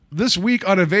This week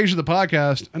on Invasion the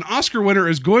Podcast, an Oscar winner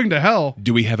is going to hell.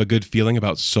 Do we have a good feeling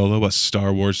about Solo, a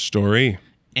Star Wars story?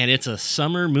 And it's a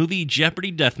summer movie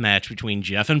Jeopardy deathmatch between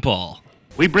Jeff and Paul.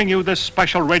 We bring you this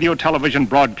special radio television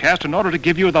broadcast in order to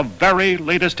give you the very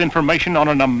latest information on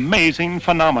an amazing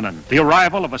phenomenon. The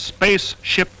arrival of a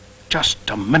spaceship. Just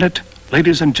a minute.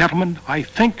 Ladies and gentlemen, I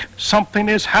think something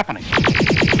is happening.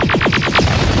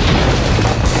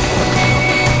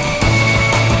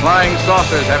 Flying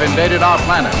saucers have invaded our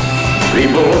planet.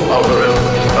 People of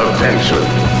Earth, attention.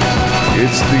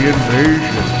 It's the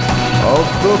invasion of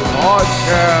the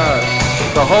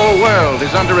podcast. The whole world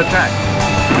is under attack.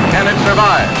 Can it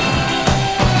survive?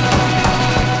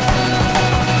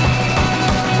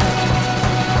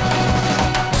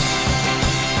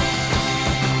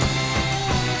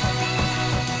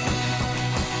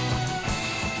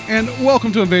 And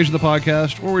welcome to Invasion the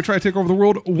Podcast, where we try to take over the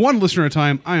world one listener at a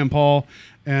time. I am Paul,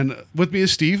 and with me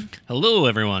is Steve. Hello,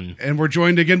 everyone. And we're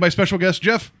joined again by special guest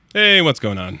Jeff. Hey, what's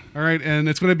going on? All right, and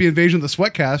it's going to be Invasion of the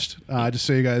Sweatcast, just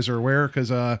so you guys are aware,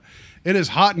 because it is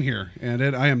hot in here, and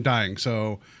I am dying,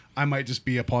 so I might just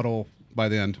be a puddle by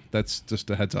the end. That's just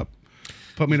a heads up.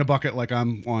 Put me in a bucket like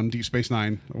I'm on Deep Space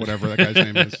Nine, or whatever that guy's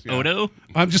name is. Yeah. Odo?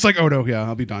 I'm just like Odo, yeah,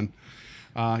 I'll be done.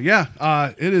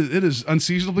 It is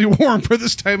unseasonably warm for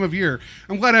this time of year.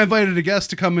 I'm glad I invited a guest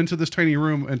to come into this tiny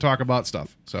room and talk about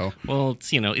stuff. So, well,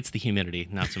 it's the humidity,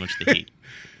 not so much the heat.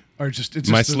 Or it's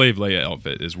My just slave Leia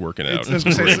outfit is working out. I was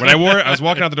gonna say- When I wore it, I was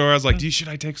walking out the door. I was like, should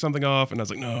I take something off? And I was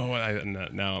like, no.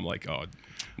 And now I'm like, oh,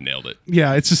 nailed it.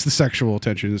 yeah, it's just the sexual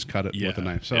tension. Just cut it with a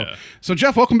knife. So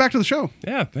Jeff, welcome back to the show.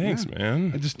 Yeah, thanks,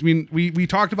 man. We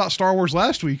talked about Star Wars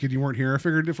last week and you weren't here. I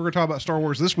figured if we're gonna talk about Star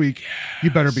Wars this week, you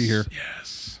better be here.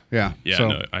 Yes. Yeah. Yeah, So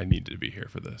no, I need to be here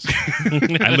for this.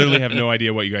 I literally have no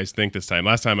idea what you guys think this time.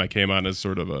 Last time I came on as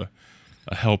sort of a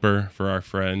helper for our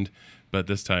friend, but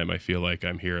this time I feel like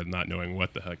I'm here not knowing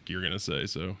what the heck you're going to say.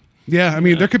 So yeah, I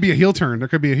mean, there could be a heel turn. There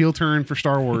could be a heel turn for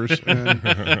Star Wars. And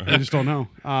I just don't know.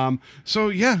 I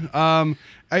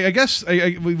guess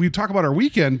we talk about our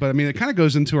weekend, but I mean, it kind of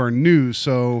goes into our news.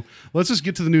 So let's just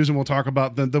get to the news and we'll talk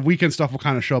about the weekend stuff will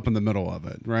kind of show up in the middle of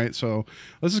it, right? So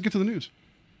let's just get to the news.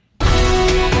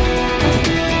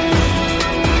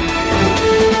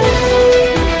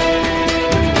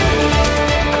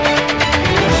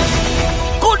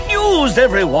 Good news,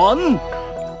 everyone!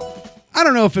 I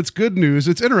don't know if it's good news.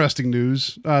 It's interesting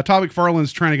news. Todd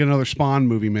McFarlane's trying to get another Spawn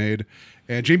movie made,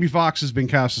 and Jamie Foxx has been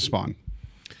cast as Spawn.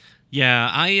 Yeah,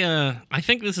 I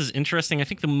think this is interesting. I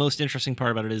think the most interesting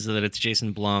part about it is that it's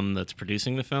Jason Blum that's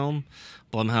producing the film.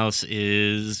 Blumhouse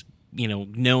is,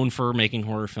 known for making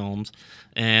horror films,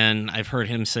 and I've heard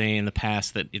him say in the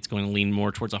past that it's going to lean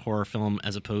more towards a horror film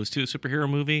as opposed to a superhero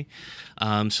movie.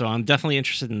 So I'm definitely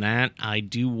interested in that. I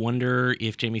do wonder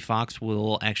if Jamie Foxx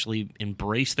will actually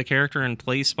embrace the character and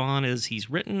play Spawn as he's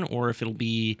written, or if it'll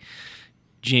be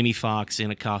Jamie Foxx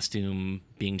in a costume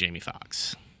being Jamie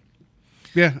Foxx.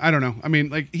 Yeah, I don't know. I mean,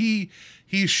 like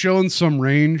he's shown some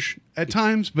range at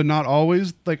times, but not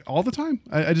always, like all the time.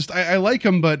 I like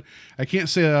him, but I can't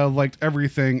say I liked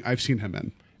everything I've seen him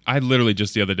in. I literally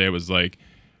just the other day was like,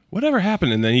 whatever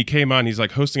happened? And then he came on, he's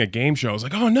like hosting a game show. I was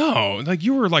like, oh no, like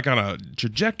you were like on a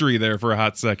trajectory there for a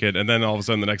hot second. And then all of a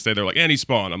sudden the next day they're like, and he's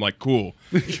Spawn. I'm like, cool.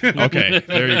 Okay,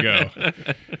 there you go.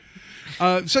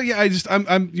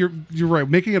 You're right.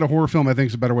 Making it a horror film, I think,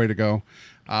 is a better way to go.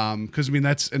 Because I mean,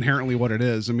 that's inherently what it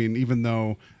is. I mean, even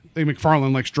though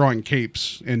McFarlane likes drawing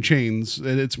capes and chains,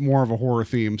 it's more of a horror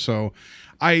theme. So,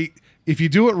 if you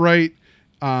do it right,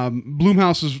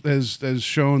 Blumhouse has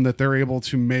shown that they're able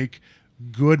to make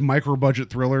good micro budget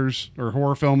thrillers or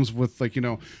horror films with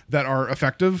that are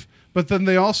effective. But then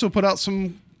they also produce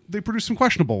some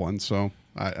questionable ones. So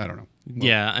I don't know.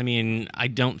 Yeah, I mean, I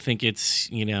don't think it's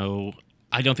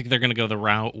I don't think they're going to go the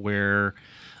route where,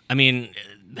 I mean,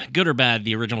 good or bad,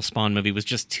 the original Spawn movie was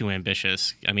just too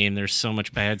ambitious. I mean, there's so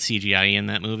much bad CGI in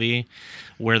that movie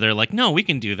where they're like, no, we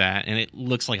can do that. And it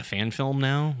looks like a fan film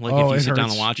now. Like if you sit down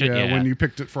and watch it. Yeah, when you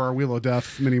picked it for our Wheel of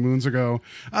Death many moons ago,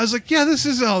 I was like, yeah, this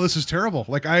is terrible.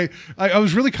 Like I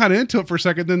was really kind of into it for a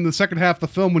second. Then the second half of the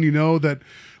film, when you know that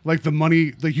like the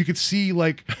money, like you could see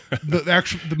like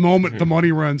the moment the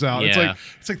money runs out. Yeah.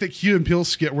 It's like that Key and Peele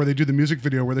skit where they do the music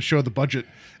video where they show the budget,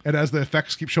 and as the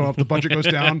effects keep showing up, the budget goes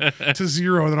down to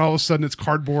zero, and then all of a sudden it's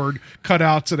cardboard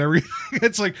cutouts and everything.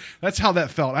 It's like that's how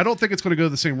that felt. I don't think it's going to go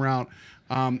the same route.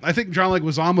 I think John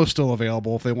Leguizamo's still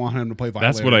available if they want him to play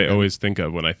Violator. That's what I always think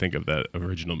of when I think of that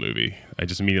original movie. I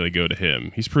just immediately go to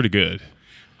him. He's pretty good.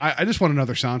 I just want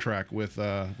another soundtrack with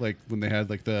like when they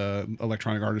had like the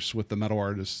electronic artists with the metal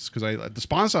artists, because the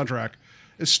Spawn soundtrack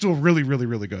is still really, really,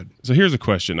 really good. So here's a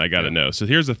question I got to know. So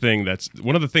here's the thing that's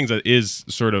one of the things that is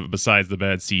sort of besides the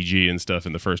bad CG and stuff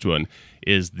in the first one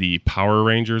is the Power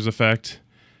Rangers effect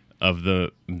of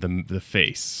the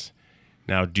face.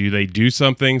 Now, do they do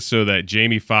something so that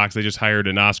Jamie Foxx, they just hired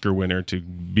an Oscar winner to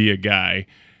be a guy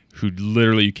who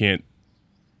literally you can't,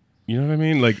 you know what I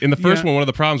mean? Like in the first one of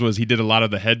the problems was he did a lot of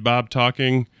the head bob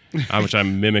talking, which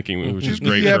I'm mimicking, which is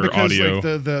great for because audio.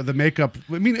 Like the makeup.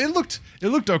 I mean, it looked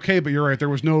okay, but you're right. There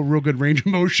was no real good range of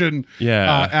motion.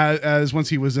 Yeah. As once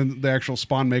he was in the actual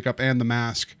Spawn makeup and the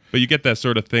mask. But you get that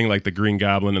sort of thing like the Green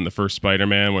Goblin in the first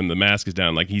Spider-Man when the mask is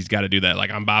down, like he's got to do that, like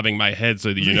I'm bobbing my head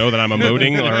so that you know that I'm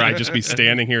emoting, or I'd just be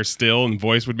standing here still and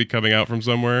voice would be coming out from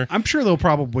somewhere. I'm sure they'll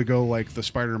probably go like the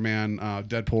Spider-Man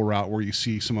Deadpool route where you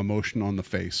see some emotion on the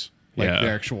face, like the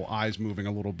actual eyes moving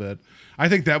a little bit. I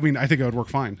think it would work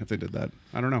fine if they did that.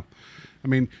 I don't know. I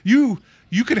mean, you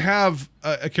could have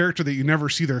a character that you never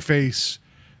see their face,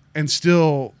 and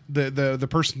still the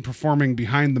person performing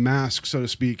behind the mask, so to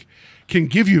speak, can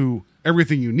give you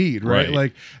everything you need, right?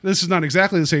 Like this is not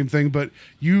exactly the same thing, but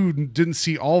you didn't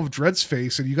see all of Dredd's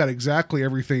face, and you got exactly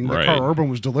everything that Carl Urban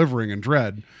was delivering in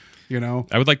Dredd. You know,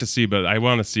 I would like to see, but I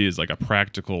want to see is like a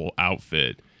practical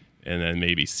outfit, and then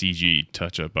maybe CG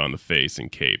touch up on the face and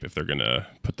cape if they're gonna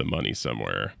put the money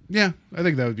somewhere. Yeah, I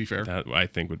think that would be fair. That I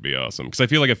think would be awesome because I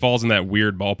feel like it falls in that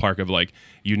weird ballpark of like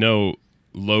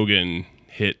Logan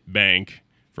hit bank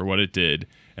for what it did.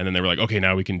 And then they were like, okay,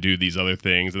 now we can do these other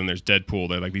things. And then there's Deadpool.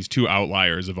 They're like these two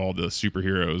outliers of all the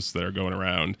superheroes that are going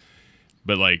around.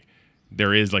 But like,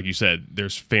 there is, like you said,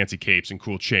 there's fancy capes and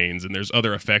cool chains, and there's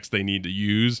other effects they need to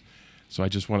use. So I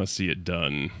just want to see it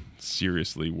done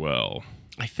seriously well.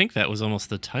 I think that was almost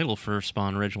the title for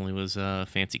Spawn originally was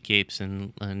fancy capes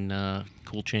and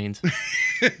cool chains.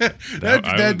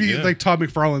 that'd be like Todd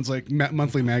McFarlane's like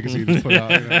monthly magazine to put out.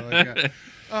 You know,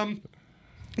 like,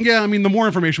 yeah, I mean, the more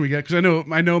information we get, because I know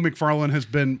McFarlane has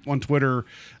been on Twitter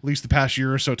at least the past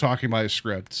year or so talking about his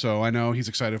script, so I know he's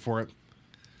excited for it.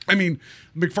 I mean,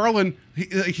 McFarlane,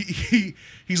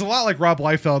 he's a lot like Rob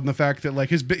Liefeld in the fact that like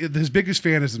his biggest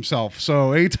fan is himself.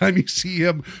 So anytime you see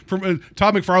him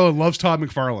Todd McFarlane loves Todd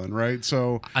McFarlane, right?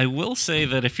 So I will say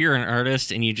that if you're an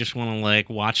artist and you just want to like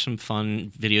watch some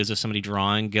fun videos of somebody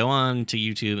drawing, go on to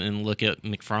YouTube and look at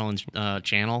McFarlane's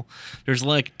channel. There's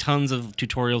like tons of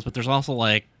tutorials, but there's also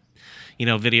like, you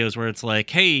know, videos where it's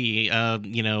like, hey,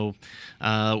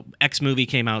 X movie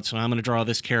came out, so I'm going to draw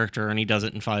this character, and he does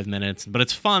it in 5 minutes. But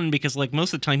it's fun because, like,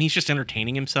 most of the time he's just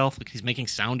entertaining himself. Like, he's making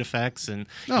sound effects and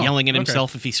yelling at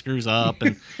himself if he screws up,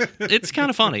 and it's kind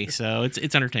of funny. So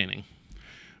it's entertaining.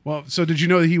 Well, so did you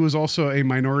know that he was also a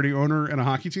minority owner in a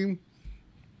hockey team?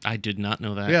 I did not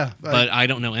know that. Yeah, but I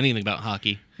don't know anything about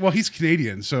hockey. Well, he's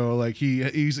Canadian, so like he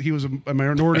was a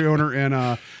minority owner in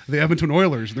the Edmonton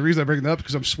Oilers. And the reason I bring that up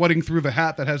because I'm sweating through the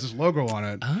hat that has his logo on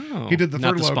it. Oh, he did the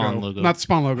not third the Spawn logo, not the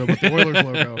Spawn logo, but the Oilers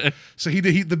logo. So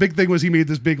the big thing was he made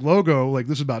this big logo. Like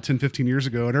this was about 10, 15 years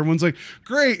ago, and everyone's like,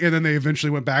 "Great!" And then they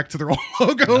eventually went back to their old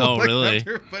logo. Oh, like, really?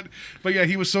 After, but yeah,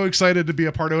 he was so excited to be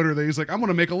a part owner that he's like, "I'm going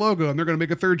to make a logo, and they're going to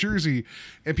make a third jersey,"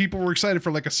 and people were excited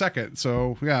for like a second.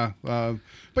 So yeah,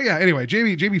 but yeah. Anyway,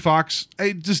 Jamie Foxx,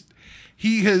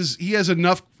 he has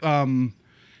enough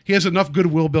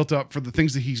goodwill built up for the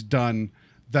things that he's done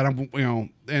that I'm, you know,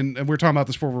 and we were talking about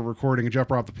this before we're recording, and Jeff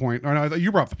brought up the point, or no,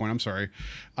 you brought up the point. I'm sorry,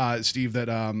 Steve,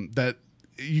 that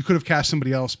you could have cast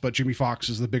somebody else, but Jamie Foxx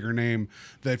is the bigger name.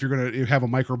 That if you're going to have a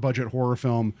micro budget horror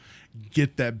film,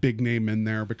 get that big name in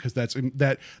there because that's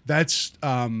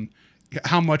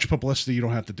how much publicity you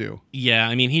don't have to do. Yeah,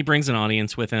 I mean, he brings an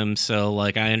audience with him, so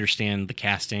like I understand the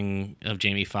casting of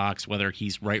Jamie Foxx, whether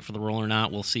he's right for the role or not,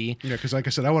 we'll see. Yeah, because like I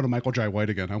said, I wanted Michael Jai White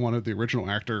again. I wanted the original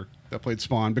actor that played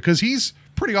Spawn because he's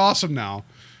pretty awesome now.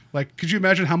 Like, could you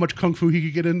imagine how much kung fu he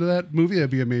could get into that movie? That'd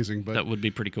be amazing. But that would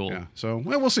be pretty cool. Yeah. So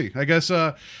well, we'll see. I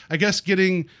guess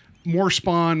getting more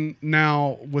Spawn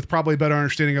now with probably a better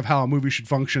understanding of how a movie should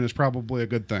function is probably a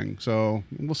good thing. So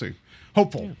we'll see.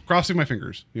 Hopeful. Crossing my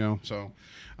fingers. You know. So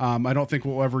I don't think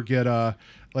we'll ever get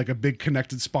like a big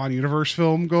connected Spawn universe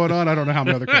film going on. I don't know how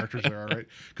many other characters there are, right?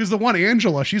 Because the one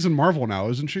Angela, she's in Marvel now,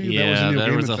 isn't she? Yeah,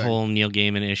 that was a whole Neil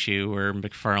Gaiman issue where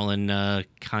McFarlane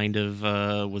kind of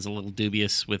was a little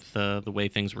dubious with the way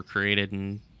things were created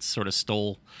and sort of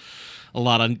stole a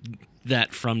lot of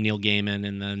that from Neil Gaiman,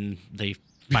 and then they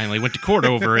finally went to court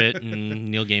over it, and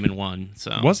Neil Gaiman won.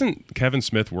 So wasn't Kevin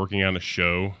Smith working on a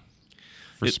show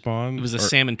for Spawn? It was a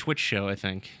Sam and Twitch show, I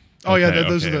think. Oh yeah,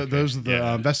 those are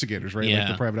the investigators, right? Yeah. Like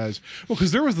the private eyes. Well,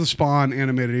 because there was the Spawn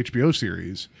animated HBO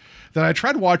series that I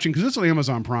tried watching because it's on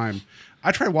Amazon Prime.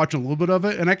 I tried watching a little bit of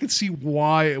it, and I could see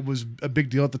why it was a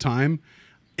big deal at the time.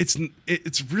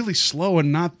 it's really slow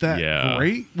and not that Yeah.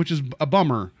 great, which is a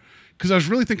bummer. Because I was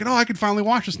really thinking, I could finally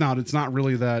watch this now. It's not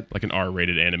really that. Like an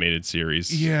R-rated animated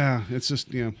series. Yeah, it's just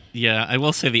Yeah, I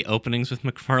will say the openings with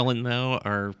McFarlane though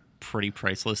are pretty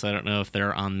priceless. I don't know if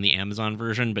they're on the Amazon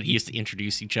version, but he used to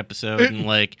introduce each episode and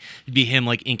like it'd be him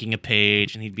like inking a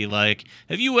page, and he'd be like,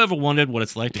 "Have you ever wondered what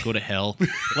it's like to go to hell?"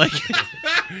 Like,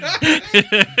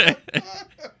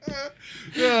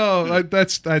 No,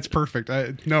 that's perfect.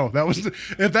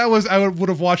 If that was, I would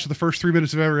have watched the first 3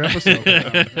 minutes of every episode.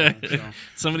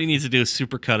 somebody needs to do a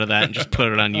super cut of that and just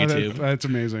put it on YouTube. That's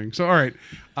amazing. So, all right,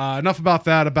 enough about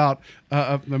that. About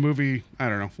the movie. I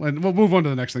don't know. And we'll move on to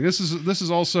the next thing. This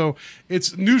is also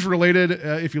it's news related.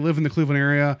 If you live in the Cleveland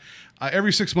area,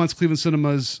 every 6 months, Cleveland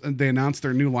Cinemas they announce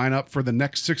their new lineup for the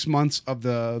next 6 months of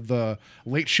the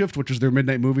late shift, which is their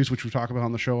midnight movies, which we talk about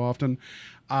on the show often.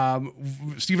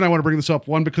 Steve and I want to bring this up,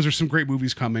 one, because there's some great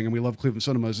movies coming and we love Cleveland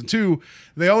Cinemas, and two,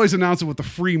 they always announce it with a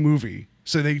free movie.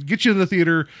 So they get you in the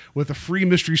theater with a free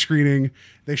mystery screening,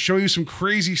 they show you some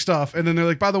crazy stuff, and then they're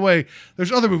like, by the way,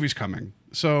 there's other movies coming.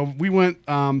 So we went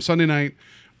Sunday night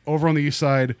over on the east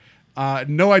side.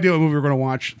 No idea what movie we're going to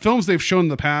watch. Films they've shown in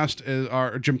the past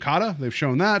are Gymkata. They've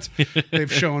shown that.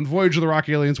 They've shown Voyage of the Rock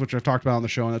Aliens, which I've talked about on the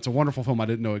show, and that's a wonderful film I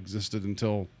didn't know existed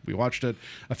until we watched it.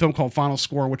 A film called Final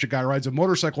Score, in which a guy rides a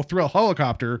motorcycle through a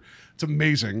helicopter. It's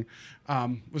amazing.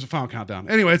 It was a Final Countdown.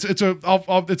 Anyway, it's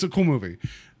a cool movie.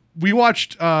 We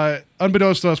watched,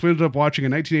 unbeknownst to us, we ended up watching a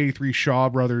 1983 Shaw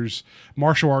Brothers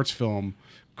martial arts film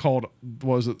called,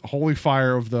 was it Holy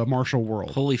Fire of the Martial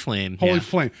World? Holy Flame. Holy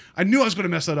Flame. I knew I was going to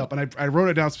mess that up, and I wrote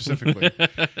it down specifically.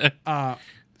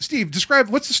 Steve,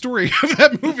 what's the story of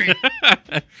that movie?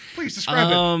 Please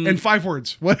describe it in 5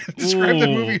 words. Describe that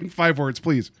movie in 5 words,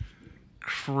 please.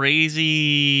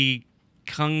 Crazy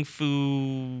kung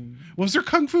fu. Was there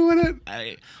kung fu in it?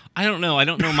 I don't know. I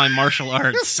don't know my martial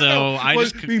arts, so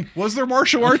was there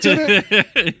martial arts in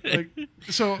it?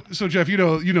 So Jeff, you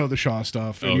know the Shaw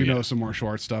stuff, and know some martial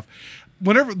arts stuff.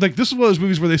 Whenever, like, this is one of those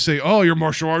movies where they say, "Oh, your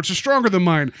martial arts are stronger than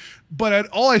mine," but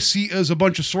all I see is a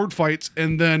bunch of sword fights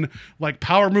and then like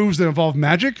power moves that involve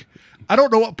magic. I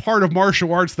don't know what part of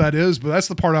martial arts that is, but that's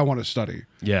the part I want to study.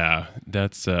 Yeah,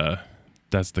 that's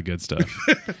the good stuff.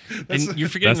 And you're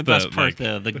forgetting the best part,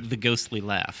 the ghostly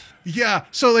laugh. Yeah.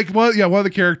 So one of the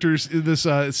characters, this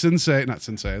not sensei,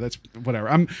 that's whatever.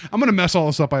 I'm gonna mess all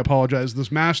this up. I apologize.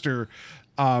 This master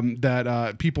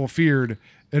that people feared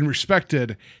and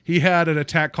respected, he had an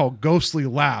attack called Ghostly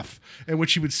Laugh, in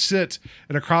which he would sit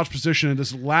in a crouched position and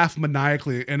just laugh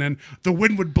maniacally, and then the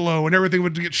wind would blow and everything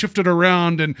would get shifted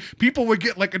around and people would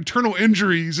get like internal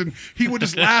injuries, and he would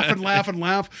just laugh and laugh and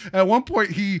laugh. At one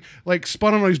point he like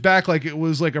spun on his back like it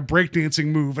was like a breakdancing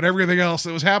move, and everything else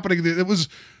that was happening, it was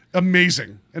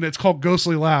amazing. And it's called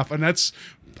Ghostly Laugh, and that's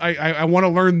I want to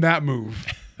learn that move.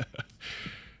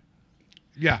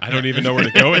 Yeah, I don't even know where to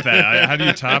go with that. How do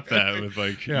you top that with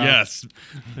yes?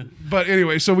 But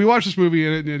anyway, so we watched this movie,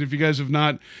 and if you guys have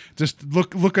not, just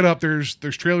look it up. There's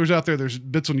trailers out there. There's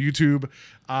bits on YouTube.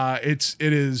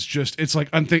 It's like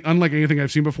unlike anything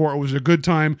I've seen before. It was a good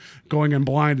time going in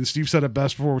blind, and Steve said it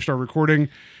best before we started recording.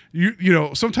 You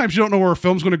know, sometimes you don't know where a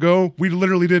film's going to go. We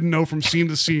literally didn't know from scene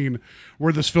to scene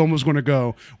where this film was going to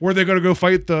go. Were they going to go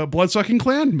fight the Bloodsucking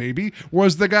Clan? Maybe.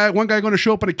 Was one guy going to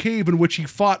show up in a cave in which he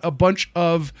fought a bunch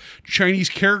of Chinese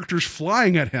characters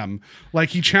flying at him?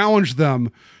 Like, he challenged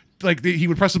them. Like, he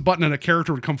would press a button and a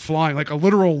character would come flying. Like, a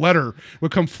literal letter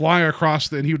would come flying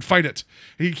across and he would fight it.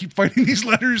 He'd keep fighting these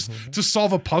letters to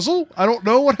solve a puzzle. I don't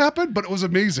know what happened, but it was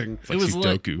amazing. It was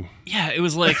Sudoku. It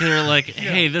was like they're like,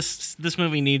 hey, this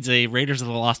movie needs a Raiders of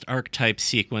the Lost Ark type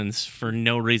sequence for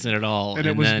no reason at all. And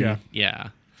it was, yeah.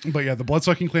 But yeah, the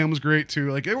Bloodsucking Clan was great too.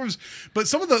 Like, it was, but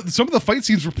some of the fight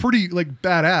scenes were pretty like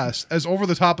badass, as over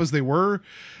the top as they were.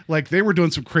 Like, they were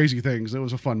doing some crazy things. It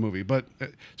was a fun movie. But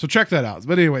so check that out.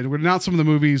 But anyway, we're announce some of the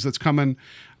movies that's coming.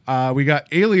 We got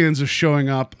Aliens is showing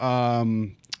up.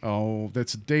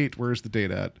 That's a date. Where's the date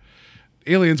at?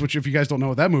 Aliens, which if you guys don't know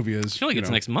what that movie is, I feel like it's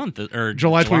next month or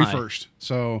July 21st.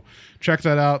 So check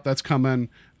that out. That's coming.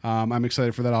 I'm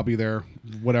excited for that. I'll be there.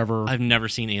 Whatever. I've never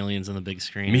seen Aliens on the big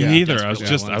screen. Me neither.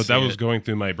 That was going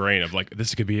through my brain of like,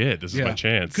 this could be it. This is my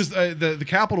chance. Because the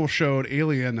Capitol showed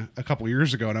Alien a couple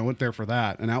years ago, and I went there for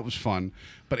that, and that was fun.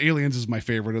 But Aliens is my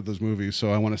favorite of those movies,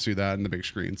 so I want to see that in the big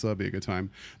screen. So that'll be a good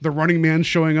time. The Running Man's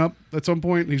showing up at some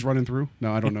point. He's running through.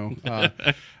 No, I don't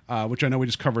know. Which I know we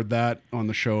just covered that on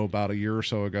the show about a year or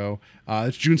so ago.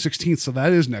 It's June 16th, so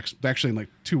that is actually in like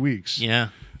 2 weeks. Yeah.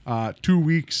 2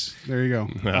 weeks. There you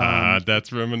go. That's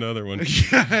from another one.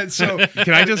 Yeah, so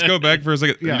Can I just go back for a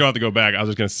second? Yeah. You don't have to go back. I was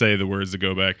just going to say the words to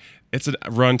go back. It's a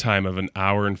runtime of an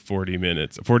hour and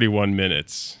 41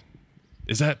 minutes.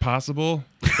 Is that possible?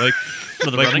 Like,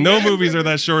 no movies are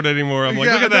that short anymore. I'm like,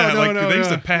 Yeah, look at that. no, They used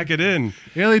yeah. to pack it in.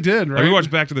 yeah, they did, right? Like, we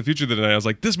watched Back to the Future the other night. I was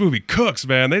like, this movie cooks,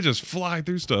 man. They just fly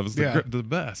through stuff. It's Yeah. the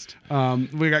best.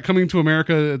 We got Coming to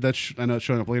America. That's I know it's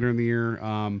showing up later in the year.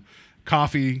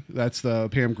 Coffee. That's the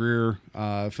Pam Grier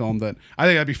film that I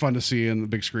think that'd be fun to see in the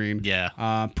big screen.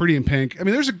 Yeah. Pretty in Pink. I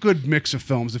mean, there's a good mix of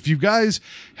films. If you guys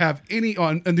have any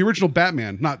on and the original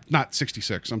Batman, not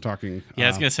 66. I'm talking. Yeah, I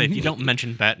was gonna say if you don't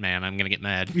mention Batman, I'm gonna get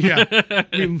mad. Yeah.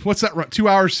 I mean, what's that? 2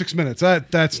 hours 6 minutes.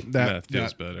 That Math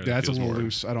feels better. Yeah, That that's a feels little more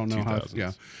loose. I don't know how. 2000s.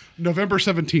 Yeah. November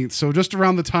 17th. So just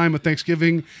around the time of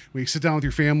Thanksgiving, we sit down with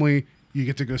your family. You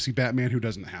get to go see Batman, who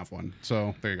doesn't have one.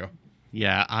 So there you go.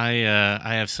 Yeah, I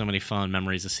have so many fond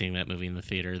memories of seeing that movie in the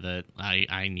theater that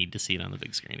I need to see it on the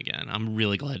big screen again. I'm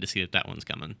really glad to see that one's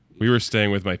coming. We were staying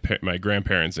with my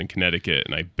grandparents in Connecticut,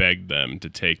 and I begged them to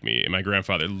take me. And my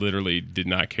grandfather literally did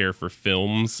not care for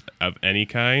films of any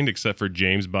kind except for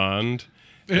James Bond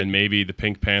and maybe the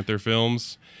Pink Panther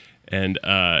films. And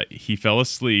he fell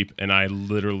asleep, and I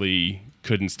literally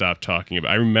couldn't stop talking about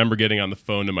it. I remember getting on the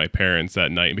phone to my parents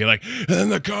that night and be like, and then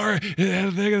the car,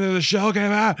 the shell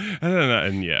came out.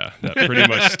 And yeah, that pretty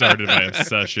much started my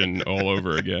obsession all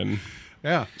over again.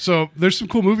 Yeah, so there's some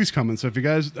cool movies coming. So if you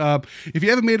guys, if you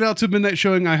haven't made it out to a midnight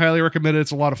showing, I highly recommend it. It's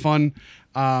a lot of fun.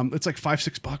 It's like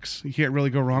 $5-6. You can't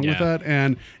really go wrong with Yeah. that,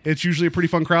 and it's usually a pretty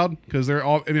fun crowd because they're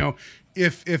all,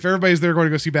 if everybody's there going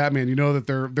to go see Batman, you know that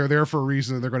they're there for a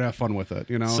reason. And they're going to have fun with it.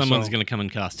 Someone's So- going to come in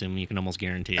costume. You can almost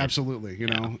guarantee it. absolutely,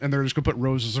 and they're just going to put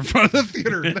roses in front of the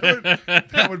theater.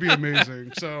 That would be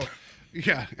amazing. So,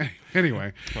 yeah.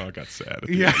 Anyway, Oh, it got sad. At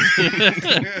the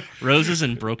yeah. Roses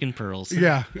and broken pearls.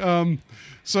 Yeah.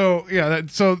 So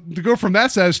to go from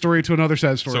that sad story to another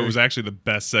sad story. So it was actually the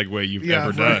best segue you've Yeah, ever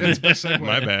right. done. It's the best segue.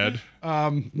 My bad. I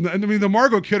mean, the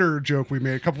Margot Kidder joke we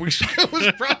made a couple weeks ago was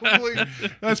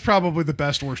probably the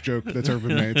best worst joke that's ever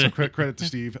been made. So credit to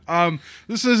Steve.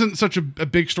 This isn't such a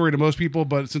big story to most people,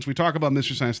 but since we talk about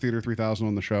Mystery Science Theater 3000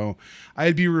 on the show,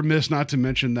 I'd be remiss not to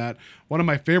mention that one of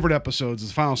my favorite episodes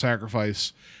is Final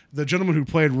Sacrifice. The gentleman who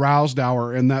played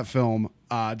Rousdower in that film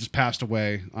just passed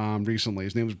away recently.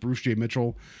 His name was Bruce J.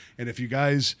 Mitchell, and if you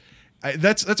guys.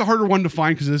 That's a harder one to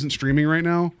find because it isn't streaming right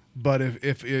now. But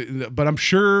but I'm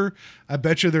sure, I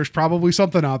bet you there's probably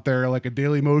something out there like a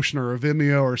Daily Motion or a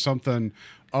Vimeo or something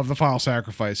of the Final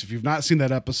Sacrifice. If you've not seen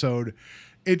that episode,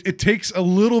 it takes a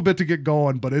little bit to get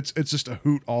going, but it's just a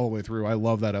hoot all the way through. I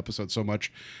love that episode so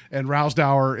much. And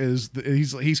Rousdower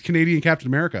he's Canadian Captain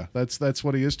America. That's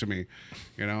what he is to me,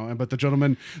 But the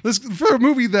gentleman, for a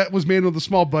movie that was made with a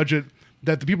small budget,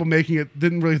 that the people making it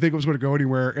didn't really think it was going to go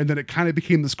anywhere, and then it kind of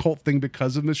became this cult thing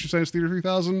because of Mystery Science Theater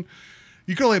 3000.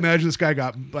 You can only imagine this guy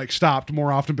got stopped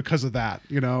more often because of that,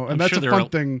 and that's sure a fun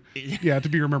thing, to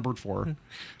be remembered for.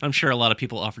 I'm sure a lot of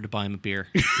people offered to buy him a beer.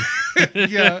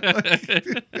 Yeah,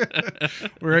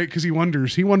 right, because he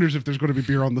wonders if there's going to be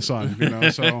beer on the sun,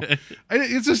 So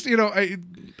it's just,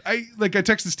 I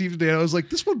texted Steve today. I was like,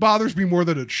 this one bothers me more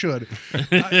than it should,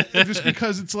 just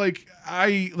because it's like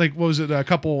what was it, a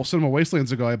couple Cinema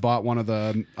Wastelands ago? I bought one of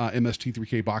the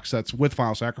MST3K box sets with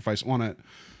Final Sacrifice on it,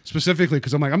 specifically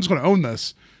because I'm like, I'm just going to own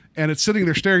this, and it's sitting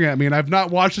there staring at me, and I've not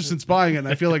watched it since buying it, and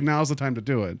I feel like now's the time to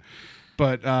do it.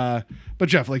 But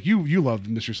Jeff, like you loved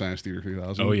Mystery Science Theater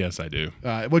 3000. Oh yes, I do.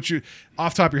 What's your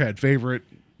off the top of your head favorite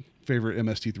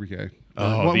MST3K?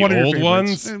 Oh, One of the your old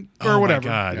favorites. ones, or whatever.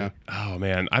 My God. Yeah. Oh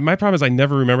man, my problem is I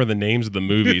never remember the names of the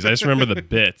movies. I just remember the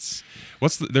bits.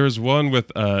 There was one with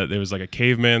there was like a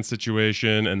caveman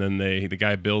situation, and then the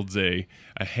guy builds a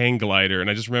hang glider, and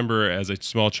I just remember as a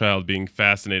small child being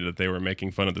fascinated that they were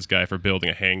making fun of this guy for building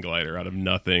a hang glider out of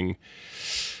nothing.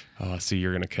 Oh, see,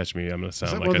 you're gonna catch me. I'm gonna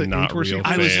sound that like one a of the not Ator real sequels?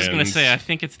 fan. I was just going to say, I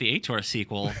think it's the Ator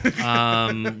sequel,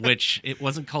 which it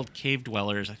wasn't called Cave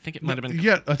Dwellers. I think it might have been.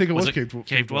 Yeah, I think it was Cave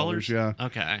Cave Dwellers. Yeah.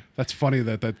 Okay. That's funny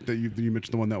that you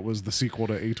mentioned the one that was the sequel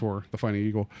to Ator, The Finding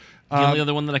Eagle. The only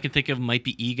other one that I can think of might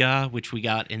be Ega, which we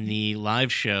got in the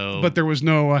live show. But there was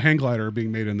no hang glider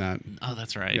being made in that. Oh,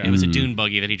 that's right. Yeah. It was a dune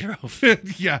buggy that he drove.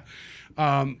 Yeah.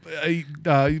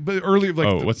 But early,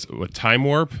 like what Time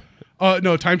Warp?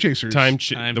 No, Time Chasers. Time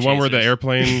the one where the Chasers.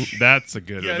 airplane. That's a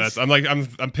good Yes. one.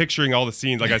 I'm picturing all the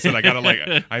scenes. Like I said, I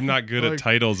gotta I'm not good at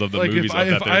titles of the like movies if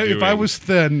that they're doing. if I was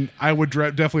thin, I would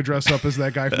definitely dress up as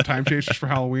that guy from Time Chasers for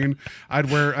Halloween. I'd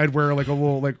wear like a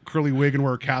little like curly wig and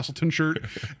wear a Castleton shirt,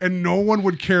 and no one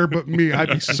would care but me. I'd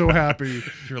be so happy.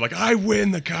 You're like, I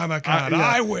win the Comic-Con. Yeah.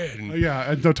 I win.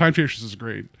 Yeah, and no, Time Chasers is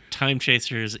great. Time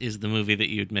Chasers is the movie that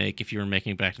you'd make if you were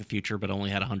making Back to the Future but only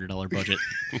had $100 budget.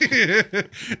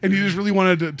 And you just really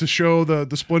wanted to show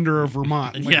the splendor of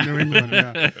Vermont, like New England.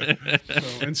 Yeah.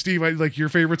 So, and Steve, like your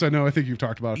favorites, I think you've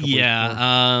talked about a couple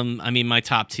before. I mean, my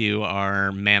top two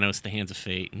are Manos, The Hands of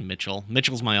Fate, and Mitchell.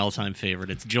 Mitchell's my all-time favorite.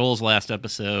 It's Joel's last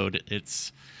episode.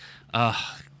 It's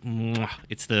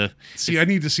the... See, I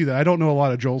need to see that. I don't know a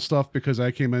lot of Joel stuff because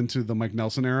I came into the Mike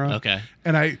Nelson era. Okay.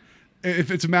 And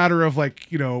if it's a matter of like,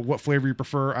 what flavor you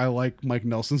prefer, I like Mike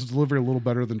Nelson's delivery a little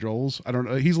better than Joel's. I don't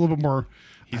know. He's a little bit more...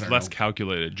 He's less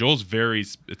calculated. Joel's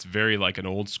it's very like an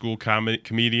old school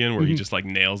comedian where he just like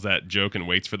nails that joke and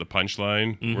waits for the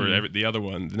punchline. Where the other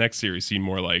one, the next series seemed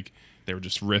more like they were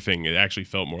just riffing. It actually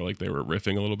felt more like they were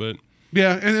riffing a little bit.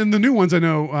 Yeah, and the new ones, I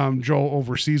know Joel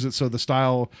oversees it, so the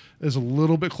style is a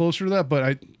little bit closer to that,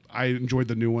 but I enjoyed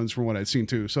the new ones from what I'd seen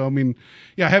too. So, I mean,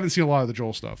 yeah, I haven't seen a lot of the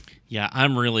Joel stuff. Yeah,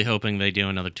 I'm really hoping they do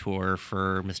another tour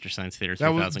for Mr. Science Theater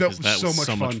 3000 because that was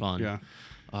so much fun. Yeah.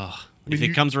 Oh, if it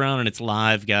comes around and it's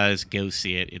live, guys, go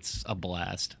see it. It's a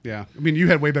blast. Yeah. I mean, you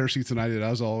had way better seats than I did. I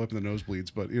was all up in the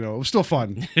nosebleeds, but, it was still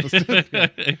fun. Yeah.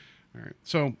 All right.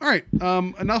 So, all right.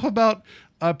 Enough about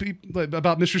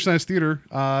Mr. Science Theater.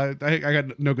 I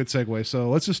got no good segue. So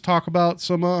let's just talk about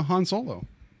some Han Solo.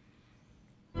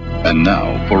 And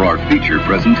now for our feature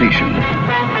presentation.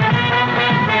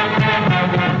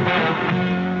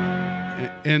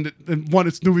 And one,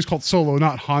 the movie's called Solo,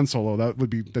 not Han Solo.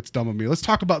 That's dumb of me. Let's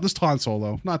talk about this Han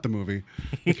Solo, not the movie,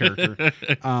 the character.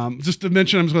 Just to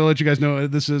mention, I'm just going to let you guys know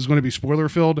this is going to be spoiler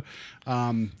filled.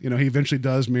 He eventually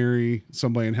does marry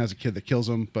somebody and has a kid that kills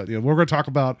him. But we're going to talk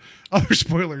about other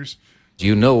spoilers. Do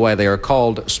you know why they are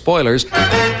called spoilers?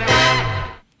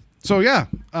 So yeah,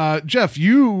 Jeff,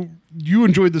 you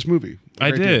enjoyed this movie.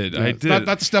 I did.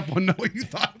 Not the step one. Know what you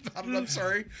thought about it. I'm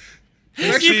sorry.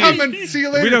 Thanks for coming. See you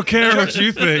later. We don't care what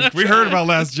you think. We heard about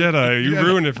Last Jedi. You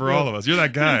ruined it for all of us. You're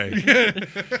that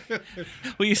guy.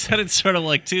 Well, you said it sort of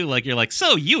like too, like you're like,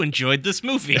 so you enjoyed this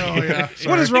movie. Oh yeah.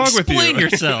 What is wrong with you? Explain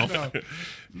yourself. No.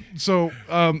 So,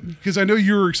 because I know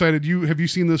you were excited. Have you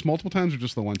seen this multiple times or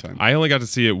just the one time? I only got to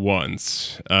see it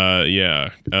once.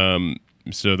 Yeah.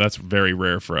 So that's very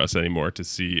rare for us anymore to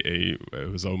see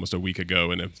it was almost a week ago,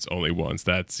 and if it's only once,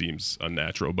 that seems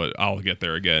unnatural, but I'll get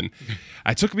there again.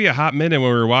 It took me a hot minute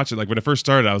when we were watching. Like when it first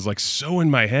started, I was like so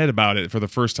in my head about it for the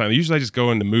first time. Usually I just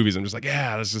go into movies, I'm just like,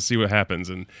 yeah, let's just see what happens.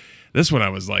 And this one I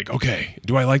was like, okay,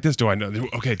 do I like this? Do I know?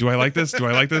 Okay, do I like this? Do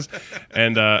I like this?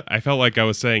 And I felt like I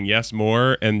was saying yes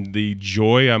more, and the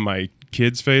joy on my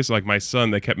kid's face, like my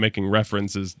son, they kept making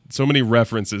references, so many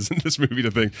references in this movie to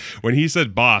things. When he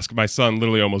said Bosk, my son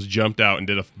literally almost jumped out and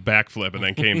did a backflip and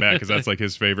then came back because that's like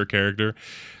his favorite character.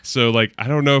 So like, I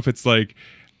don't know if it's like,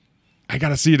 I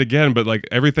gotta see it again, but like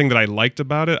everything that I liked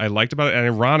about it. And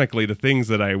ironically, the things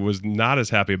that I was not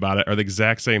as happy about it are the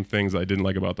exact same things I didn't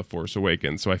like about The Force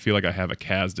Awakens. So I feel like I have a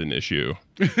Kasdan issue,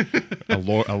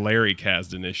 a Larry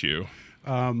Kasdan issue.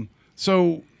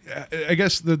 So I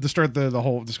guess to start the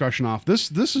whole discussion off,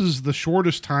 this is the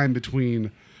shortest time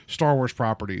between Star Wars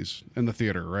properties in the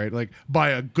theater, right? Like by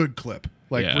a good clip.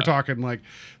 Like we're talking like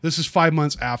this is 5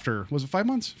 months after. Was it 5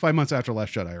 months? 5 months after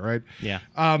Last Jedi, right? Yeah.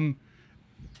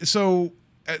 So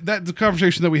the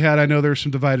conversation that we had, I know there's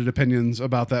some divided opinions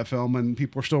about that film, and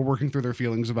people are still working through their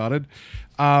feelings about it.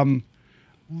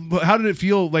 But how did it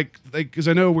feel like? Because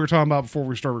I know we were talking about before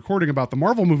we start recording about the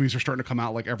Marvel movies are starting to come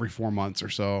out like every 4 months or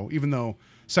so, even though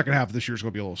second half of this year is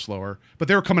going to be a little slower, but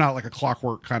they were coming out like a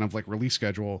clockwork kind of like release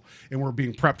schedule, and we're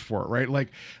being prepped for it, right?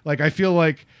 Like I feel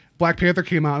like Black Panther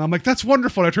came out and I'm like, that's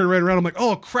wonderful. And I turned right around, I'm like,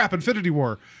 oh crap, Infinity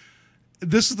War.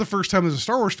 This is the first time as a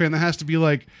Star Wars fan that has to be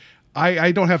like,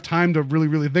 I don't have time to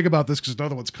really think about this because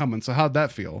another one's coming. So how'd that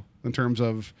feel in terms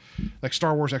of like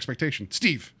Star Wars expectation?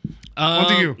 Steve, on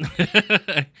to you.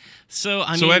 So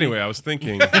anyway, I was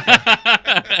thinking.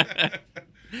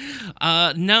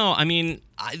 No, I mean,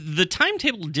 the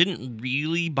timetable didn't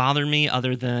really bother me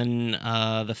other than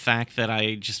the fact that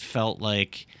I just felt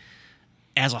like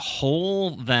as a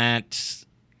whole that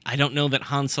I don't know that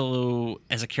Han Solo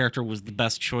as a character was the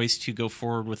best choice to go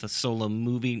forward with a solo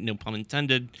movie, no pun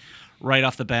intended, right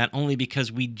off the bat, only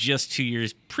because we just 2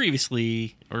 years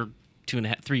previously, or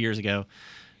 3 years ago,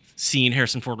 seen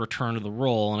Harrison Ford return to the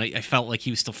role, and I felt like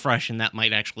he was still fresh, and that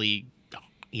might actually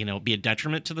be a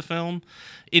detriment to the film.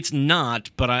 It's not,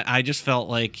 but I just felt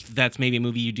like that's maybe a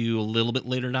movie you do a little bit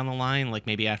later down the line, like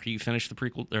maybe after you finish the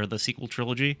prequel or the sequel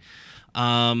trilogy.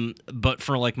 But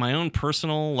for like my own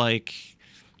personal like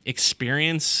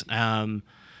experience,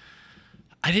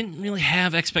 I didn't really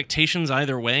have expectations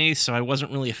either way, so I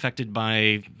wasn't really affected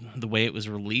by the way it was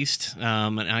released.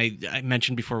 And I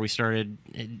mentioned before we started,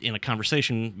 in a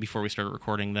conversation before we started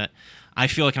recording, that I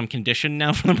feel like I'm conditioned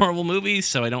now for the Marvel movies,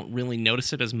 so I don't really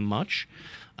notice it as much.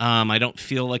 I don't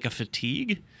feel like a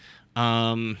fatigue.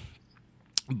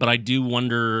 But I do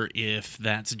wonder if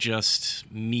that's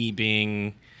just me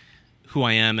being who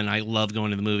I am, and I love going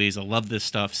to the movies. I love this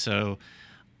stuff, so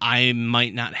I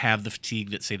might not have the fatigue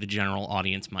that, say, the general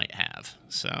audience might have.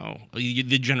 So the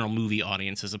general movie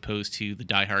audience, as opposed to the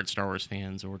diehard Star Wars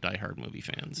fans or diehard movie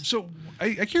fans. So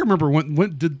I can't remember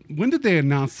when did they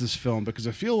announce this film, because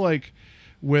I feel like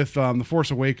with The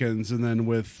Force Awakens and then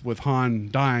with Han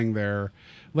dying there,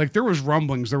 like there was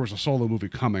rumblings there was a Solo movie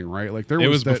coming, right? Like it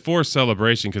was before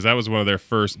Celebration, because that was one of their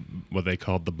first, what they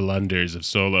called the blunders of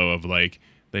Solo, of like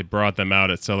they brought them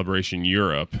out at Celebration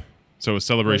Europe. So it was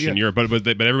Celebration Europe, but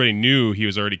everybody knew he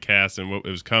was already cast and what it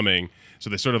was coming.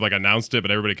 So they sort of like announced it, but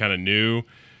everybody kind of knew.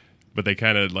 But they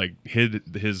kind of like hid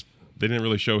his. They didn't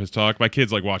really show his talk. My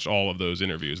kids like watched all of those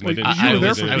interviews. And Wait, they didn't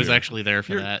I show was actually there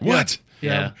for that. What?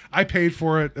 Yeah. I paid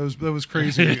for it. It was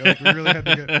crazy. Like, we really had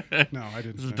to get. No, I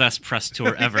didn't. This is the best press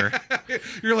tour ever.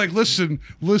 You're like, listen,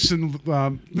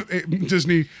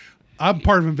 Disney. I'm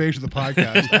part of Invasion of the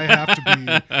podcast.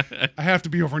 I have to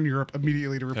be over in Europe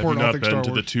immediately to report all things Star Wars. Have you not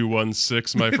been to the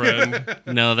 216, my friend?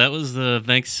 No, that was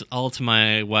thanks all to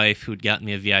my wife who'd gotten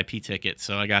me a VIP ticket,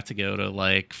 so I got to go to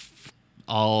like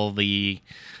all the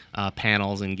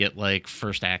panels and get like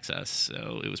first access.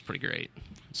 So it was pretty great.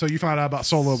 So you found out about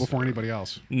Solo before anybody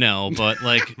else? No, but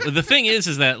like the thing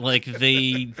is that like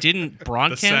they didn't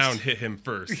broadcast. The sound hit him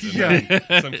first. And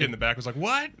then some kid in the back was like,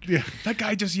 "What? Yeah, that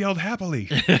guy just yelled happily."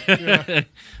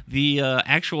 The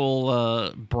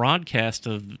actual broadcast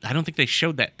of, I don't think they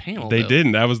showed that panel. They though.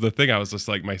 didn't. That was the thing. I was just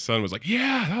like, my son was like,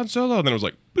 "Yeah, Han Solo," and then it was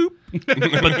like, "Boop."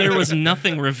 But there was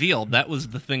nothing revealed. That was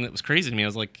the thing that was crazy to me. I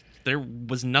was like, there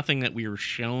was nothing that we were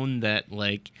shown that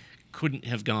like couldn't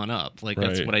have gone up. Like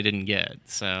that's what I didn't get.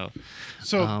 So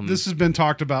this has been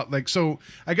talked about. Like, so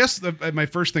I guess my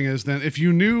first thing is then, if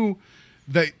you knew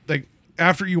that, like,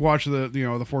 after you watched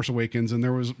the Force Awakens, and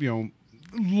there was a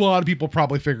lot of people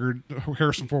probably figured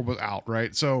Harrison Ford was out,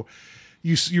 right? So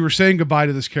you were saying goodbye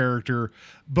to this character,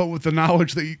 but with the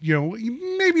knowledge that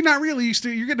you maybe not really.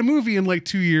 You're getting a movie in like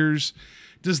 2 years.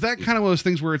 Does that kind of one of those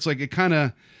things where it's like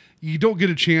you don't get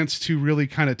a chance to really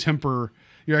kind of temper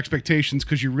your expectations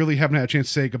because you really haven't had a chance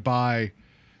to say goodbye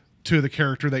to the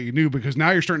character that you knew, because now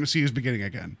you're starting to see his beginning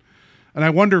again. And I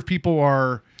wonder if people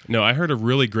are... No, I heard a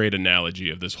really great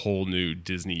analogy of this whole new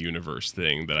Disney universe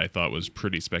thing that I thought was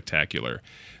pretty spectacular.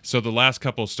 So the last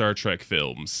couple Star Trek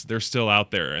films, they're still out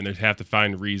there, and they have to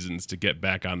find reasons to get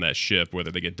back on that ship,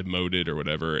 whether they get demoted or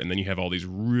whatever. And then you have all these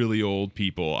really old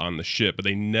people on the ship, but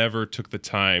they never took the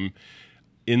time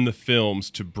in the films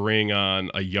to bring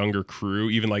on a younger crew.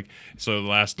 Even like, so the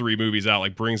last 3 movies out,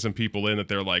 like bring some people in that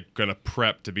they're like gonna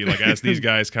prep to be like, as these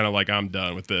guys kind of like, I'm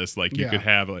done with this. Like you could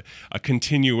have a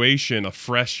continuation, a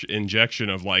fresh injection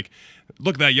of like,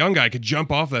 look, that young guy could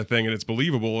jump off that thing and it's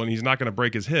believable and he's not going to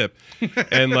break his hip.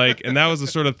 And that was the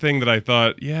sort of thing that I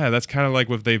thought, yeah, that's kind of like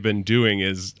what they've been doing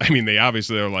is, I mean, they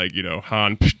obviously are like,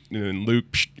 Han and then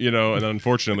Luke, and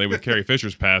unfortunately with Carrie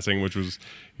Fisher's passing, which was,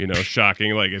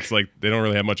 shocking. Like, it's like they don't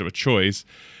really have much of a choice.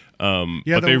 But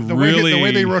the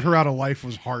way they wrote her out of life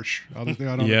was harsh.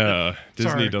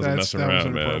 Disney doesn't mess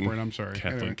around, man. I'm sorry.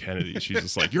 Kathleen Kennedy, she's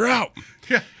just like, you're out.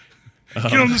 Yeah.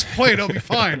 Get on this plane, it'll be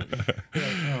fine.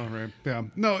 Yeah. Oh, right. Yeah.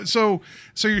 No. So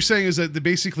you're saying is that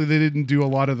basically they didn't do a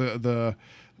lot of the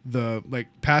like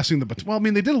passing the baton. Well, I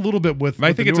mean, they did a little bit with.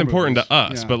 I think it's important to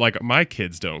us, but like my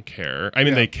kids don't care. I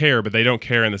mean, they care, but they don't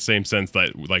care in the same sense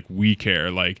that like we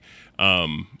care. Like I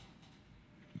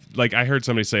heard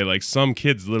somebody say like some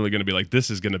kid's literally going to be like,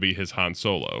 this is going to be his Han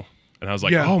Solo, and I was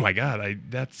like, oh my god,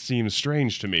 that seems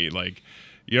strange to me. Like,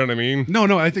 you know what I mean?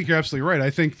 No, I think you're absolutely right. I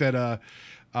think that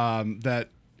that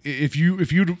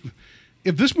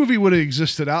if this movie would have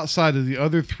existed outside of the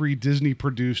other 3 Disney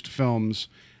produced films,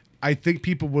 I think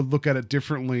people would look at it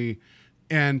differently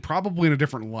and probably in a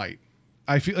different light.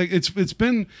 I feel like it's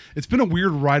been a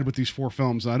weird ride with these 4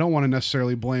 films, and I don't want to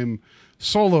necessarily blame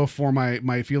Solo for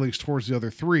my feelings towards the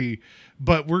other 3,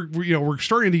 but we're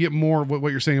starting to get more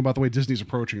what you're saying about the way Disney's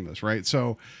approaching this, right?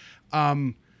 So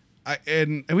and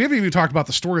we haven't even talked about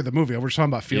the story of the movie. We're just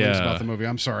talking about feelings about the movie.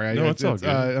 I'm sorry. It's all good.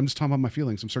 I'm just talking about my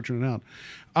feelings. I'm searching it out.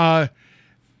 I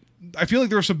feel like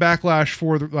there was some backlash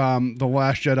for the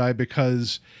Last Jedi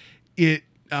because it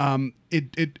kind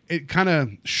of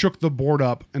shook the board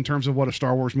up in terms of what a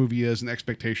Star Wars movie is and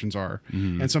expectations are.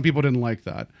 And some people didn't like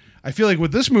that. I feel like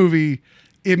with this movie,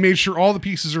 it made sure all the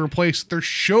pieces are in place. They're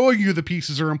showing you the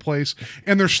pieces are in place,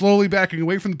 and they're slowly backing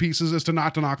away from the pieces as to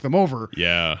not to knock them over.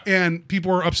 Yeah. And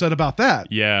people are upset about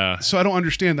that. Yeah. So I don't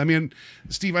understand. I mean,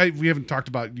 Steve, we haven't talked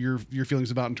about your feelings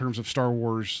about in terms of Star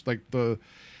Wars, like the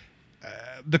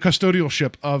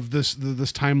custodialship of this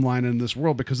timeline in this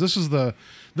world, because this is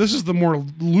the more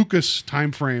Lucas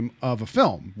time frame of a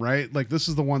film, right? Like this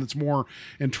is the one that's more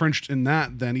entrenched in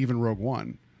that than even Rogue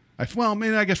One. I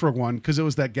guess Rogue One, because it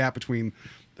was that gap between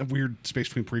a weird space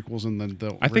between prequels and then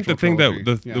the. I think the thing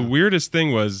that the weirdest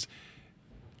thing was.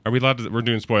 Are we allowed to? We're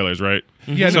doing spoilers, right?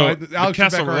 Yeah, so no. Alex the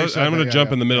Kessel Run, I'm going to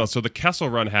jump in the middle. Yeah. So the Kessel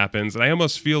Run happens, and I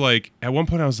almost feel like at one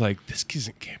point I was like, "This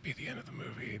can't be the end of the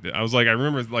movie." I was like, I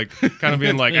remember like kind of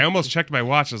being like, I almost checked my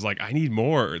watch. I was like, I need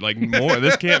more, like more.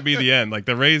 This can't be the end. Like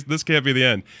this can't be the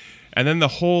end. And then the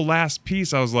whole last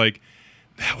piece, I was like,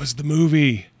 that was the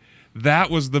movie. That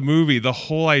was the movie. The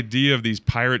whole idea of these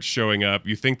pirates showing up,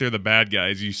 you think they're the bad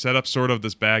guys. You set up sort of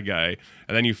this bad guy,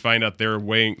 and then you find out they're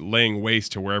laying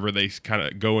waste to wherever they kind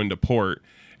of go into port.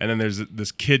 And then there's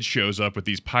this kid shows up with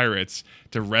these pirates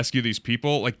to rescue these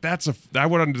people. Like I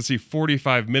wanted to see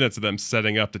 45 minutes of them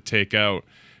setting up to take out,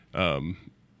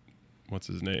 what's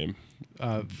his name?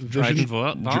 Dryden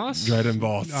Voss? Dryden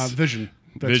Voss. Vision.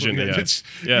 Vision, yes.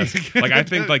 Like I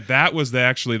think like that was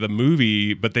actually the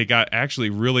movie, but they got actually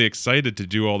really excited to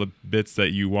do all the bits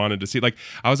that you wanted to see. Like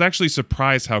I was actually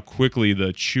surprised how quickly the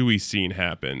Chewie scene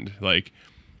happened. Like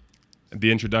the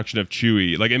introduction of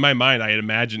Chewie. Like in my mind, I had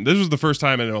imagined this was the first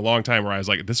time in a long time where I was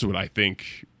like, this is what I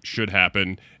think should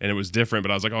happen, and it was different.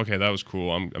 But I was like, okay, that was cool.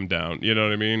 I'm down. You know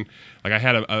what I mean? Like I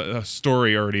had a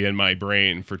story already in my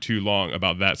brain for too long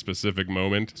about that specific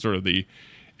moment, sort of the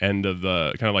end of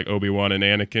the kind of like Obi-Wan and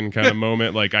Anakin kind of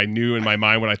moment. Like I knew in my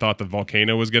mind what I thought the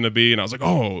volcano was going to be, and I was like,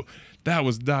 oh, that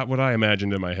was not what I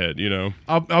imagined in my head, you know?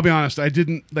 I'll be honest, I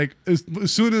didn't like as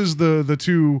soon as the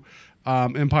two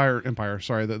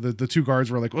the two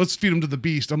guards were like, let's feed them to the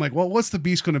beast. I'm like, well, what's the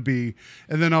beast going to be?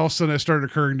 And then all of a sudden it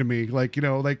started occurring to me, like, you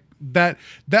know, like that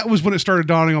was when it started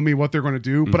dawning on me what they're going to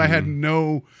do, but I had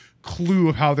no clue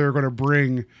of how they're going to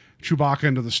bring Chewbacca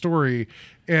into the story.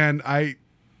 And I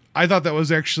thought that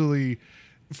was actually,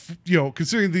 you know,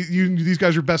 considering these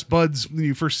guys are best buds when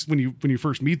you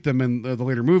first meet them in the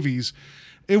later movies,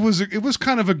 it was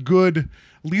kind of a good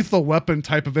Lethal Weapon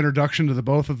type of introduction to the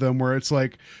both of them, where it's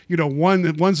like, you know,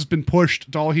 one's been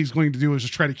pushed to all he's going to do is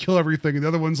just try to kill everything, and the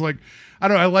other one's like, I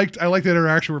don't know, I liked the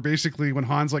interaction where basically when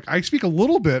Han's like, I speak a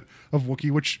little bit of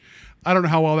Wookiee, which I don't know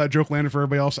how well that joke landed for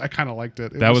everybody else. I kind of liked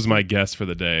it. That was my guess for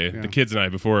the day. Yeah. The kids and I,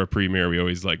 before a premiere, we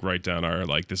always like write down our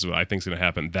like, this is what I think's going to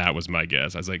happen. That was my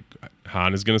guess. I was like,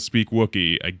 Han is going to speak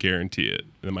Wookiee. I guarantee it.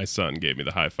 And then my son gave me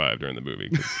the high five during the movie.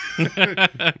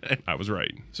 I was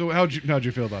right. So how'd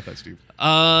you feel about that, Steve?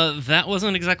 That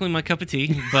wasn't exactly my cup of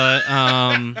tea, but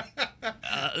I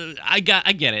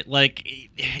get it. Like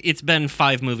it's been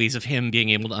 5 movies of him being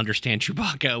able to understand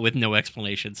Chewbacca with no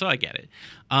explanation, so I get it.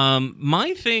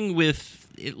 My thing with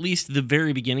at least the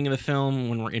very beginning of the film,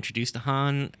 when we're introduced to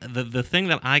Han, the thing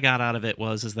that I got out of it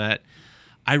is that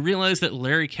I realized that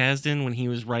Larry Kasdan, when he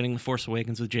was writing The Force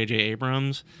Awakens with J.J.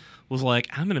 Abrams, was like,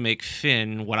 I'm going to make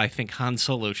Finn what I think Han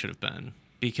Solo should have been.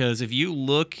 Because if you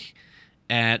look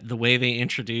at the way they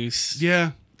introduce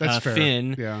that's fair.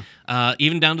 Finn, yeah.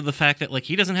 Even down to the fact that like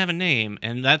he doesn't have a name,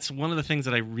 and that's one of the things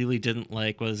that I really didn't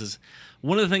like. Was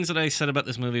one of the things that I said about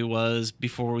this movie was,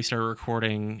 before we started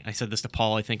recording, I said this to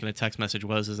Paul, I think in a text message,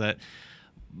 is that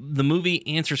the movie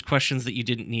answers questions that you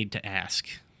didn't need to ask.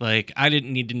 Like I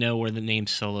didn't need to know where the name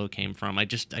Solo came from. I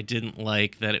didn't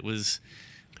like that it was.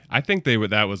 I think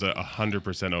that was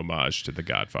 100% homage to The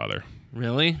Godfather.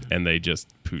 Really? And they just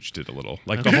pooched it a little.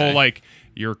 Like the whole like,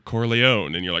 you're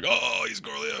Corleone, and you're like, oh, he's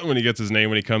Corleone when he gets his name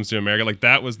when he comes to America. Like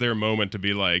that was their moment to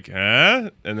be like, huh?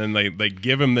 And then they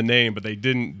give him the name, but they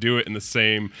didn't do it in the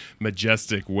same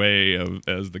majestic way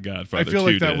as The Godfather. I feel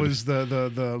like that did. was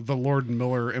the Lord and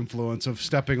Miller influence of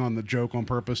stepping on the joke on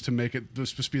purpose to make it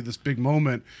supposed to be this big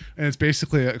moment, and it's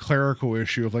basically a clerical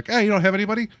issue of like, hey, you don't have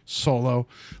anybody? Solo.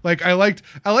 Like I like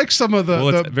some of the. Well,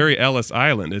 it's very Ellis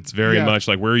Island. It's very much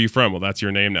like, where are you from? Well, that's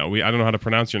your name now. I don't know how to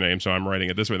pronounce your name, so I'm writing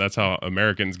it this way. That's how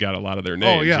Americans got a lot of their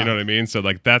names. You know what I mean? So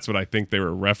like that's what I think they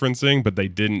were referencing, but they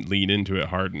didn't lean into it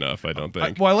hard enough, I don't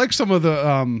think. I like some of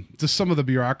the just some of the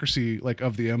bureaucracy like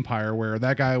of the Empire, where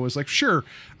that guy was like, sure,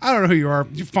 I don't know who you are,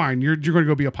 fine, you're going to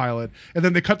go be a pilot, and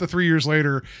then they cut to 3 years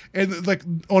later, and like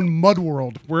on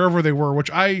Mudworld, wherever they were, which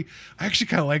I actually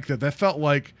kind of liked that felt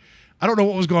like, I don't know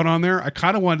what was going on there. I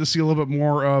kind of wanted to see a little bit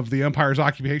more of the Empire's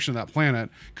occupation of that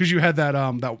planet, because you had that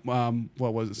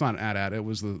what was it? It's not an AT-AT. It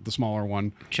was the smaller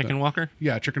one. Chicken Walker.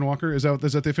 Yeah, Chicken Walker. Is that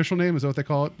the official name? Is that what they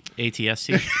call it?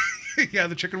 ATST. Yeah,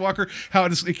 the chicken walker, how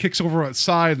it kicks over on its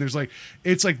side, and there's like,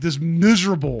 it's like this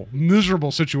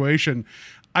miserable situation.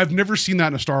 I've never seen that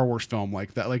in a Star Wars film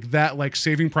like that, like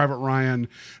Saving Private Ryan,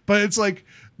 but it's like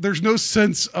there's no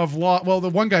sense of law. Well, the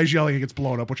one guy's yelling, he gets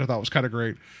blown up, which I thought was kind of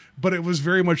great, but it was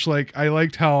very much like, I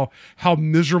liked how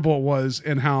miserable it was,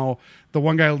 and how the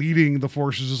one guy leading the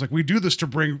forces is like, we do this to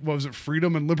bring, what was it,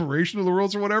 freedom and liberation to the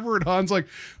world or whatever, and Han's like,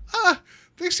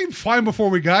 they seemed fine before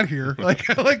we got here. Like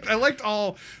I liked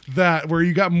all that, where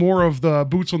you got more of the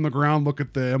boots on the ground look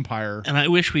at the Empire. And I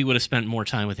wish we would have spent more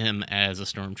time with him as a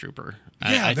stormtrooper.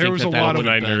 Yeah, I there think was that a that lot would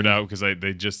of- have I been- nerd out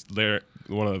because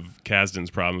one of Kasdan's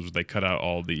problems was they cut out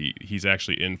all he's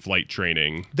actually in flight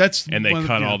training. And they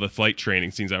cut all the flight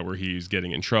training scenes out where he's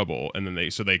getting in trouble, and then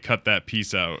they cut that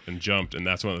piece out and jumped, and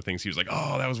that's one of the things he was like,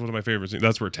 oh, that was one of my favorite scenes.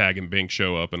 That's where Tag and Bink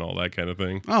show up and all that kind of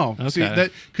thing. Oh, Okay. see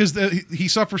that, because he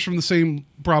suffers from the same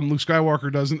problem Luke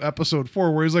Skywalker does in Episode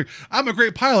 4, where he's like, I'm a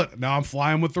great pilot. Now I'm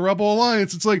flying with the Rebel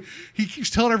Alliance. It's like he keeps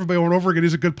telling everybody over and over again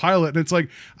he's a good pilot, and it's like,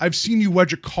 I've seen you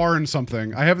wedge a car in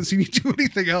something. I haven't seen you do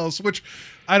anything else. Which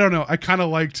I don't know. I kind of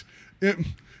liked it.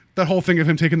 That whole thing of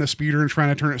him taking the speeder and trying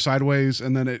to turn it sideways,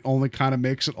 and then it only kind of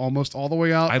makes it almost all the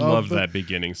way out. I loved that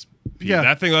beginning. Yeah.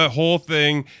 That whole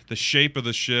thing, the shape of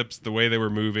the ships, the way they were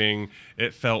moving,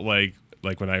 it felt like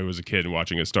when I was a kid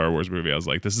watching a Star Wars movie, I was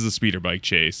like, this is a speeder bike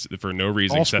chase for no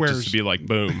reason All except squares. just to be like,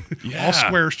 boom. Yeah. All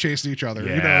squares chasing each other.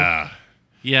 Yeah. You know?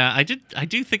 Yeah, I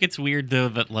do think it's weird though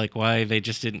that like why they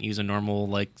just didn't use a normal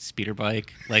like speeder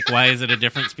bike. Like why is it a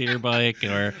different speeder bike?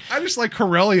 Or I just like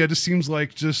Corellia. Just seems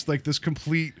like this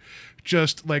complete,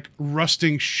 just like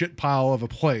rusting shit pile of a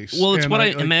place. well, it's And what I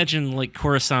like, imagine like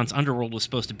Coruscant's underworld was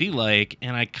supposed to be like,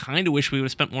 and I kind of wish we would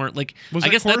have spent more. Like Was I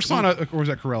it guess Coruscant that's or was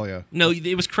that Corellia? no,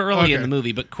 it was Corellia Okay. in the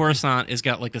movie, but Coruscant has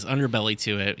got like this underbelly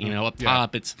to it. You know, up Yeah.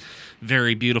 top it's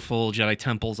very beautiful Jedi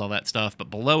temples, all that stuff, but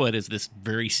below it is this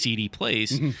very seedy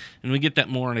place, Mm-hmm. and we get that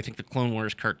more in I think the Clone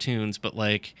Wars cartoons. But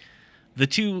like the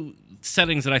two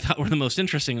settings that I thought were the most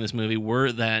interesting in this movie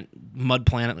were that mud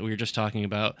planet that we were just talking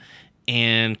about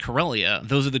and Corellia.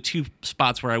 Those are the two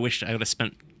spots where I wished I would have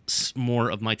spent more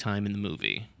of my time in the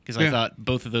movie, because I Yeah. thought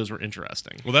both of those were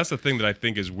interesting. Well, that's the thing that I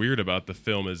think is weird about the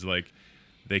film is like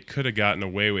they could have gotten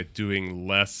away with doing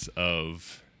less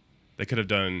of. They could have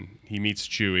done. He meets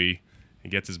Chewie, he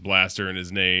gets his blaster and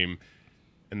his name,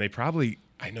 and they probably.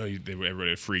 I know everybody would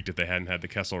have freaked if they hadn't had the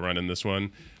Kessel Run in this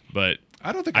one, but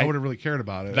I don't think I would have really cared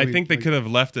about it. I mean, think they like- could have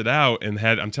left it out and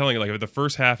had. I'm telling you, like if the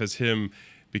first half is him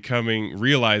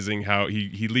realizing how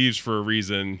he leaves for a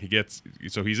reason.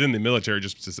 So he's in the military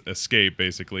just to escape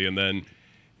basically, and then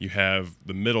you have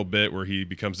the middle bit where he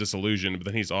becomes disillusioned, but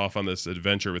then he's off on this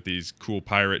adventure with these cool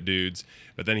pirate dudes.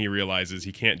 But then he realizes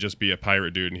he can't just be a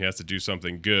pirate dude, and he has to do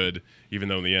something good. Even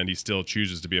though in the end he still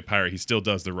chooses to be a pirate, he still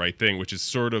does the right thing, which is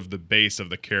sort of the base of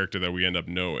the character that we end up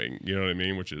knowing. You know what I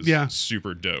mean? Which is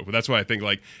super dope. But that's why I think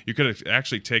like you could have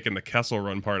actually taken the Kessel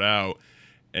Run part out,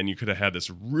 and you could have had this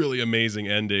really amazing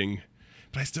ending.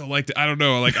 But I still liked it. I don't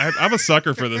know. Like I'm a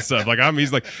sucker for this stuff. Like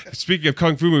he's like, speaking of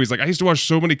kung fu movies, like I used to watch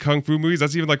so many kung fu movies.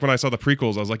 That's even like when I saw the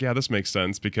prequels, I was like, yeah, this makes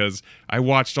sense, because I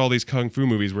watched all these kung fu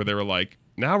movies where they were like,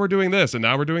 now we're doing this and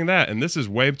now we're doing that, and this is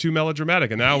way too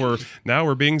melodramatic, and now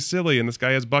we're being silly, and this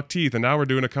guy has buck teeth, and now we're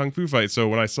doing a kung fu fight. So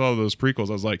when I saw those prequels,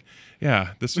 I was like, yeah,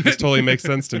 this totally makes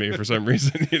sense to me for some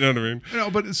reason. You know what I mean? No,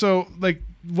 but so like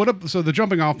so the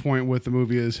jumping off point with the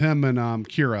movie is him and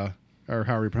Kira, or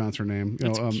however you pronounce her name.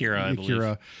 It's Kira, I believe.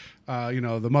 Kira,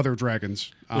 the mother of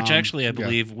dragons. Which actually, I yeah.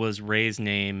 believe, was Rey's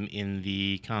name in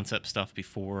the concept stuff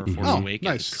before Force Awakens.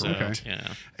 Nice. So, Okay.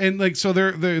 Yeah. And like, so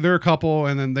they're a couple,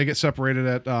 and then they get separated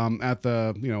at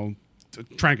the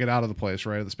trying to get out of the place,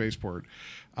 right, at the spaceport.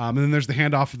 And then there's the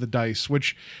handoff of the dice.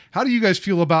 Which, how do you guys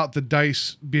feel about the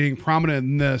dice being prominent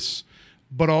in this,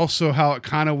 but also how it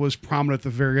kind of was prominent at the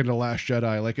very end of Last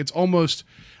Jedi? Like, it's almost,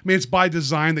 I mean, it's by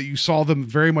design that you saw them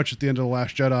very much at the end of The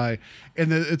Last Jedi,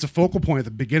 and it's a focal point at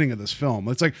the beginning of this film.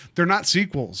 It's like they're not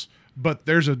sequels, but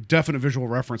there's a definite visual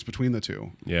reference between the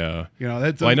two. Yeah. You know,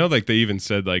 that's, well, I know like they even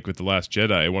said like with The Last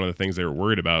Jedi, one of the things they were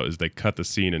worried about is they cut the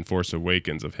scene in Force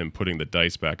Awakens of him putting the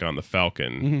dice back on the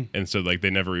Falcon. Mm-hmm. And so like they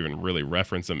never even really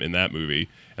reference him in that movie.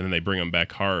 And then they bring him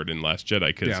back hard in Last Jedi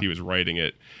because he was writing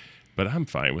it. But I'm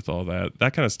fine with all that.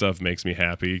 That kind of stuff makes me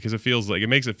happy because it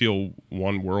makes it feel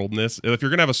one worldness. If you're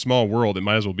going to have a small world, it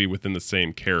might as well be within the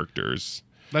same characters.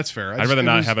 That's fair. I'd rather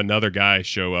not have another guy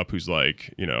show up who's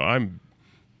like, I'm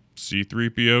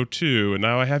C-3PO 2, and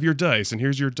now I have your dice, and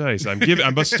here's your dice. I'm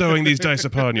bestowing these dice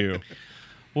upon you.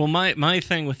 Well, my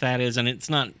thing with that is, and it's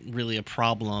not really a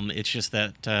problem, it's just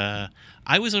that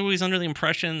I was always under the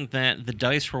impression that the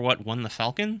dice were what won the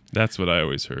Falcon. That's what I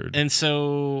always heard. And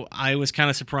so I was kind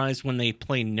of surprised when they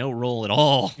play no role at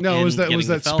all. No, it was that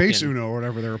Falcon. Space Uno or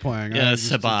whatever they were playing. Yeah,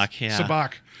 Sabacc. Yeah,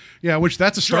 Sabacc. Yeah, which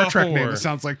that's a Star Trek name. Straw It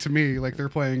sounds like to me, like they're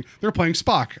playing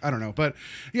Spock. I don't know, but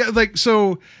yeah, like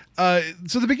so.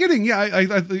 So the beginning, yeah,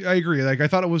 I agree. Like I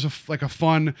thought it was a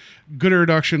fun, good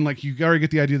introduction. Like you already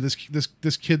get the idea.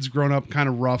 This kid's grown up, kind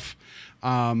of rough,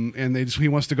 and he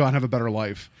wants to go out and have a better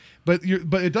life. But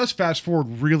it does fast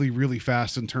forward really, really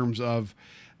fast in terms of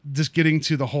just getting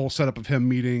to the whole setup of him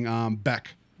meeting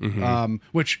Beck.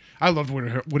 Which I loved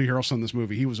Woody Harrelson in this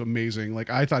movie. He was amazing. Like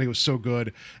I thought he was so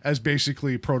good as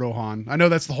basically Proto Han. I know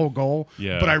that's the whole goal,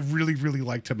 but I really, really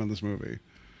liked him in this movie.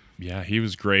 Yeah, he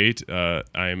was great. They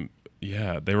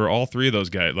were all three of those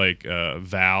guys. Like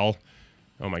Val.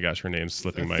 Oh my gosh, her name's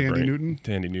slipping my brain. Newton?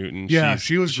 Tandy Newton. Yeah,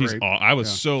 she was great. I was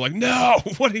so like, no,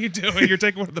 what are you doing? You're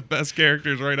taking one of the best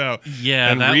characters right now.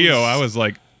 Yeah, and Rio, I was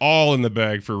like all in the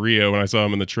bag for Rio when I saw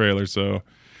him in the trailer. So.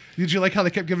 Did you like how they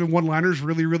kept giving one-liners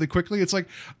really, really quickly? It's like,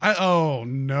 oh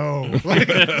no.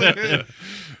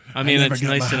 I mean, it's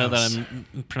nice to know that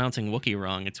I'm pronouncing Wookiee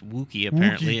wrong. It's Wookiee,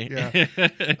 apparently. Wookiee,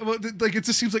 yeah. Well, like it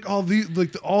just seems like all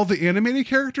the animated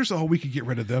characters. Oh, we could get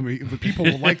rid of them. The people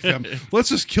will like them. Let's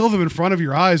just kill them in front of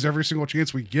your eyes every single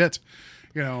chance we get.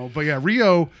 But yeah,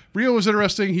 Rio was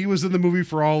interesting. He was in the movie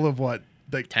for all of what,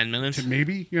 like 10 minutes,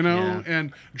 maybe.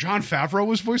 And Jon Favreau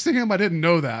was voicing him. I didn't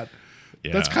know that.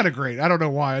 Yeah. That's kind of great. I don't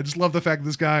know why. I just love the fact that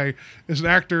this guy is an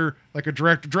actor, like a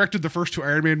directed the first 2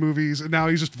 Iron Man movies, and now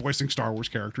he's just voicing Star Wars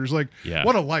characters. Like,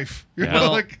 what a life.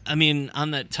 Well, I mean, on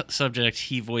that subject,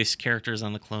 he voiced characters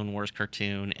on the Clone Wars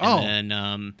cartoon, and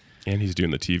then and he's doing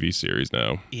the TV series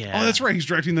now. Yeah. Oh, that's right. He's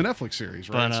directing the Netflix series,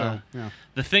 right? But,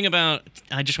 the thing about,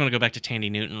 I just want to go back to Tandy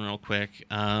Newton real quick.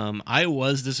 I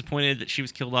was disappointed that she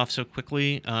was killed off so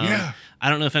quickly. I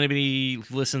don't know if anybody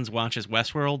who listens watches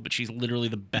Westworld, but she's literally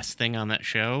the best thing on that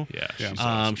show. Yeah.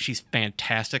 She's she's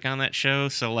fantastic on that show.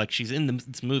 So like she's in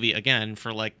this movie again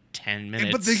for like 10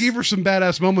 minutes. But they gave her some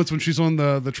badass moments when she's on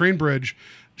the train bridge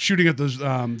shooting at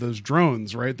those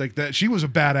drones, right? Like that, she was a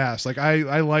badass. Like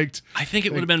I liked. I think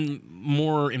it would have been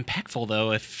more impactful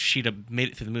though if she'd have made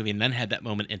it through the movie and then had that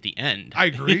moment at the end. I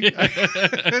agree.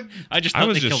 I just thought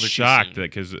was they just killed her shocked that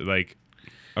because like,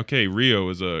 okay, Rio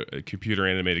is a computer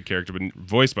animated character, but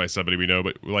voiced by somebody we know.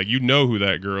 But like who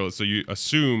that girl is, so you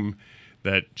assume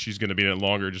that she's going to be in it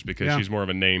longer just because she's more of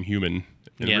a name human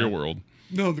in the real world.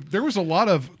 No, there was a lot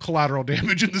of collateral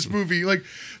damage in this movie. Like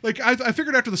I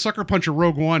figured after the sucker punch of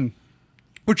Rogue One,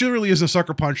 which really is a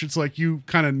sucker punch. It's like you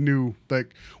kind of knew,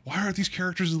 like, why aren't these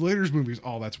characters in the later movies?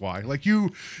 Oh, that's why.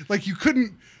 You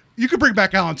could bring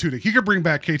back Alan Tudyk. You could bring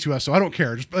back K2SO. I don't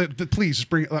care. Please, just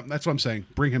bring. That's what I'm saying.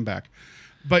 Bring him back.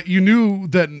 But you knew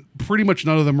that pretty much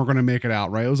none of them were going to make it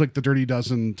out, right? It was like the Dirty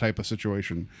Dozen type of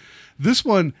situation. This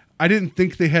one, I didn't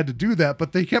think they had to do that,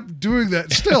 but they kept doing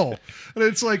that still. And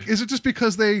it's like, is it just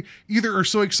because they either are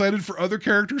so excited for other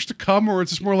characters to come, or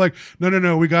it's just more like,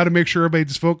 no, we got to make sure everybody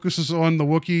just focuses on the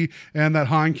Wookiee and that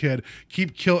Han kid.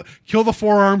 Kill the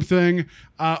forearm thing.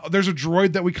 There's a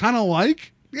droid that we kind of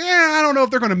like. Yeah, I don't know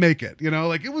if they're going to make it.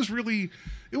 Like it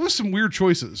was some weird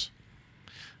choices.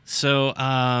 So,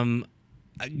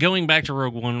 going back to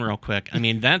Rogue One real quick, I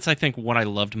mean, that's, I think, what I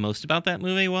loved most about that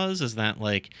movie is that,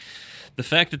 like, the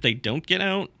fact that they don't get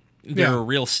out, there are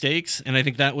real stakes, and I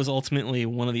think that was ultimately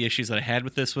one of the issues that I had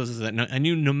with this is that I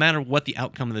knew no matter what the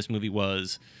outcome of this movie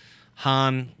was,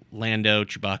 Han, Lando,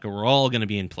 Chewbacca were all going to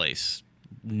be in place,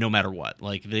 no matter what.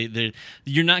 Like,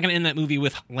 you're not going to end that movie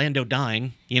with Lando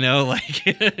dying,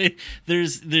 like,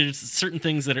 there's certain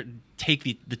things that take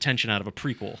the tension out of a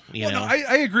prequel. No,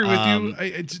 I agree with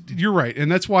you. You're right, and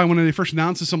that's why when they first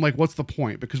announced this, I'm like, "What's the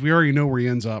point?" Because we already know where he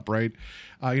ends up, right?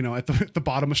 At the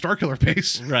bottom of Starkiller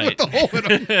Base, right? With the hole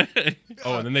in him.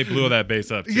 And then they blew that base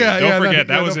up too. Don't forget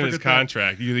that was in his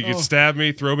contract. You could stab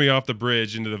me, throw me off the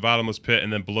bridge into the bottomless pit,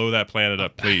 and then blow that planet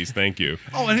up, please. Thank you.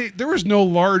 Oh, and hey, there was no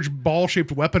large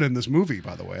ball-shaped weapon in this movie,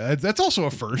 by the way. That's also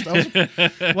a first.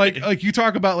 Like you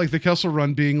talk about like the Kessel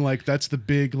Run being like that's the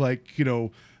big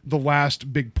the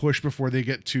last big push before they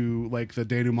get to like the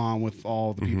denouement with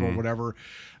all the people or whatever.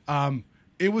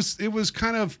 It was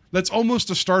kind of, that's almost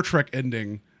a Star Trek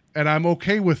ending, and I'm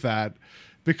okay with that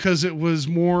because it was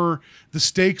more the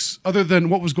stakes, other than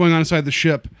what was going on inside the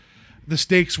ship, the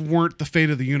stakes weren't the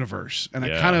fate of the universe. And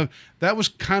that was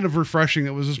kind of refreshing.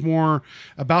 It was just more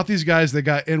about these guys that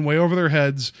got in way over their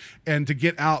heads, and to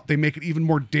get out, they make an even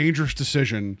more dangerous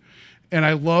decision. And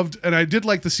I did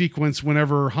like the sequence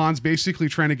whenever Han's basically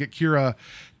trying to get Kira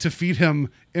to feed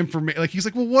him information. Like, he's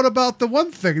like, well, what about the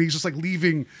one thing? And he's just like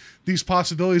leaving these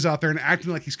possibilities out there and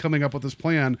acting like he's coming up with this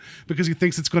plan because he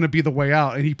thinks it's going to be the way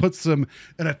out. And he puts them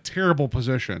in a terrible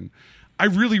position. I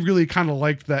really, really kind of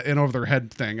liked that in over their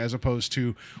head thing, as opposed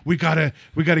to we gotta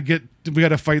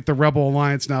fight the Rebel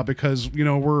Alliance now because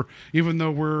even though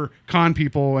we're con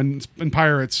people and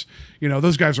pirates,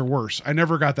 those guys are worse. I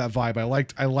never got that vibe.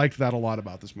 I liked that a lot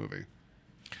about this movie.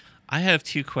 I have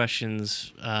two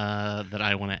questions that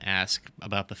I want to ask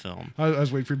about the film. I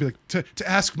was waiting for you to be like to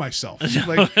ask myself,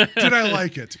 like, did I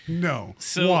like it? No.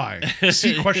 So, why?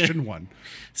 See question 1.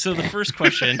 So the first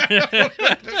question,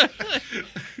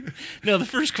 the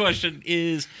first question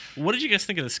is, what did you guys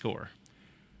think of the score?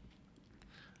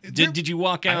 Did you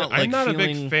walk out? I'm not a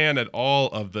big fan at all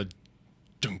of the.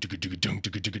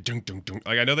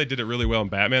 Like, I know they did it really well in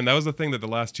Batman. That was the thing that the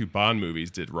last 2 Bond movies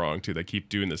did wrong too. They keep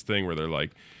doing this thing where they're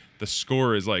like, the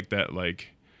score is like that, like.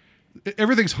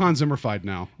 Everything's Hans Zimmerfied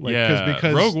now. Like,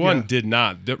 because Rogue One did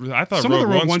not. I thought some Rogue of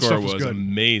the Rogue One score stuff was good.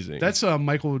 Amazing. That's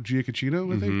Michael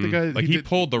Giacchino, I think. The guy, like he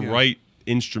pulled the right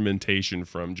instrumentation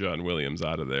from John Williams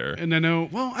out of there. And I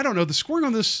don't know. The scoring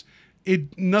on this,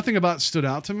 nothing about it stood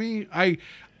out to me. I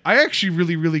actually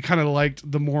really, really kind of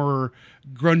liked the more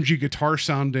grungy guitar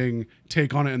sounding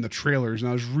take on it in the trailers, and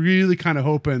I was really kind of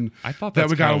hoping that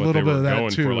we got a little bit of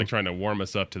that too. For, like, trying to warm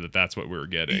us up to that's what we were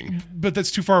getting. But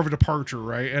that's too far of a departure,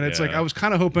 right? And it's like I was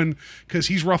kind of hoping, because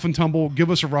he's rough and tumble,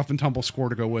 give us a rough and tumble score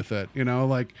to go with it.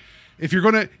 Like if you're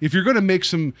gonna make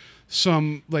some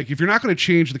like, if you're not going to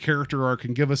change the character arc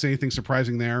and give us anything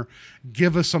surprising there,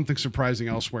 give us something surprising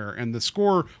elsewhere. And the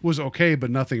score was okay, but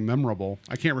nothing memorable.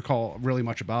 I can't recall really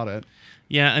much about it.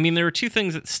 Yeah, I mean, there were 2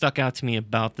 things that stuck out to me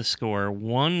about the score.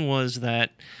 One was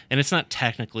that, and it's not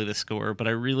technically the score, but I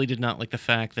really did not like the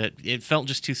fact that it felt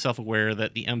just too self-aware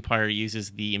that the Empire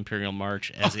uses the Imperial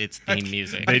March as its theme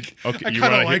music. I got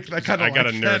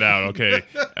to nerd out, okay.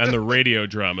 And the radio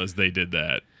dramas, they did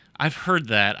that. I've heard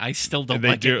that. I still don't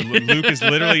like it. Luke is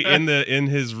literally in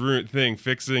his room thing,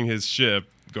 fixing his ship,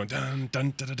 going dun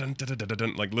dun dun dun dun dun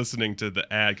dun, like listening to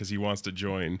the ad because he wants to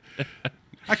join.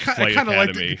 I kind of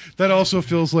like that. Also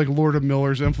feels like Lord of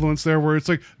Miller's influence there, where it's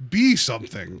like, be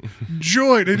something,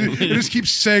 join. It just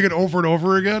keeps saying it over and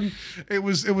over again. It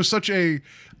was such a,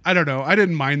 I don't know. I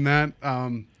didn't mind that.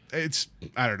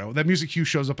 I don't know. That music cue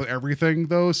shows up with everything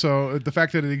though, so the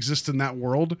fact that it exists in that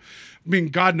world, I mean,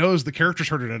 God knows the characters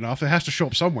heard it enough. It has to show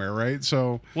up somewhere, right?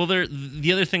 So, well,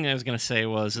 the other thing I was going to say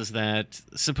is that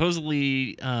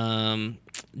supposedly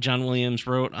John Williams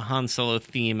wrote a Han Solo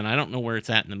theme, and I don't know where it's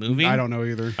at in the movie. I don't know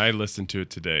either. I listened to it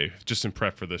today just in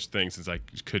prep for this thing, since I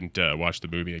couldn't watch the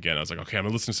movie again. I was like, okay, I'm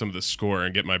gonna listen to some of the score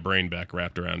and get my brain back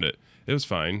wrapped around it. It was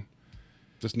fine.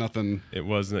 Just nothing. It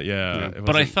wasn't, It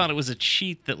but I thought it was a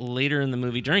cheat that later in the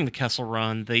movie, during the Kessel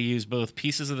Run, they used both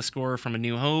pieces of the score from A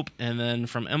New Hope and then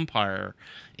from Empire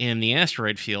in the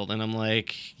asteroid field. And I'm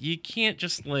like, you can't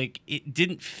just, like, it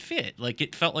didn't fit. Like,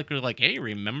 it felt like we were like, hey,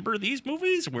 remember these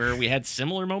movies where we had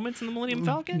similar moments in the Millennium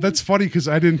Falcon? That's funny because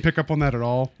I didn't pick up on that at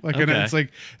all. Like, okay. And it's like,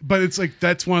 but it's like,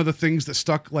 that's one of the things that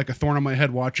stuck like a thorn on my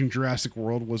head watching Jurassic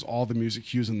World, was all the music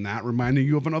cues in that reminding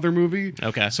you of another movie.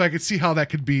 Okay. So I could see how that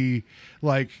could be,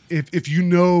 like, if you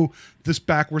know this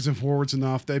backwards and forwards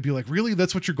enough, they'd be like, really,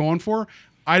 that's what you're going for?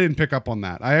 I didn't pick up on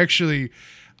that.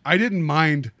 I didn't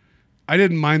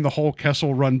mind the whole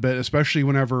Kessel Run bit, especially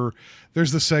whenever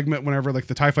there's the segment whenever, like,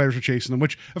 the TIE fighters are chasing them,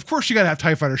 which of course you got to have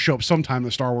TIE fighters show up sometime in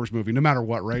the Star Wars movie, no matter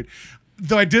what, right?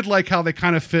 Though I did like how they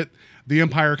kind of fit, the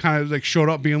Empire kind of like showed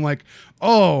up being like,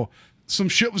 oh, some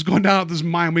shit was going down at this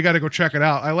mine, we got to go check it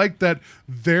out. I like that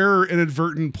their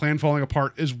inadvertent plan falling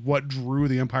apart is what drew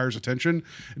the Empire's attention,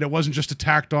 and it wasn't just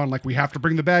attacked on like, we have to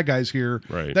bring the bad guys here.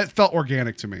 Right. That felt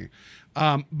organic to me.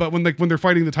 But when they're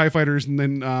fighting the TIE fighters, and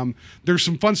then there's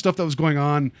some fun stuff that was going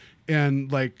on in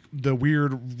like the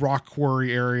weird rock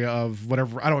quarry area of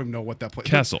whatever, I don't even know what that place.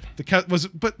 Kessel. Was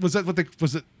that what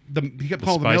he kept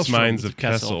calling the Spice Maelstrom. Mines of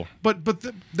Kessel. But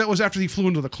that was after he flew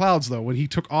into the clouds, though, when he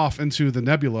took off into the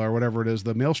nebula or whatever it is,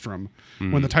 the Maelstrom.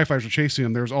 When the TIE fighters were chasing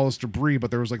him, there was all this debris,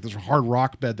 but there was like this hard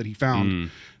rock bed that he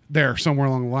found there somewhere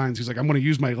along the lines. He's like, I'm going to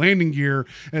use my landing gear,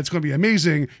 and it's going to be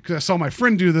amazing because I saw my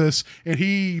friend do this, and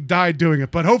he died doing it.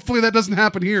 But hopefully that doesn't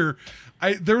happen here.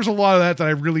 There was a lot of that I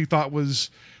really thought was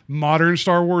modern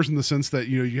Star Wars, in the sense that,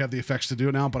 you know, you have the effects to do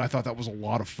it now, but I thought that was a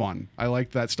lot of fun. I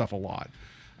liked that stuff a lot.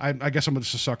 I guess I'm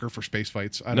just a sucker for space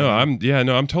fights. I'm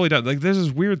totally down. Like, there's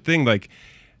this weird thing, like,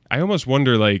 I almost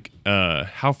wonder, like,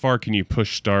 how far can you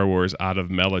push Star Wars out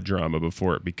of melodrama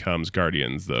before it becomes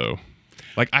Guardians, though?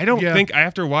 Like, I don't Yeah. think,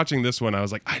 after watching this one, I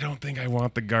was like, I don't think I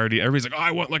want the Guardian. Everybody's like, oh,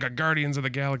 I want like a Guardians of the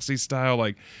Galaxy style,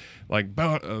 like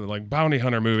bounty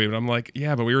hunter movie. But I'm like,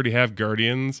 yeah, but we already have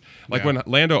Guardians. Like when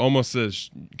Lando almost says,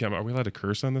 are we allowed to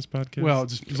curse on this podcast? Well,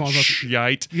 just as long as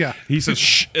Shite. Yeah. He says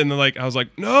shh, and then like I was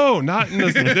like, no, not in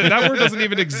this. That word doesn't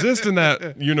even exist in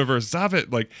that universe. Stop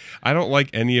it. Like, I don't like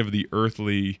any of the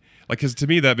earthly, like, because to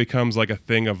me that becomes like a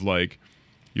thing of like,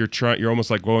 you're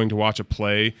almost like going to watch a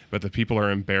play, but the people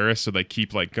are embarrassed, so they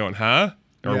keep like going, huh?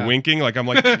 Or winking. Like, I'm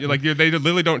like, they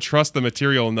literally don't trust the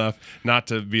material enough not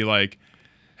to be like,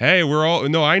 hey,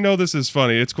 I know this is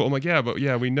funny. It's cool. I'm like, yeah, but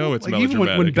we know it's like melodramatic.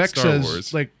 even when Beck Star says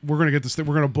Wars. like we're gonna get this,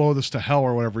 we're gonna blow this to hell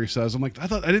or whatever he says. I'm like, I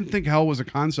didn't think hell was a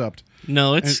concept.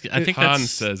 No, I think Han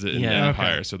that's says it in yeah.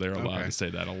 Empire, so they're allowed to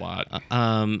say that a lot.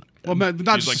 Well, not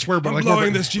He's just like, swear, but I'm like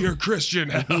blowing this to your Christian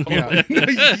hell.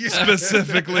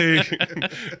 Specifically.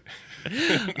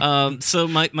 So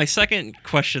my second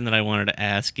question that I wanted to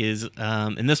ask is,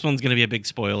 and this one's going to be a big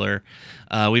spoiler.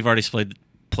 We've already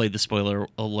played the spoiler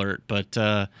alert, but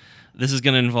this is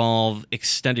going to involve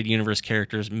extended universe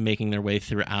characters making their way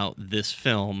throughout this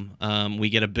film.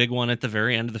 We get a big one at the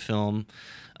very end of the film.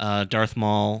 Darth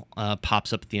Maul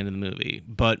pops up at the end of the movie.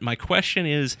 But my question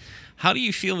is, how do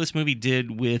you feel this movie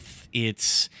did with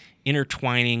its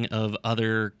intertwining of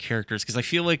other characters? Because I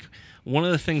feel like one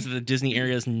of the things that the Disney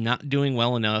area is not doing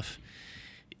well enough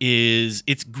is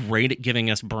it's great at giving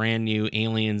us brand new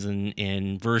aliens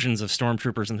and versions of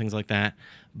stormtroopers and things like that,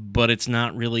 but it's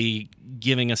not really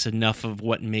giving us enough of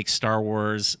what makes Star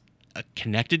Wars a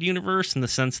connected universe, in the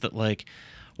sense that like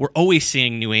we're always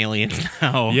seeing new aliens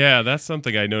now. Yeah, that's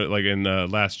something I know. Like in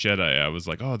Last Jedi, I was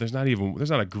like, oh, there's not a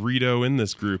Greedo in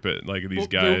this group. Like these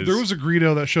guys. There was a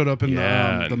Greedo that showed up in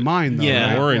the mine, though.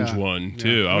 Yeah. An right? orange one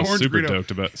too. I was Orange super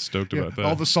Greedo. stoked about that.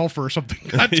 All the sulfur or something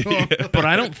got to him. But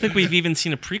I don't think we've even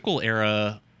seen a prequel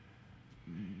era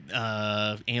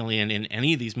alien in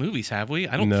any of these movies, have we?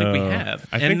 I don't think we have.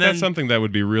 I think that's something that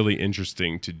would be really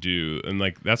interesting to do, and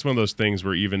like that's one of those things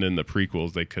where even in the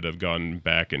prequels they could have gone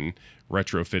back and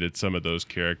retrofitted some of those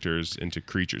characters into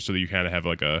creatures, so that you kind of have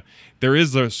like there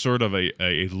is a sort of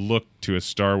a look to a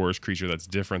Star Wars creature that's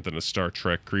different than a Star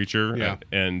Trek creature. Yeah.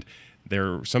 And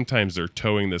sometimes they're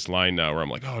towing this line now where I'm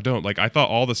like, oh, don't. Like, I thought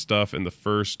all the stuff in the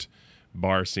first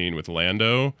bar scene with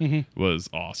Lando was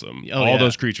awesome. All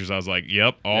those creatures, I was like,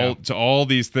 yep, to all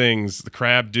these things, the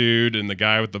crab dude and the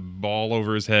guy with the ball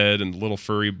over his head and the little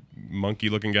furry monkey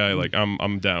looking guy, like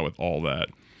I'm down with all that.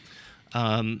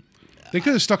 They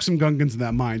could have stuck some Gungans in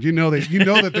that mine. You know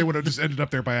that they would have just ended up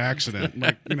there by accident.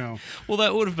 Like, Well,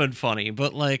 that would have been funny,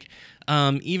 but like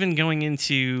even going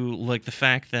into like the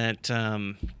fact that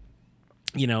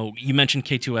you mentioned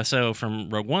K2SO from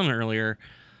Rogue One earlier.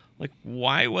 Like,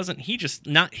 why wasn't he just,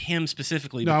 not him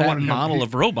specifically, but that model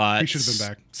of robot he should have been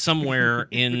back somewhere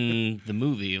in the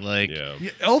movie? Like,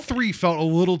 L3 felt a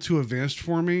little too advanced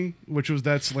for me,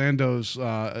 that's Lando's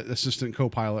assistant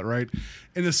co-pilot, right?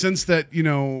 In the sense that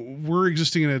we're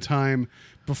existing in a time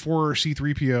before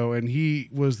C-3PO, and he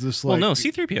was this like. Well, no,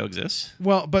 C-3PO exists.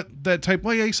 Well, but that type.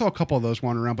 Well, yeah, you saw a couple of those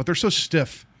wandering around, but they're so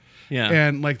stiff. Yeah.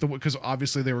 And like because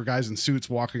obviously they were guys in suits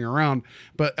walking around,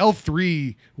 but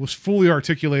L3 was fully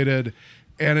articulated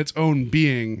and its own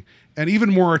being, and even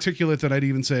more articulate than I'd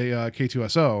even say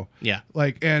K2SO. Yeah.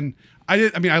 Like, and I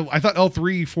thought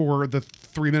L3 for the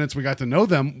 3 minutes we got to know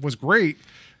them was great.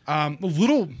 A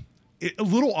little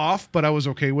off, but I was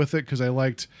okay with it because I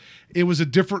liked it was a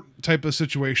different type of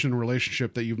situation and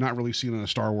relationship that you've not really seen in a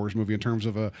Star Wars movie in terms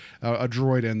of a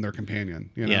droid and their companion.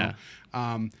 Yeah.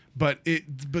 But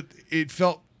it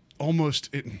felt almost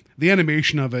the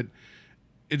animation of it.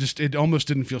 It almost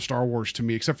didn't feel Star Wars to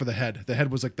me, except for the head. The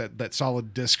head was like that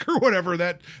solid disc or whatever.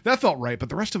 That felt right, but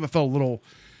the rest of it felt a little.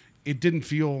 It didn't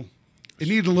feel. It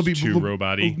needed a little bit too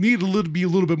robot-y. It needed to be a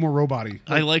little bit more robot-y.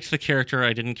 I liked the character.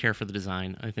 I didn't care for the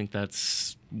design. I think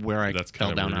that's where I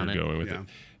fell down on it. Going with it.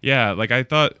 Yeah, like I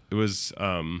thought it was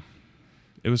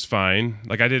fine.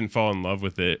 Like I didn't fall in love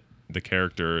with the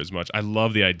character as much. I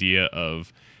love the idea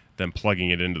of them plugging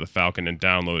it into the Falcon and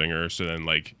downloading her, so then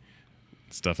like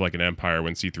stuff like an Empire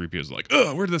when C-3PO is like,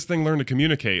 oh, where did this thing learn to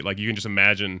communicate? Like you can just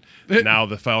imagine now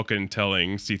the Falcon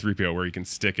telling C-3PO where he can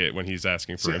stick it when he's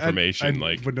asking for information.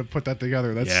 I wouldn't have put that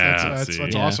together. That's Yeah.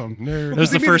 awesome. That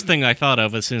was the first thing I thought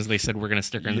of as soon as they said we're going to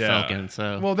stick her in the Falcon.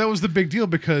 So well, that was the big deal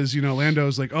because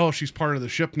Lando's like, oh, she's part of the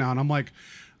ship now, and I'm like,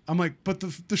 but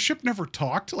the ship never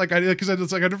talked. Like I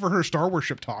never heard a Star Wars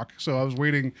ship talk, so I was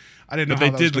waiting. I didn't know. But how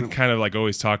they that did was kind of like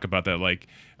always talk about that, like.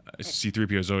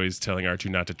 C-3PO is always telling R2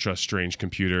 not to trust strange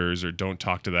computers or don't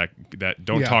talk to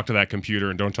talk to that computer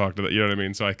and don't talk to that. You know what I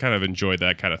mean? So I kind of enjoyed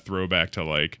that kind of throwback to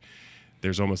like,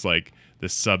 there's almost like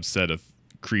this subset of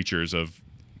creatures of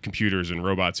computers and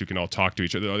robots who can all talk to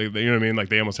each other. You know what I mean? Like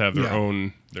they almost have their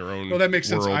own. Well, that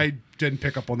makes world. sense. I didn't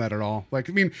pick up on that at all. Like,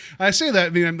 I mean, I say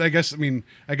that.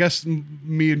 I guess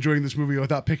me enjoying this movie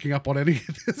without picking up on any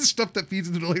of the stuff that feeds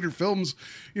into the later films.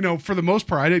 For the most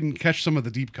part, I didn't catch some of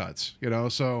the deep cuts.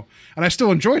 So, and I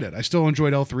still enjoyed it. I still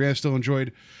enjoyed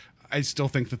L3. I still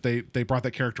think that they brought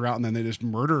that character out and then they just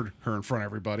murdered her in front of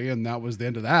everybody, and that was the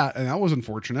end of that. And that was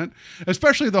unfortunate,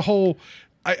 especially the whole.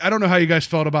 I don't know how you guys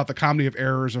felt about the comedy of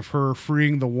errors of her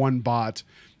freeing the one bot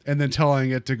and then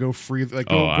telling it to go free, go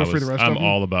free the rest of them. I'm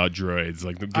all about droids.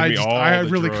 Like, give I me all I the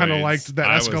really kind of droids. liked that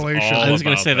I escalation. I was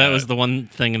going to say that was the one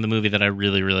thing in the movie that I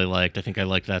really, really liked. I think I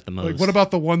liked that the most. Like, what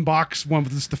about the one with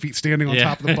just the feet standing on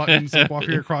top of the buttons, like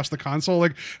walking across the console?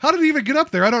 Like, how did he even get up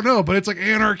there? I don't know, but it's like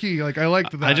anarchy. Like, I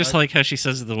liked that. I just like how she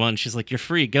says to the one, she's like, "You're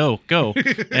free, go."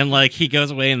 And like he goes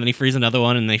away, and then he frees another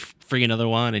one, and they free another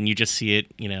one, and you just see it.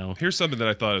 Here's something that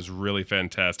I thought is really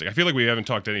fantastic. I feel like we haven't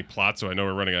talked any plot, so I know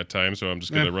we're running out of time, so I'm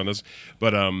just going to run this.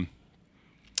 But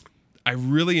I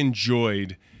really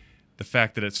enjoyed the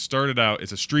fact that it started out,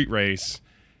 it's a street race,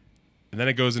 and then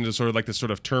it goes into sort of like this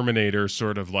sort of Terminator,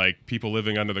 sort of like people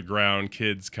living under the ground,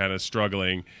 kids kind of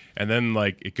struggling, and then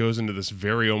like it goes into this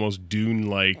very almost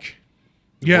Dune-like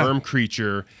worm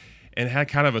creature, and it had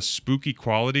kind of a spooky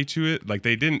quality to it. Like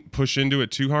they didn't push into it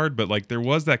too hard, but like there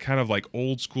was that kind of like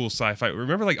old school sci-fi.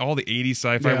 Remember like all the 80s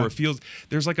sci-fi where it feels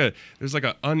there's like a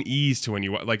unease to when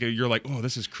you like you're like, oh,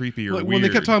 this is creepy or weird. When they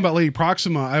kept talking about Lady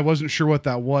Proxima, I wasn't sure what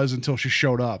that was until she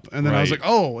showed up, and then I was like,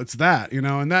 oh, it's that,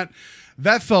 and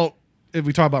that felt. If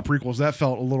we talk about prequels, that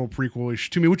felt a little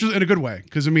prequel-ish to me, which is in a good way.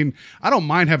 Because, I don't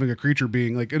mind having a creature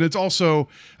being like, and it's also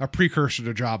a precursor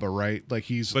to Jabba, right? Like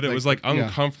But it was like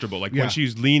uncomfortable. Like when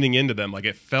she's leaning into them, like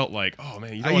it felt like, oh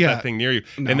man, you don't want that thing near you.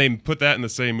 No. And they put that in the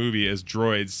same movie as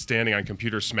droids standing on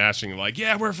computers smashing, like,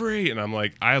 yeah, we're free. And I'm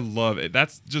like, I love it.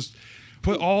 That's just...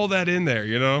 Put all that in there,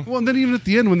 Well, and then even at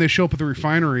the end when they show up at the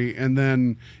refinery and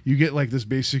then you get like this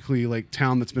basically like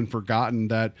town that's been forgotten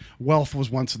that wealth was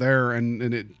once there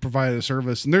and it provided a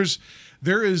service. And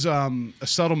there is a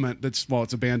settlement that's,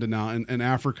 it's abandoned now in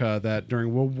Africa that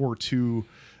during World War II,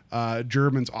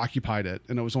 Germans occupied it,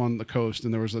 and it was on the coast,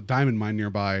 and there was a diamond mine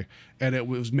nearby, and it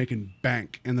was making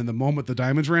bank. And then the moment the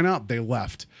diamonds ran out, they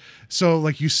left. So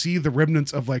like you see the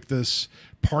remnants of like this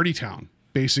party town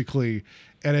basically,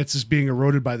 and it's just being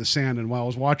eroded by the sand. And while I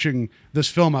was watching this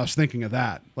film, I was thinking of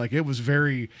that. Like it was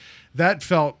that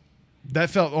felt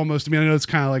almost, I know it's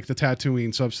kind of like the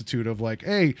Tatooine substitute of like,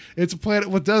 hey, it's a planet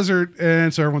with desert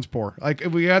and so everyone's poor. Like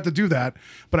we had to do that,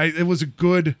 but it was a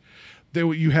good,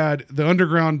 you had the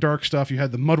underground dark stuff, you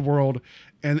had the mud world,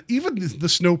 and even the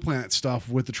snow planet stuff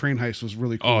with the train heist was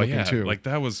really cool looking too. Like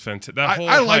that was fantastic. That whole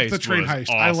I liked the train heist.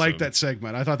 Awesome. I liked that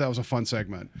segment. I thought that was a fun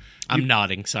segment. I'm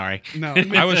nodding. Sorry. No,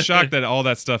 I was shocked that all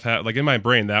that stuff had, like in my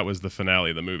brain, that was the finale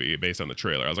of the movie based on the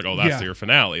trailer. I was like, oh, that's your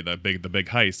finale, the big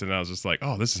heist, and I was just like,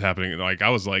 oh, this is happening. Like I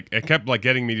was like, it kept like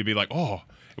getting me to be like, oh,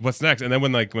 what's next? And then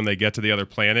when they get to the other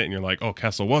planet, and you're like, oh,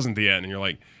 Kessel wasn't the end, and you're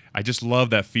like. I just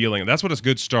love that feeling. That's what a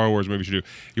good Star Wars movie should do.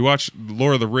 You watch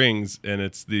Lord of the Rings, and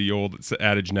it's the old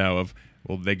adage now of,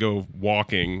 well, they go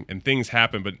walking and things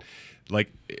happen, but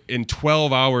like in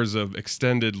 12 hours of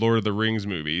extended Lord of the Rings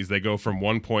movies, they go from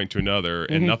one point to another,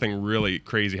 and nothing really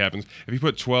crazy happens. If you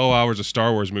put 12 hours of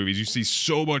Star Wars movies, you see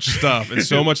so much stuff and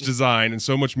so much design and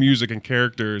so much music and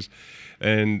characters,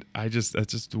 and that's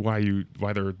just why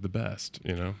they're the best,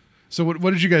 So what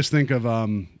did you guys think of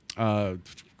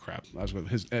I was with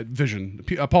his Vision,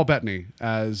 Paul Bettany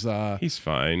as he's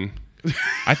fine.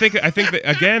 I think that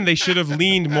again they should have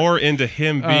leaned more into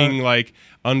him being like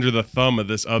under the thumb of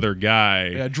this other guy.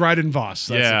 Yeah, Dryden Voss.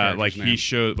 That's like name. He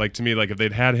showed, like to me, like if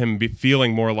they'd had him be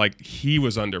feeling more like he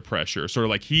was under pressure, sort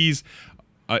of like he's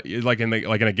like in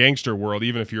a gangster world.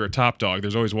 Even if you're a top dog,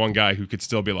 there's always one guy who could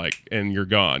still be like, and you're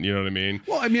gone. You know what I mean?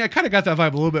 Well, I kind of got that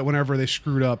vibe a little bit whenever they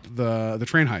screwed up the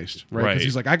train heist, right? Because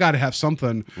he's like, I got to have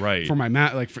something for my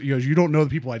you don't know the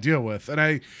people I deal with, and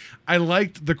I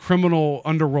liked the criminal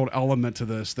underworld element to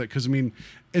this. That because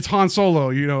it's Han Solo,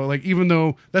 like even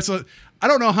though I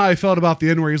don't know how I felt about the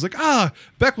end where he's like,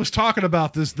 Beck was talking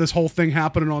about this whole thing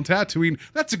happening on Tatooine.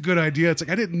 That's a good idea. It's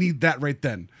like I didn't need that right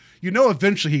then.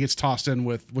 Eventually he gets tossed in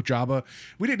with Jabba.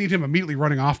 We didn't need him immediately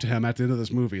running off to him at the end of this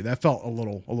movie. That felt a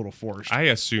little forced. I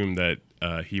assumed that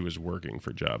he was working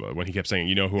for Jabba when he kept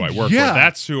saying, who I work for.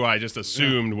 That's who I just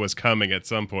assumed was coming at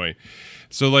some point.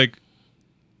 So like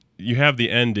you have the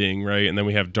ending, right? And then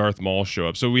we have Darth Maul show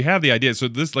up. So we have the idea. So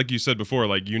this, like you said before,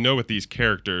 like, with these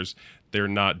characters, they're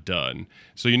not done.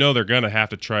 So they're going to have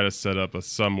to try to set up a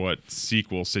somewhat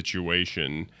sequel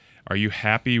situation. Are you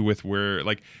happy with where,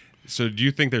 like, So do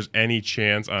you think there's any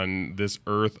chance on this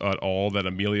Earth at all that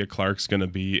Emilia Clarke's going to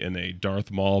be in a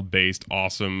Darth Maul-based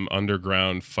awesome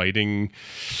underground fighting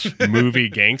movie,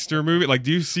 gangster movie? Like,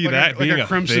 do you see that being a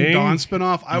Crimson thing? Dawn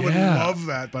spinoff? I would love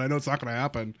that, but I know it's not going to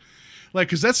happen. Like,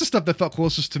 because that's the stuff that felt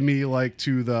closest to me, like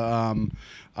to the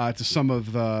to some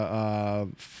of the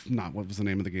not what was the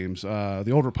name of the games,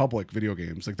 the Old Republic video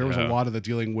games. Like there was a lot of the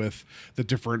dealing with the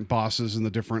different bosses and the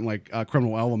different like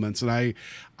criminal elements, and I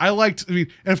liked. I mean,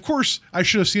 and of course, I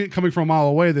should have seen it coming from a mile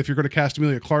away. That if you're going to cast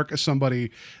Emilia Clarke as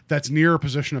somebody that's near a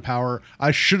position of power,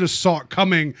 I should have saw it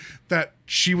coming that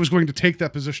she was going to take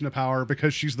that position of power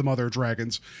because she's the mother of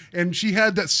dragons, and she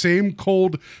had that same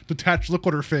cold, detached look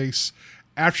on her face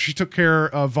after she took care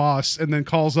of Voss, and then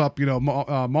calls up,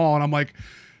 Maul, and I'm like,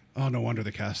 oh, no wonder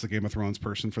they cast the Game of Thrones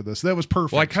person for this. That was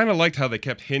perfect. Well, I kind of liked how they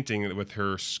kept hinting with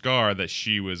her scar that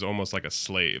she was almost like a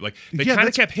slave. Like they Yeah, kind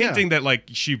of that's- kept hinting that like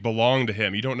she belonged to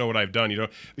him. You don't know what I've done. You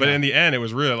don't. But in the end, it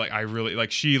was really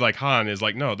like she like Han is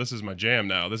like, no, this is my jam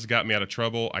now. This has got me out of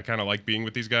trouble. I kind of like being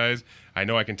with these guys. I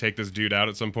know I can take this dude out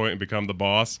at some point and become the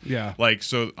boss. Yeah. Like,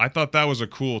 so I thought that was a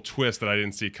cool twist that I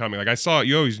didn't see coming. Like I saw,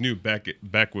 you always knew Beckett.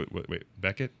 Beck.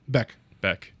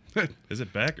 Is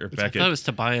it Beck or I Beckett? thought it was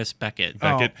Tobias Beckett.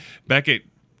 Beckett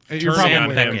You're turning probably on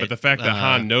right. him, but the fact that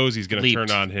Han knows he's going to leaped.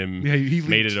 turn on him Yeah, he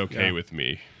made leaped. it okay Yeah. with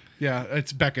me. Yeah,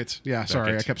 it's Beckett. Yeah,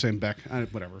 sorry, Beckett. I kept saying Beck.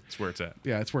 Whatever. That's where it's at.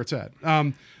 Yeah, it's where it's at.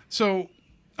 And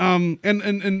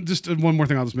just one more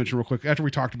thing I'll just mention real quick. After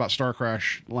we talked about Star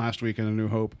Crash last week in A New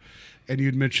Hope, and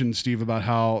you'd mentioned, Steve, about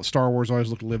how Star Wars always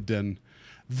looked lived in.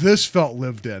 This felt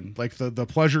lived in, like the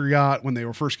pleasure yacht when they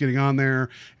were first getting on there,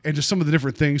 and just some of the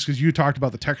different things, because you talked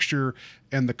about the texture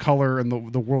and the color and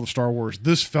the world of Star Wars.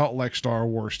 This felt like Star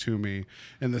Wars to me,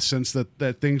 in the sense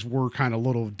that things were kind of a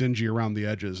little dingy around the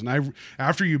edges. And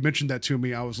after you mentioned that to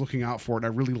me, I was looking out for it, and I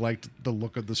really liked the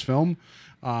look of this film.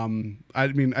 I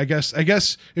mean, I guess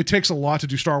it takes a lot to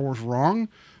do Star Wars wrong,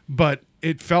 but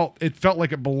it felt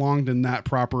like it belonged in that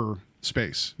proper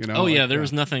space, Oh yeah, there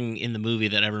was nothing in the movie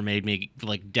that ever made me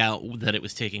like doubt that it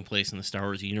was taking place in the Star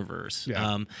Wars universe.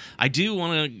 Yeah. I do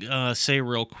want to say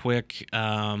real quick,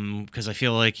 because I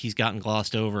feel like he's gotten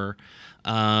glossed over,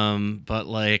 but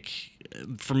like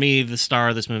for me, the star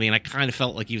of this movie, and I kind of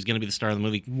felt like he was going to be the star of the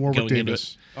movie. Warwick going into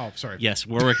Davis. it. Oh, sorry. Yes,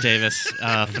 Warwick Davis,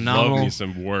 Love phenomenal. me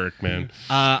some work, man.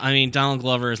 I mean, Donald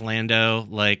Glover is Lando.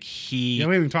 Like Yeah,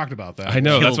 we haven't even talked about that. I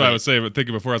know. That's killed what I it. was saying. But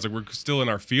thinking before, I was like, we're still in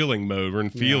our feeling mode. We're in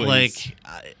feelings. Like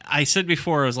I said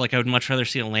before, I was like, I would much rather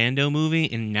see a Lando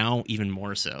movie, and now even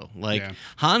more so. Like Yeah.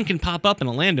 Han can pop up in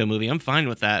a Lando movie, I'm fine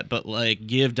with that, but like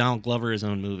give Donald Glover his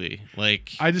own movie.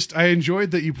 Like I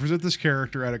enjoyed that you present this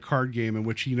character at a card game in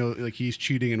which like he's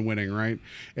cheating and winning, right?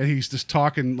 And he's just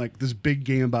talking like this big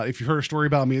game about, if you heard a story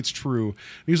about me, it's true. And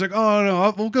he's like, oh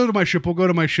no, we'll go to my ship. We'll go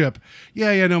to my ship.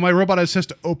 Yeah, no, my robot has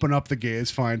to open up the gate.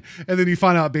 It's fine. And then you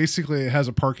find out basically it has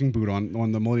a parking boot on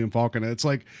the Millennium Falcon. And it's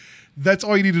like, that's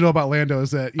all you need to know about Lando,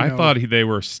 is that I thought they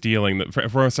were stealing the.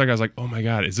 For a second, I was like, "Oh my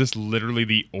god, is this literally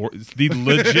the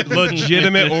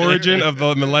legitimate origin of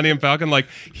the Millennium Falcon? Like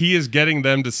he is getting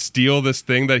them to steal this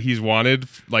thing that he's wanted.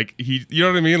 Like you know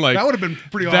what I mean? Like that would have been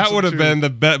pretty awesome. That would have too. been the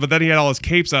bet. But then he had all his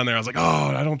capes on there. I was like,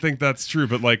 oh, I don't think that's true.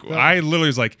 But like, I literally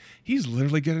was like, he's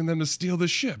literally getting them to steal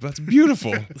this ship. That's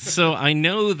beautiful. So I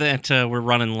know that we're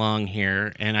running long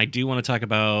here, and I do want to talk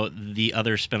about the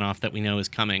other spinoff that we know is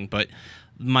coming, but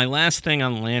my last thing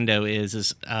on Lando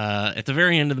is at the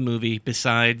very end of the movie,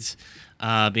 besides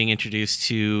being introduced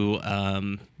to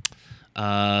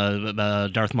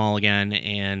Darth Maul again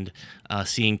and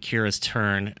seeing Kira's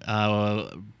turn,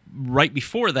 right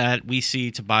before that, we see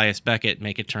Tobias Beckett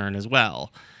make a turn as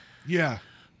well. Yeah.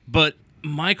 But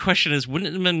my question is, wouldn't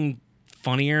it have been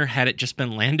funnier had it just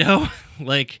been Lando?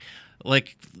 like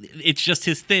it's just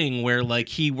his thing where like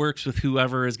he works with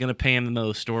whoever is going to pay him the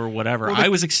most or whatever. Well, I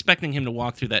was expecting him to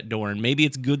walk through that door, and maybe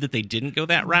it's good that they didn't go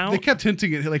that route. They kept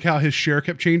hinting at like how his share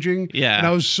kept changing. Yeah. And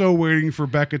I was so waiting for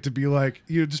Beckett to be like,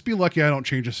 just be lucky I don't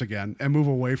change this again and move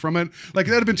away from it. Like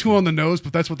that'd have been too on the nose,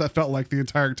 but that's what that felt like the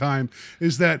entire time,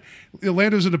 is that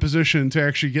Lando's in a position to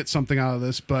actually get something out of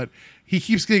this, but he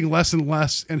keeps getting less and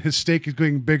less, and his stake is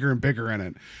getting bigger and bigger in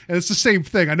it. And it's the same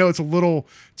thing. I know it's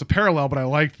a parallel, but I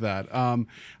liked that.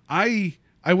 I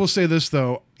will say this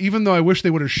though, even though I wish they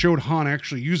would have showed Han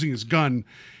actually using his gun,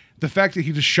 the fact that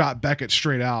he just shot Beckett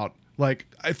straight out, like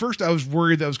at first I was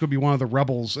worried that was going to be one of the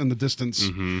rebels in the distance.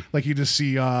 Mm-hmm. Like you just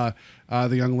see the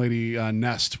young lady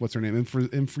Nest, what's her name,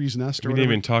 Imfree's Nest. Or We didn't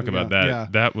whatever? even talk about that. Yeah.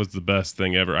 That was the best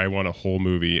thing ever. I want a whole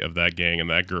movie of that gang and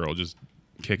that girl just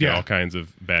kicking Yeah. all kinds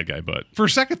of bad guy butt. For a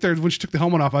second there, when she took the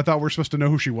helmet off, I thought we were supposed to know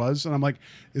who she was, and I'm like,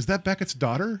 "Is that Beckett's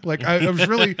daughter?" Like, I was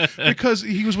really because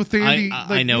he was with Thandi.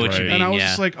 I know what you mean, and I was yeah.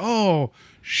 just like, "Oh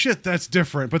shit, that's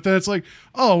different." But then it's like,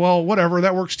 "Oh well, whatever,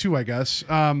 that works too, I guess."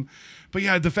 But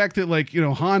yeah, the fact that like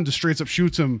Han just straight up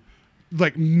shoots him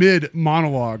like mid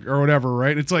monologue or whatever,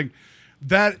 right? It's like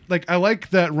that. Like I like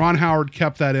that Ron Howard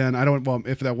kept that in. I don't well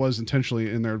if that was intentionally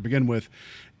in there to begin with.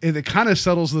 It kind of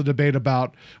settles the debate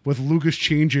about with Lucas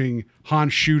changing Han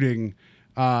shooting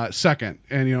second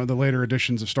and the later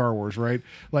editions of Star Wars, right?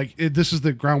 Like this is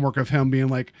the groundwork of him being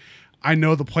like, I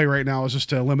know the play right now is just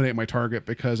to eliminate my target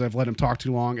because I've let him talk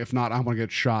too long. If not, I'm gonna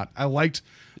get shot. I liked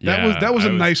that was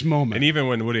a nice moment. And even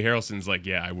when Woody Harrelson's like,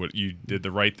 "Yeah, you did the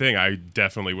right thing. I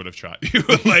definitely would have shot you."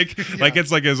 like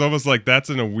it's almost like that's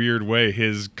in a weird way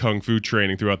his kung fu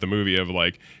training throughout the movie of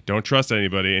like, don't trust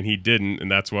anybody, and he didn't,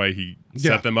 and that's why he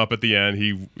set them up at the end.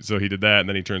 He did that, and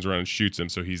then he turns around and shoots him.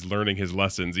 So he's learning his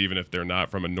lessons, even if they're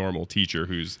not from a normal teacher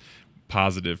who's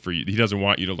positive for you. He doesn't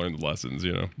want you to learn the lessons,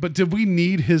 But did we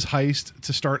need his heist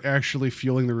to start actually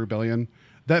fueling the rebellion?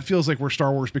 That feels like where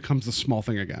Star Wars becomes the small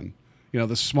thing again.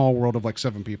 The small world of like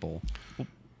 7 people.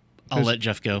 I'll let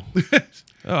Jeff go.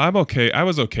 Oh, I'm okay. I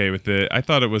was okay with it. I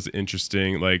thought it was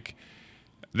interesting. Like,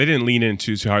 they didn't lean in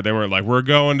too hard. They weren't like, "We're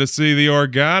going to see the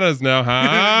Organas now,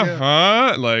 huh?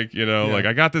 Huh?" Like, like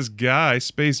I got this guy,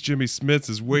 Space Jimmy Smits,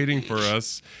 is waiting for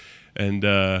us, and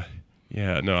I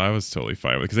was totally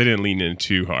fine with it because they didn't lean in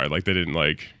too hard. Like,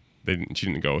 she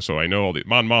didn't go, "So I know all the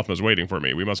Mon Mothma's waiting for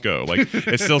me. We must go." Like,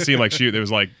 it still seemed like it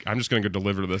was like, I'm just going to go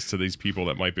deliver this to these people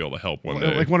that might be able to help one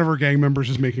day. Like one of her gang members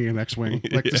is making an X-wing,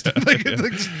 like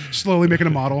slowly making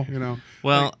a model.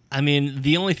 Well, I mean,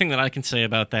 the only thing that I can say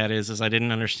about that is I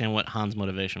didn't understand what Han's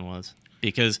motivation was.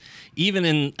 Because even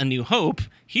in A New Hope,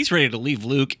 he's ready to leave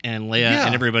Luke and Leia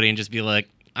and everybody and just be like,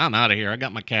 "I'm out of here. I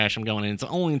got my cash. I'm going in." It's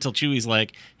only until Chewie's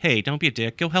like, "Hey, don't be a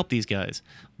dick. Go help these guys."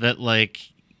 That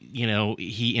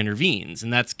he intervenes,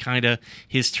 and that's kind of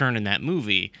his turn in that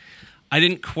movie. I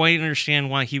didn't quite understand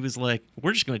why he was like,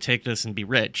 "We're just going to take this and be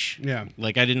rich." Yeah.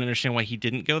 Like, I didn't understand why he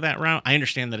didn't go that route. I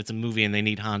understand that it's a movie and they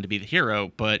need Han to be the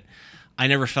hero, but I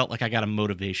never felt like I got a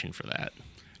motivation for that.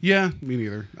 Yeah, me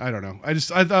neither. I don't know. I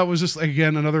thought it was just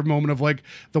again another moment of like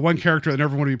the one character that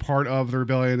never wanted to be part of the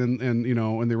rebellion and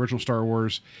in the original Star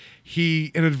Wars,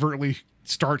 he inadvertently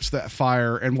starts that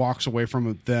fire and walks away from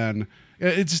it. Then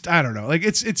it's just I don't know. Like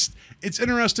it's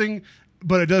interesting,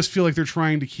 but it does feel like they're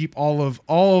trying to keep all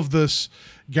of this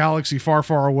galaxy far,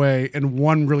 far away in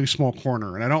one really small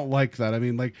corner, and I don't like that. I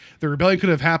mean, like the rebellion could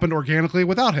have happened organically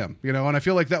without him, and I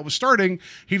feel like that was starting.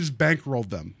 He just bankrolled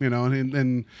them,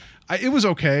 and it was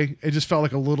okay. It just felt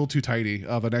like a little too tidy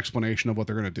of an explanation of what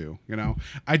they're going to do.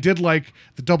 I did like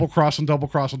the double cross and double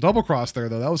cross and double cross there,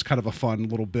 though. That was kind of a fun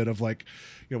little bit of like,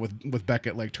 with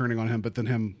Beckett like turning on him, but then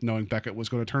him knowing Beckett was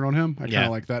going to turn on him. I kind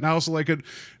of like that. And I also like it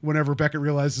whenever Beckett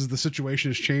realizes the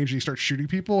situation has changed and he starts shooting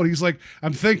people, and he's like,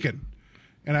 "I'm thinking.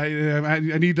 And I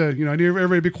need to, I need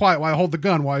everybody to be quiet while I hold the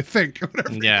gun, while I think."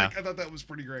 Whatever. Yeah. Like, I thought that was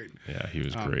pretty great. Yeah, he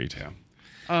was great.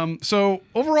 Yeah. So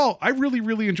overall, I really,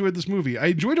 really enjoyed this movie. I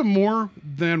enjoyed it more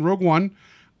than Rogue One,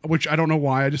 which I don't know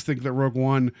why. I just think that Rogue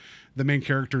One, the main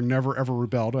character never ever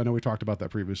rebelled. I know we talked about that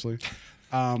previously.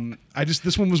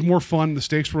 This one was more fun. The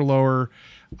stakes were lower.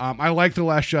 I liked The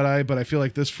Last Jedi, but I feel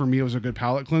like this for me was a good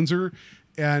palate cleanser.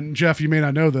 And Jeff, you may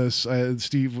not know this,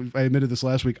 Steve, I admitted this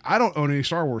last week. I don't own any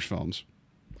Star Wars films.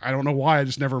 I don't know why. I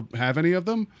just never have any of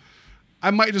them.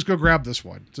 I might just go grab this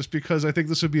one just because I think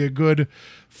this would be a good,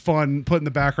 fun put in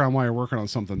the background while you're working on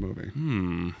something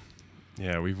movie.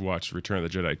 Yeah, we've watched Return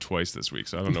of the Jedi twice this week,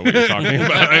 so I don't know what you're talking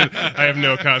about. I have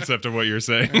no concept of what you're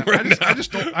saying.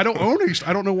 I don't own any.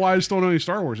 I don't know why I just don't own any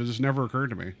Star Wars. It just never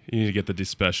occurred to me. You need to get the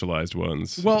despecialized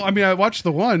ones. Well, I mean, I watched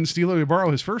the one. Steve let me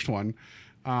borrow his first one.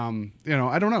 I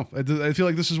don't know. I feel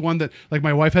like this is one that like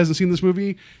my wife hasn't seen this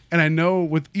movie, and I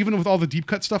know even with all the deep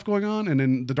cut stuff going on, and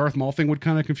then the Darth Maul thing would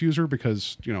kind of confuse her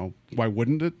because why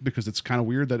wouldn't it? Because it's kind of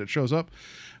weird that it shows up.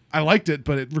 I liked it,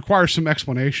 but it requires some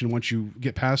explanation once you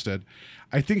get past it.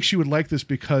 I think she would like this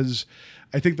because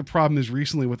I think the problem is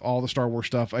recently with all the Star Wars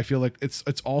stuff, I feel like it's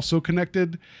also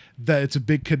connected, that it's a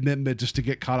big commitment just to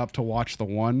get caught up to watch the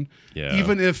one. Yeah.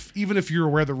 Even if you're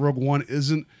aware that Rogue One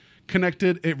isn't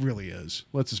connected, it really is.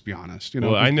 Let's just be honest.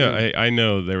 Well, I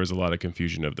know there was a lot of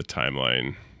confusion of the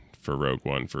timeline for Rogue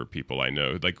One for people I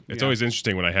know. Like it's always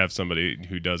interesting when I have somebody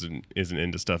who isn't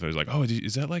into stuff. I was like, "Oh,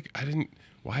 is that like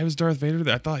why was Darth Vader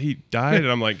there? I thought he died."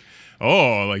 And I'm like,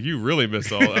 "Oh, like you really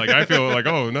missed all." Like I feel like,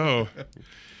 "Oh no."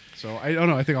 So I don't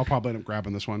know. I think I'll probably end up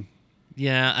grabbing this one.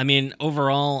 Yeah, I mean,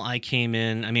 overall, I came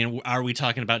in. I mean, are we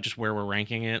talking about just where we're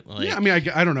ranking it? Like, Yeah, I mean,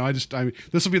 I don't know. I mean,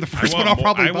 this will be the first one I'll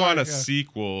probably buy. I want a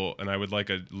sequel, and I would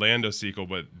like a Lando sequel,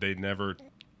 but they never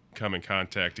come in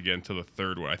contact again to the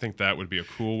third one. I think that would be a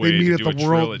cool way They meet to at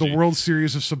do the World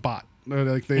Series of Sabat.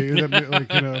 Like in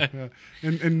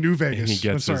New Vegas. And he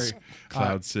gets I'm his sorry.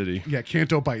 Cloud City. Yeah,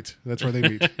 Canto Bite. That's where they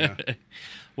meet. Yeah.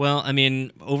 Well, I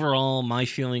mean, overall, my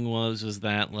feeling was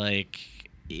that like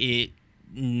it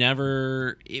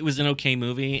was an okay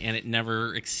movie, and it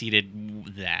never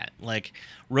exceeded that. Like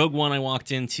Rogue One, I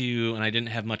walked into and I didn't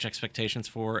have much expectations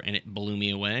for, and it blew me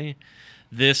away.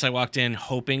 This, I walked in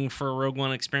hoping for a Rogue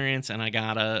One experience, and I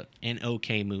got an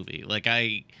okay movie. Like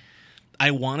I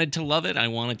wanted to love it. I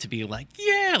wanted to be like,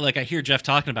 yeah. Like I hear Jeff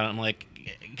talking about it. I'm like,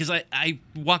 because I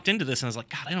walked into this and I was like,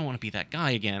 God, I don't want to be that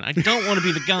guy again. I don't want to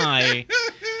be the guy.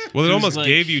 Well, it almost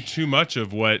gave you too much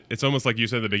of what. It's almost like you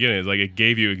said at the beginning. It's like it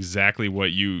gave you exactly what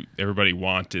everybody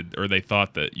wanted, or they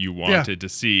thought that you wanted to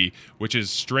see, which is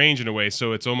strange in a way.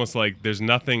 So it's almost like there's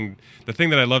nothing. The thing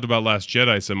that I loved about Last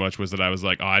Jedi so much was that I was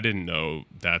like, oh, I didn't know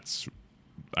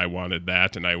I wanted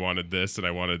that, and I wanted this, and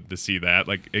I wanted to see that.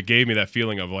 Like it gave me that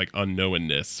feeling of like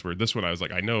unknownness. Where this one, I was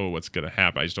like, I know what's gonna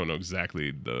happen. I just don't know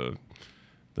exactly the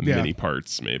mini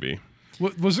parts, maybe.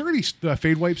 Was there any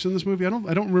fade wipes in this movie? I don't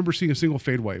remember seeing a single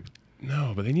fade wipe.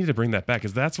 No, but they need to bring that back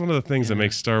because that's one of the things that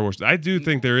makes Star Wars. I do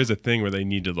think there is a thing where they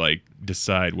need to like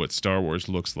decide what Star Wars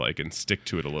looks like and stick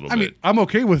to it a little bit. I mean, I'm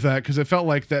okay with that because it felt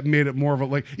like that made it more of a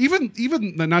like even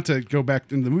not to go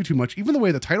back into the movie too much. Even the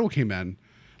way the title came in,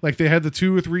 like they had the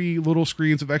 2 or 3 little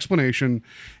screens of explanation,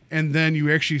 and then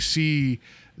you actually see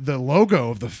the logo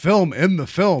of the film in the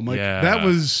film. Like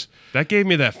that gave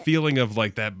me that feeling of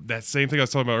like that same thing I was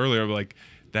talking about earlier, of like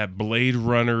that Blade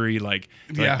Runner-y, like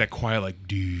that quiet, like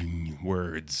ding,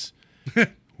 words,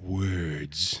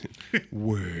 words,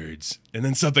 and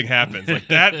then something happens. Like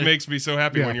that makes me so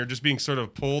happy when you're just being sort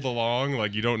of pulled along,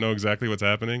 like you don't know exactly what's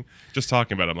happening. Just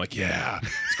talking about it, I'm like, yeah,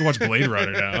 let's go watch Blade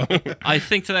Runner now. I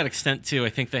think to that extent too. I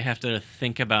think they have to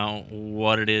think about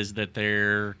what it is that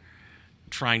they're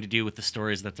trying to do with the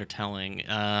stories that they're telling,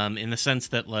 in the sense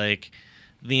that like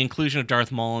the inclusion of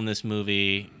Darth Maul in this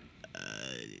movie,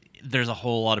 there's a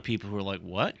whole lot of people who are like,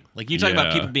 what? Like you talk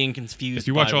about people being confused. If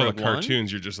you watch all Rogue the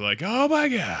cartoons, you're just like, oh my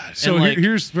god. So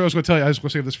here's what I was going to tell you. I was going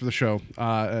to save this for the show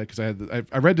because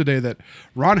I read today that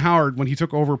Ron Howard, when he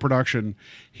took over production,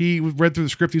 he read through the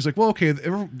script. He's like, well, okay,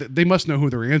 they must know who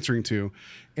they're answering to,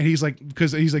 and he's like,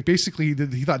 because he's like, basically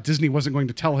he thought Disney wasn't going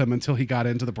to tell him until he got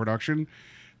into the production.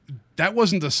 That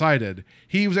wasn't decided.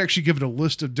 He was actually given a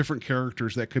list of different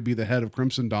characters that could be the head of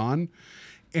Crimson Dawn.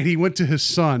 And he went to his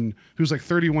son, who's like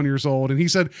 31 years old, and he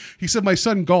said, my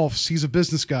son golfs. He's a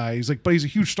business guy. He's like, but he's a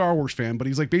huge Star Wars fan. But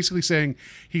he's like basically saying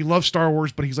he loves Star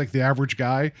Wars, but he's like the average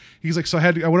guy. He's like, so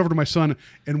I went over to my son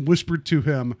and whispered to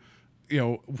him,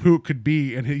 who it could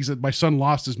be. And he said, my son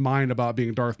lost his mind about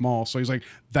being Darth Maul. So he's like,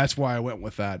 that's why I went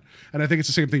with that. And I think it's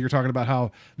the same thing you're talking about,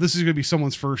 how this is going to be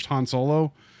someone's first Han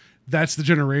Solo. That's the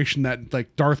generation that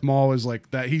like Darth Maul is like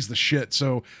that. He's the shit.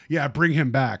 So yeah, bring him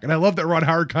back. And I love that Ron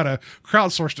Howard kind of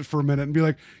crowdsourced it for a minute and be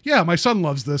like, yeah, my son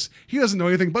loves this. He doesn't know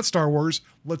anything but Star Wars.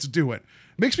 Let's do it.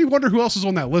 Makes me wonder who else is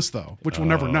on that list though, which we'll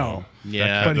never know.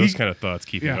 Yeah. But those kind of thoughts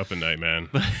keep you up at night, man.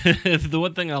 The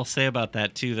one thing I'll say about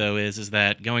that too, though, is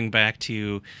that going back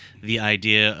to the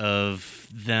idea of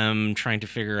them trying to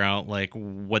figure out like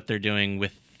what they're doing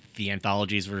with the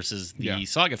anthologies versus the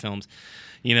saga films,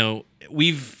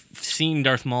 we've seen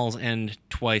Darth Maul's end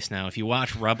twice now. If you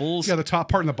watch Rebels, the top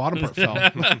part and the bottom part fell.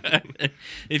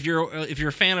 If you're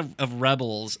a fan of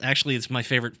Rebels, actually, it's my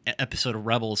favorite episode of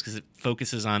Rebels because it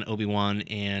focuses on Obi-Wan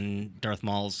and Darth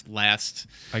Maul's last.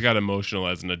 I got emotional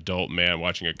as an adult man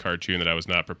watching a cartoon that I was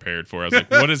not prepared for. I was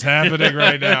like, "What is happening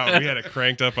right now?" We had it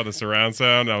cranked up on the surround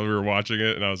sound. We were watching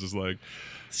it, and I was just like.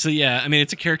 So yeah, I mean,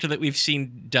 it's a character that we've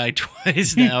seen die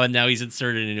twice now, and now he's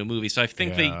inserted into a movie. So I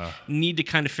think they need to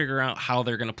kind of figure out how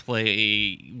they're going to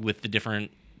play with the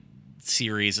different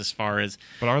series as far as.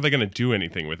 But are they going to do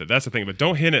anything with it? That's the thing. But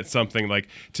don't hint at something like.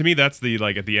 To me, that's the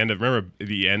like at the end of. Remember,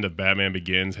 the end of Batman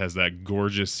Begins has that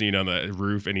gorgeous scene on the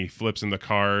roof, and he flips in the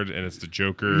card, and it's the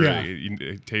Joker. Yeah.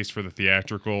 It tastes for the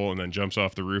theatrical, and then jumps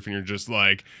off the roof, and you're just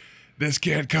like. This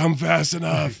can't come fast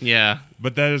enough. Yeah.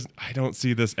 But I don't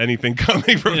see anything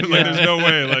coming from it. Like, there's no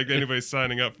way, like, anybody's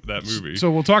signing up for that movie. So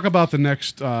we'll talk about the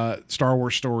next Star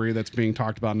Wars story that's being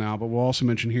talked about now, but we'll also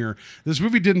mention here, this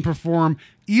movie didn't perform,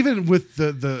 even with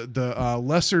the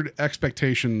lesser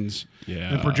expectations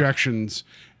and projections.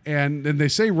 And they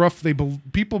say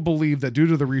people believe that due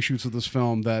to the reshoots of this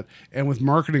film and with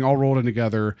marketing all rolled in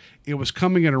together, it was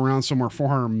coming in around somewhere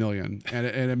 $400 million. And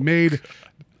it made...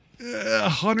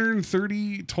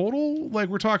 130 total. Like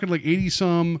we're talking like 80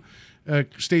 some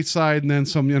stateside and then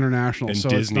some international. And so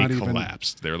Disney it's not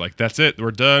collapsed. They're like, that's it,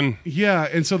 we're done. Yeah,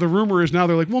 and so the rumor is now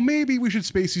they're like, well, maybe we should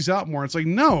space these out more. It's like,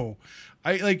 no,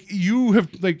 you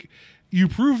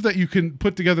proved that you can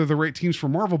put together the right teams for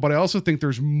Marvel, but I also think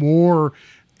there's more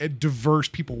diverse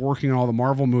people working on all the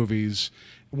Marvel movies.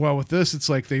 Well, with this, it's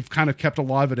like they've kind of kept a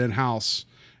lot of it in house,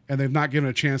 and they've not given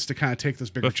a chance to kind of take those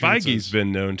bigger But chances. Feige's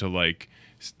been known to like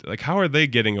how are they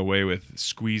getting away with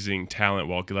squeezing talent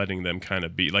while letting them kind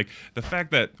of be like the fact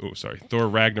that Thor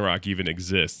Ragnarok even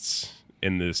exists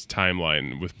in this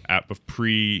timeline with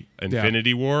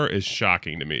pre-Infinity War is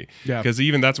shocking to me. Yeah. Because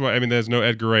even that's why, I mean, there's no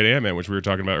Edgar Wright Ant-Man, which we were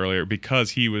talking about earlier,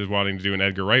 because he was wanting to do an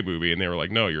Edgar Wright movie, and they were like,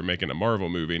 no, you're making a Marvel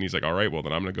movie. And he's like, all right, well,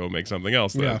 then I'm going to go make something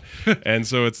else then. Yeah. And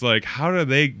so it's like, how are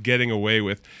they getting away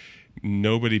with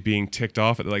nobody being ticked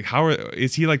off? Like,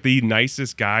 is he like the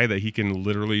nicest guy that he can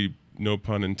literally, no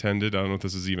pun intended, I don't know if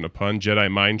this is even a pun, Jedi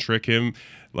mind trick him,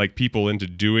 like people into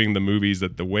doing the movies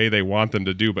that the way they want them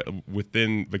to do, but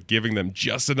giving them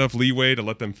just enough leeway to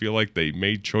let them feel like they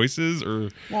made choices? Or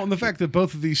well, and the fact that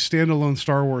both of these standalone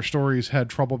Star Wars stories had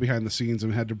trouble behind the scenes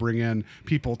and had to bring in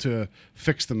people to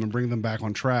fix them and bring them back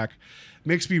on track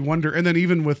makes me wonder. And then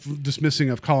even with dismissing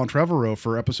of Colin Trevorrow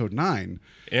for Episode 9,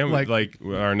 and like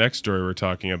our next story we're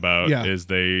talking about is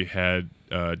they had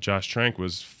Josh Trank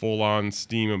was full on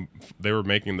steam. They were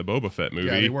making the Boba Fett movie.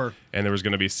 Yeah, they were. And there was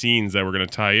going to be scenes that were going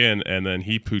to tie in, and then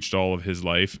he pooched all of his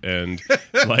life, and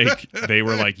like they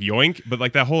were like yoink. But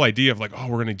like that whole idea of like, oh,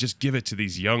 we're going to just give it to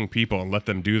these young people and let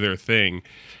them do their thing,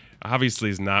 obviously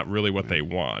is not really what they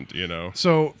want, you know.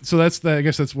 So that's the. I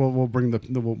guess that's we'll bring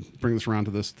this around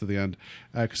to the end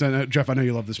because I know, Jeff, I know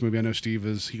you love this movie. I know Steve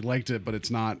he liked it, but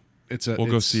it's not. We'll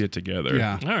go see it together.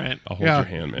 Yeah. All right. I'll hold your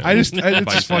hand, man. It's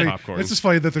just funny. Popcorn. It's just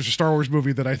funny that there's a Star Wars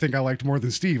movie that I think I liked more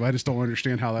than Steve. I just don't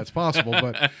understand how that's possible.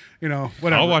 But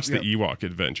whatever. I'll watch the Ewok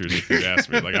Adventures if you ask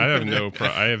me. Like I have no.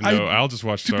 I'll just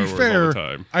watch Star Wars all the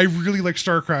time. I really like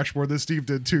Star Crash more than Steve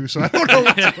did too. So I don't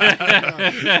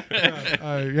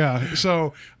know.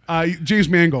 So James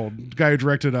Mangold, guy who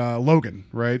directed Logan,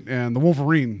 right, and the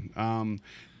Wolverine.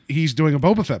 He's doing a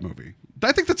Boba Fett movie.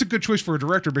 I think that's a good choice for a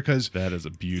director because that is a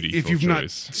beautiful if you've choice.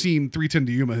 not seen 3:10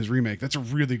 to Yuma, his remake, that's a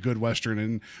really good Western.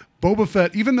 And Boba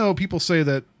Fett, even though people say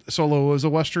that Solo is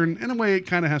a Western, in a way it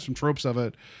kind of has some tropes of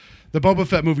it. The Boba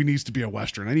Fett movie needs to be a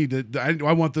Western.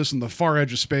 I want this in the far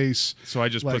edge of space. So I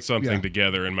just put something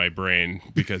together in my brain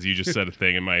because you just said a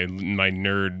thing and my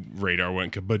nerd radar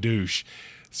went kabadoosh.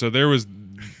 So there was,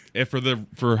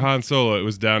 for Han Solo, it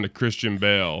was down to Christian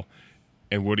Bale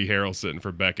and Woody Harrelson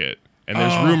for Beckett. And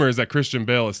there's rumors that Christian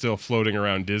Bale is still floating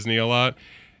around Disney a lot.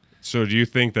 So do you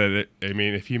think that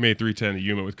if he made 3:10 to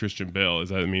Yuma with Christian Bale, does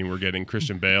that mean we're getting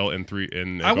Christian Bale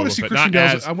in I want to see Christian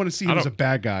Bale. I want to see him as a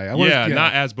bad guy.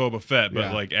 Not as Boba Fett,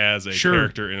 but like as a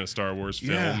character in a Star Wars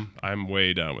film. Yeah. I'm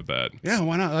way down with that. Yeah,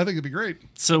 why not? I think it'd be great.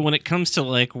 So when it comes to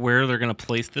like where they're going to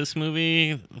place this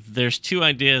movie, there's two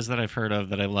ideas that I've heard of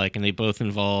that I like, and they both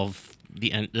involve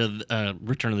the end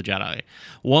Return of the Jedi.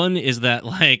 One is that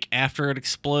like after it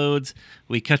explodes,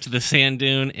 we cut to the sand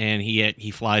dune and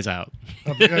he flies out.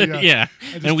 Yeah.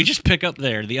 And we just pick up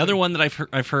there. The other one that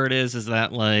I've heard is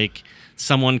that like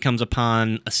someone comes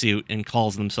upon a suit and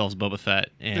calls themselves Boba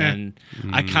Fett, and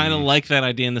I kind of like that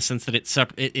idea in the sense that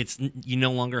it's you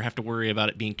no longer have to worry about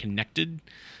it being connected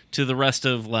to the rest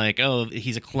of like, oh,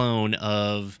 he's a clone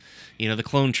of, the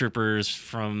clone troopers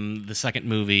from the second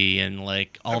movie and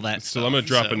like all that stuff. So I'm going to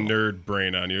drop a nerd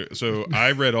brain on you. So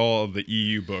I read all of the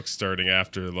EU books starting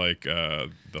after like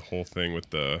the whole thing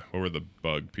with what were the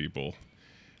bug people?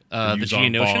 The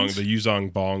Geonosians? The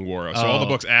Yuzong Bong War. So all the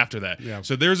books after that. Yeah.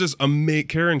 So there's this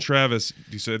Karen Traviss,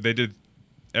 you said they did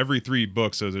every 3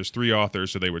 books, so there's 3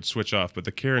 authors, so they would switch off. But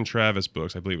the Karen Traviss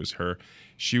books, I believe it was her,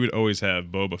 she would always have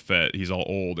Boba Fett. He's all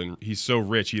old, and he's so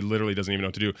rich, he literally doesn't even know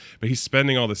what to do. But he's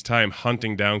spending all this time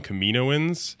hunting down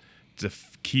Kaminoans to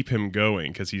keep him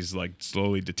going, because he's like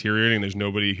slowly deteriorating. There's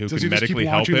nobody who can medically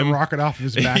help him. Does he just keep launching the rocket off of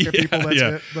his back at people?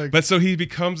 That's it? But so he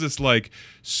becomes this like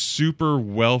super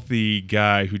wealthy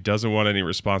guy who doesn't want any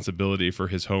responsibility for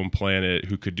his home planet,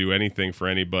 who could do anything for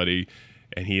anybody,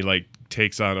 and he like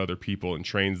takes on other people and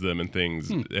trains them and things.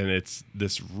 And it's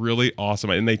this really awesome,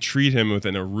 and they treat him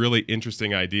within a really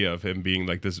interesting idea of him being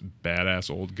like this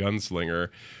badass old gunslinger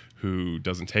who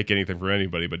doesn't take anything from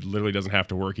anybody, but literally doesn't have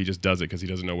to work. He just does it because he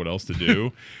doesn't know what else to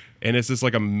do. And it's this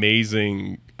like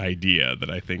amazing idea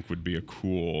that I think would be a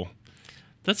cool.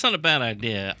 That's not a bad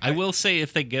idea. I will say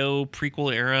if they go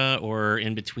prequel era or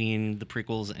in between the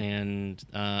prequels and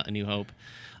A New Hope,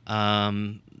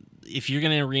 if you're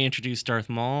going to reintroduce Darth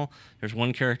Maul, there's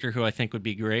one character who I think would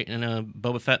be great in a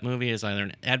Boba Fett movie as either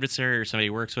an adversary or somebody he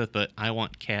works with, but I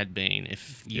want Cad Bane.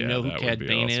 If you know who Cad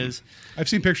Bane is. I've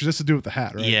seen pictures. That's the dude with the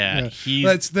hat, right? Yeah.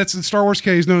 That's in Star Wars.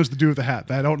 He's known as the dude with the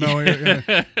hat. I don't know.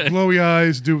 Glowy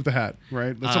eyes, dude with the hat,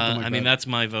 right? That's something like that. I mean, that's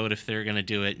my vote if they're going to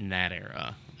do it in that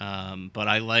era. But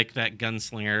I like that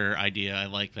gunslinger idea. I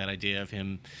like that idea of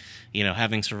him,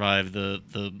 having survived the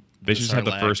They should just have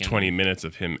the first 20 minutes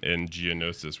of him in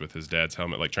Geonosis with his dad's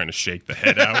helmet, like trying to shake the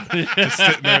head out. Just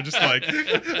sitting there, just like,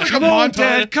 come on,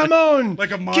 Dad, come on. Like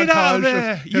a montage Get out of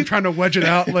there. of him trying to wedge it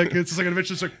out. Like it's like an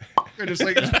adventure. Just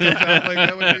like comes out. Like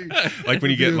that would be like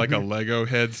when you get like a Lego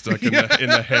head stuck in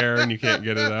the hair and you can't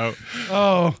get it out.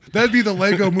 Oh, that'd be the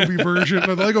Lego movie version,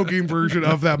 the Lego game version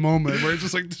of that moment, where it's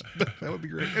just like that would be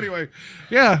great. Anyway,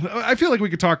 yeah, I feel like we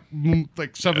could talk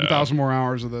like 7,000 more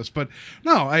hours of this, but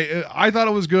no, I thought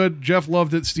it was good. Jeff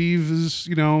loved it. Steve is,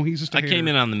 he's just a hater. I came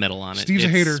in on the middle on it. Steve's a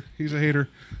hater. He's a hater.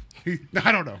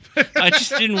 I don't know. I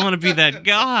just didn't want to be that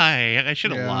guy. I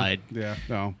should have lied. Yeah,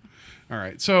 no. All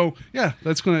right. So, yeah,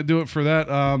 that's going to do it for that.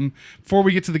 Before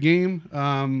we get to the game,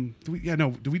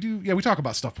 we talk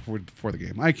about stuff before the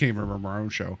game. I can't remember our own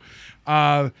show.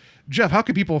 Jeff, how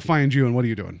can people find you and what are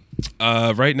you doing?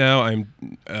 Right now, I'm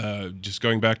just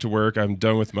going back to work. I'm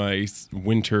done with my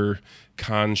winter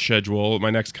con schedule.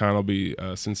 My next con will be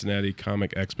Cincinnati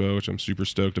Comic Expo, which I'm super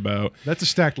stoked about. That's a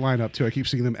stacked lineup, too. I keep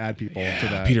seeing them add people to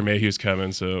that. Peter Mayhew's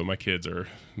coming, so my kids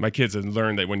have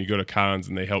learned that when you go to cons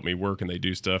and they help me work and they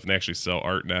do stuff, and they actually sell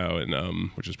art now,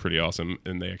 and which is pretty awesome,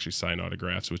 and they actually sign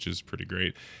autographs, which is pretty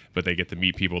great. But they get to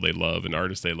meet people they love and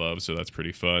artists they love, so that's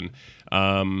pretty fun.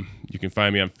 You can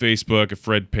find me on Facebook at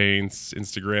Fred Paints,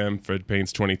 Instagram Fred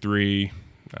Paints 23.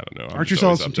 I don't know. Aren't you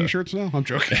selling some T-shirts now? I'm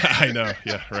joking. I know.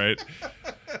 Yeah, right.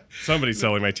 Somebody's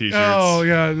selling my T-shirts. Oh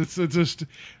yeah, it's just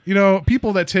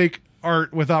people that take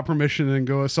art without permission and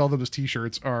go sell them as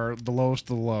T-shirts are the lowest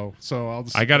of the low. So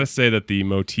I gotta say that the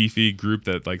Motifi group,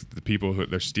 that like the people who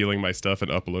they're stealing my stuff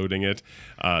and uploading it,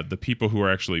 the people who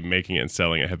are actually making it and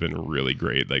selling it have been really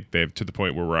great. Like they've to the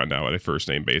point where we're on now on a first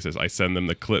name basis. I send them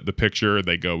the picture.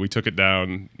 They go, we took it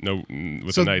down. No,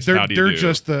 with a nice. How do you do? They're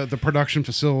just the production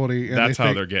facility. And that's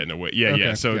how they're getting away. Yeah, okay,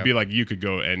 yeah. So it'd be like you could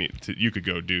go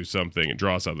do something and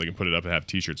draw something and put it up and have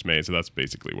T-shirts made. So that's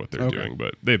basically what they're doing.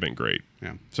 But they've been great.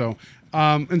 Yeah. So.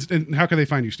 And how can they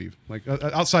find you, Steve? Like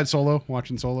outside Solo,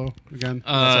 watching Solo again?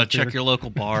 Check your local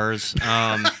bars. You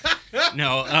can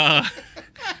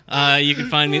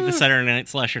find me at the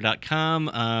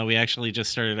SaturdayNightSlasher.com. We actually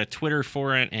just started a Twitter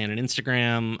for it and an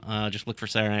Instagram. Just look for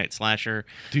Saturday Night Slasher.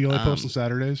 Do you only post on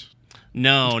Saturdays?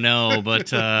 No, but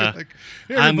hey,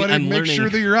 everybody, I'm make learning, sure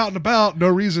that you're out and about. No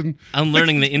reason. I'm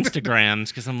learning the Instagrams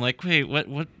because I'm like, wait, what?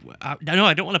 No,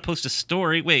 I don't want to post a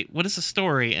story. Wait, what is a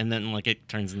story? And then like it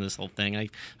turns into this whole thing.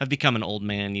 I've become an old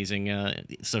man using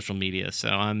social media, so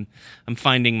I'm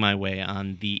finding my way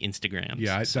on the Instagrams.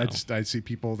 Yeah, I see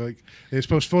people they just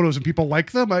post photos and people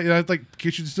like them. I like,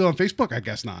 get you still on Facebook? I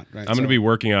guess not. Right? I'm going to be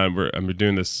working on. I'm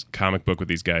doing this comic book with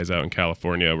these guys out in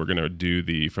California. We're going to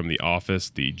do from The Office,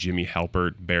 the Jimmy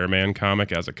Halpert Bearman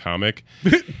comic as a comic,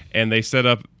 and they set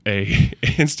up a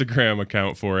Instagram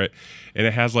account for it, and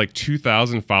it has like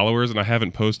 2,000 followers, and I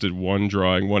haven't posted one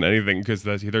drawing, one anything, because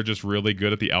they're just really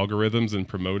good at the algorithms and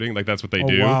promoting. Like that's what they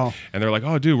do. Wow. And they're like,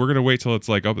 oh dude, we're gonna wait till it's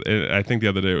like up. And I think the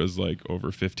other day it was like over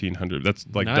 1,500. That's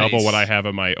like nice. Double what I have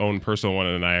on my own personal one,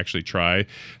 and I actually try.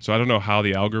 So I don't know how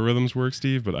the algorithms work,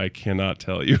 Steve, but I cannot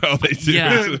tell you how they do.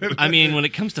 Yeah, I mean, when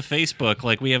it comes to Facebook,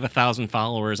 like we have 1,000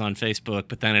 followers on Facebook,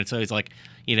 but then it's always like,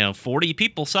 40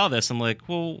 people saw this. I'm like,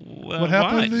 well, what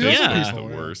happened? Yeah, it's the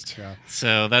worst. Yeah.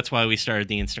 So that's why we started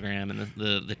the Instagram and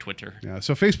the Twitter. Yeah.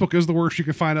 So Facebook is the worst. You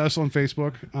can find us on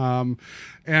Facebook,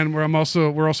 and we're also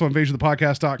on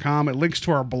invasionofthepodcast.com. It links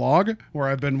to our blog where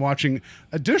I've been watching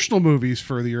additional movies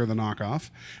for the Year of the Knockoff,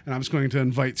 and I'm just going to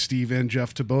invite Steve and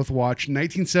Jeff to both watch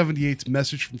 1978's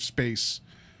Message from Space.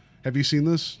 Have you seen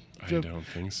this, Jeff? I don't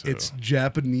think so. It's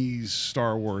Japanese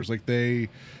Star Wars. Like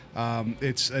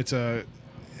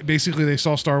basically they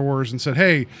saw Star Wars and said,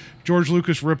 hey, George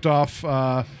Lucas ripped off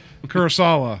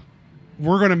Kurosawa.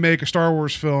 We're going to make a Star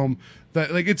Wars film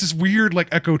that like it's this weird like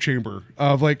echo chamber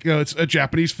of like it's a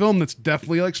Japanese film that's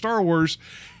definitely like Star Wars,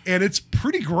 and it's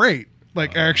pretty great.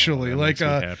 Like actually, like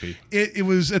happy. It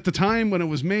was at the time when it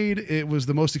was made, it was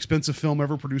the most expensive film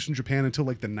ever produced in Japan until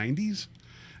like the 90s.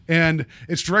 And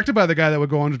it's directed by the guy that would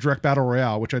go on to direct Battle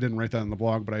Royale, which I didn't write that in the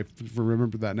blog, but I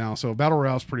remembered that now. So Battle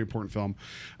Royale is a pretty important film.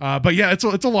 But yeah, it's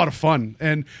a lot of fun,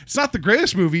 and it's not the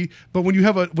greatest movie. But when you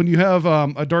have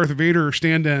a Darth Vader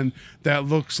stand-in that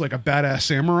looks like a badass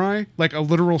samurai, like a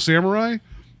literal samurai,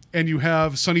 and you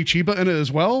have Sonny Chiba in it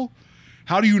as well,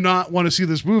 how do you not want to see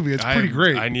this movie? It's pretty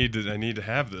great. I need to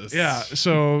have this. Yeah,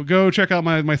 so go check out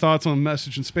my thoughts on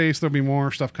Message in Space. There'll be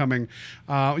more stuff coming.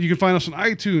 You can find us on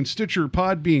iTunes, Stitcher,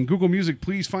 Podbean, Google Music.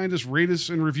 Please find us, rate us,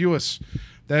 and review us.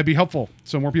 That'd be helpful,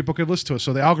 so more people could listen to us,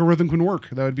 so the algorithm can work.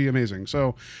 That would be amazing.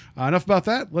 So enough about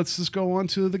that. Let's just go on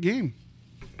to the game.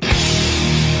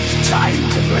 It's time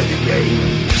to play the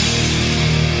game.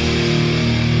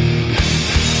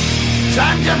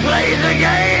 Time to play the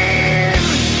game.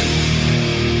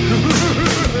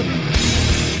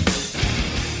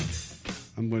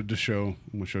 I'm going to show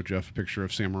Jeff a picture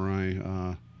of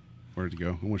Samurai. Where did he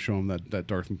go? I'm going to show him that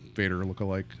Darth Vader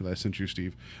lookalike that I sent you,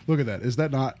 Steve. Look at that. Is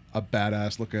that not a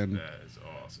badass looking? That is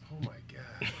awesome. Oh my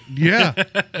god. Yeah,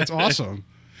 that's awesome.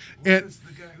 Who's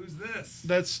this?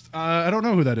 That's I don't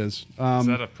know who that is. Is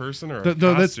that a person or a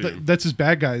costume? That's his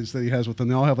bad guys that he has with them.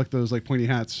 They all have like those like pointy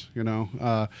hats, you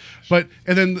know. But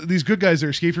then these good guys that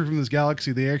are escaping from this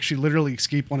galaxy, they actually literally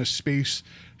escape on a space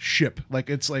ship. Like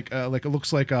it's like it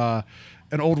looks like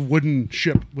an old wooden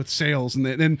ship with sails,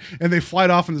 and they fly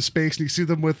off into space, and you see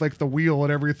them with like the wheel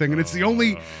and everything. And it's the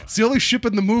only ship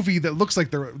in the movie that looks like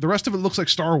the rest of it looks like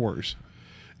Star Wars.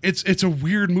 It's a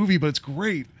weird movie, but it's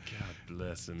great. God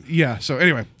bless him. Yeah. So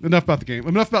anyway, enough about the game.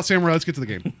 Enough about Samurai. Let's get to the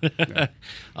game. Yeah.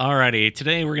 Alrighty.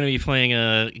 Today we're going to be playing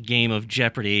a game of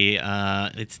Jeopardy.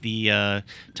 It's the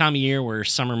time of year where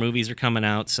summer movies are coming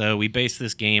out, so we base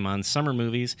this game on summer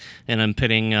movies, and I'm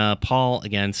pitting Paul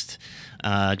against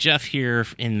Jeff here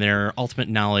in their ultimate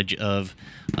knowledge of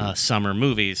summer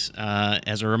movies.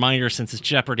 As a reminder, since it's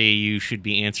Jeopardy, you should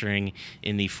be answering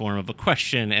in the form of a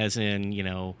question, as in,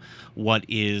 what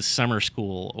is summer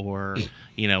school, or,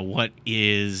 what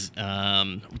is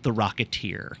the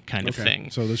Rocketeer kind of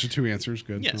thing. So those are two answers.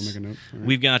 Good. Yes. I'll make a note. All right.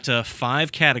 We've got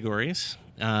 5 categories.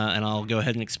 And I'll go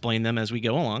ahead and explain them as we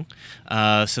go along.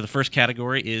 So the first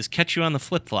category is Catch You on the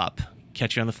Flip-Flop.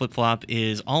 Catch You on the Flip-Flop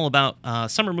is all about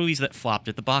summer movies that flopped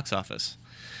at the box office.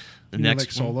 The next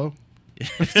like Solo?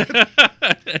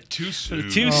 Too soon.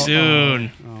 Too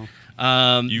soon.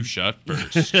 You shot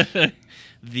first.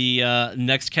 The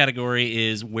next category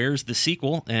is Where's the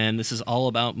Sequel? And this is all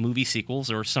about movie sequels,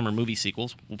 or summer movie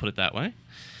sequels. We'll put it that way.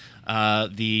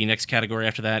 The next category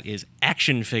after that is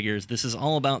Action Figures. This is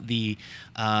all about the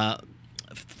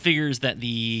figures that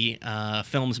the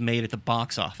films made at the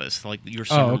box office, like your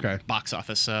summer box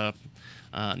office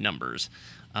numbers.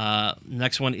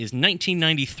 Next one is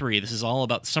 1993. This is all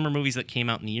about summer movies that came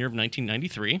out in the year of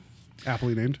 1993.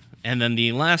 Aptly named. And then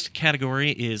the last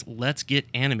category is Let's Get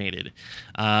Animated.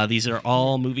 These are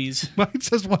all movies. Mine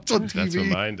says What's on TV. That's what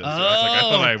mine does. I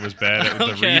thought I was bad at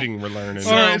the reading we're learning.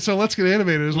 All right, so Let's Get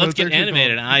Animated. Let's Get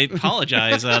Animated. I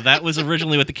apologize. That was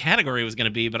originally what the category was going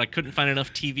to be, but I couldn't find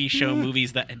enough TV show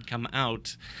movies that had come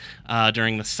out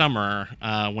during the summer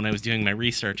when I was doing my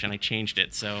research, and I changed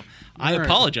it. So I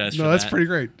apologize for that. No, that's pretty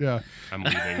great. Yeah. I'm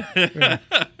leaving.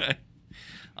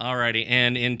 Alrighty,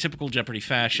 and in typical Jeopardy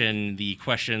fashion,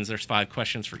 there's 5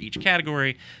 questions for each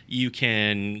category. You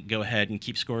can go ahead and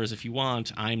keep scores if you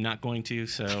want. I'm not going to,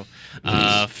 so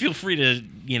feel free to,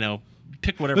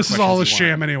 pick whatever. This is all a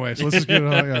sham anyway, so let's just get it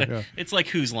all. Yeah. It's like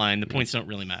Whose Line. The points don't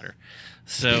really matter.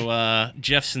 So,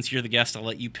 Jeff, since you're the guest, I'll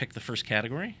let you pick the first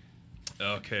category.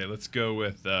 Okay, let's go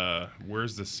with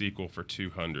Where's the Sequel for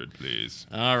 200, please?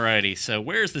 Alrighty, so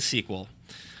Where's the Sequel?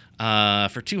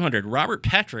 For 200, Robert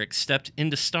Patrick stepped in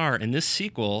to star in this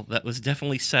sequel that was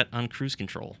definitely set on cruise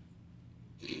control.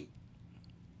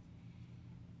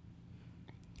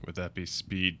 Would that be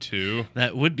Speed 2?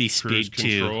 That would be Cruise Speed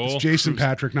 2. Control? It's Jason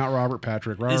Patrick, not Robert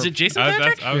Patrick. Is it Jason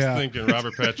Patrick? I was thinking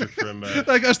Robert Patrick from... I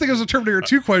was thinking it was a Terminator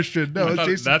 2 question. No, it's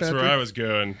Jason that's Patrick. where I was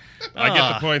going. I get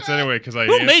the points anyway because I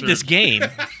Who made this game?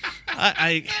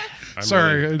 I'm so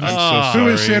sorry. sorry. Who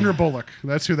is Sandra Bullock?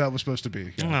 That's who that was supposed to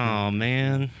be. Oh,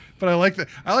 man. But I like that.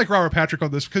 I like Robert Patrick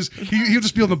on this because he'll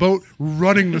just be on the boat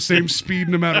running the same speed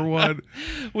no matter what.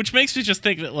 Which makes me just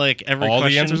think that every all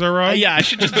question, the answers are wrong. Yeah, I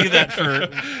should just do that for.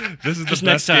 This is the just best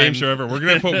next time. game show ever. We're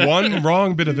gonna put one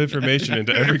wrong bit of information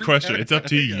into every question. It's up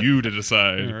to you to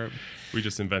decide. Right. We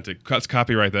just invented. Let's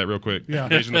copyright that real quick. Yeah.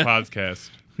 Invasion of the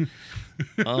podcast.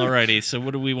 Alrighty, so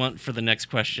what do we want for the next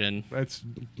question? That's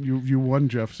you won,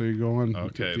 Jeff. So you go on.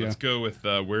 Okay, let's go with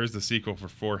Where's the Sequel for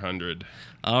 400?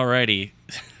 Alrighty.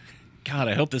 God,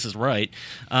 I hope this is right.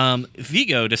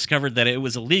 Vigo discovered that it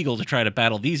was illegal to try to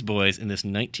battle these boys in this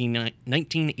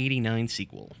 1989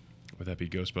 sequel. Would that be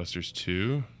Ghostbusters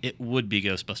 2? It would be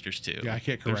Ghostbusters 2. Yeah, I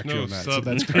can't correct There's you no on that. sub- So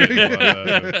that's great.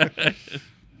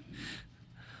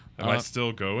 Am I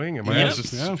still going? Am Yep. I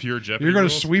just pure Jeopardy? You're going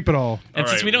to rules? sweep it all. And All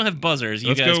since right. we don't have buzzers, you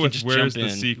Let's guys go can with just Where's jump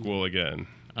the in. Sequel again?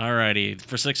 Alrighty,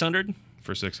 for 600?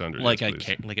 For 600. Like yes, I please.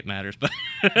 care, like it matters. But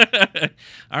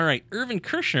all right, Irvin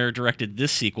Kershner directed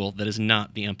this sequel that is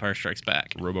not The Empire Strikes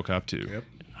Back. RoboCop 2. Yep.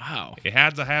 Wow. It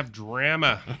had to have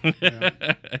drama.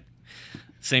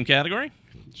 Same category?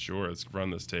 Sure, let's run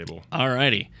this table. All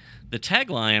righty. The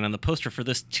tagline on the poster for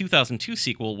this 2002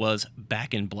 sequel was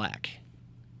Back in Black.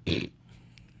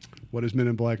 What is Men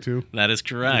in Black 2? That is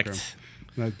correct.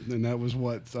 Okay. And that was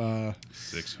what? 600.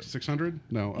 600?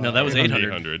 No. No, that was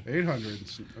 800. 800.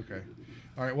 Okay.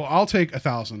 All right. Well, I'll take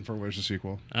 1,000 for Where's the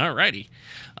Sequel. All righty.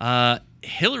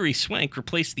 Hilary Swank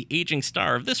replaced the aging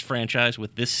star of this franchise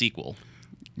with this sequel.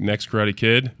 Next Karate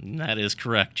Kid. That is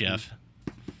correct, Jeff.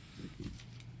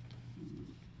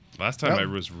 Last time Yep. I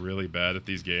was really bad at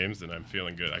these games, and I'm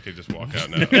feeling good. I could just walk out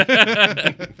now.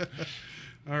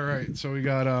 All right. So we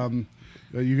got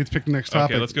you get to pick the next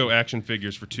topic. Okay, let's go action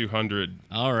figures for 200.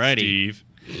 All righty. Steve.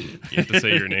 You have to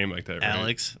say your name like that, right?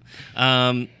 Alex.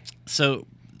 So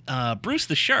Bruce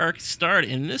the Shark starred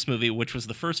in this movie, which was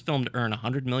the first film to earn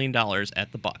 $100 million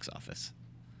at the box office.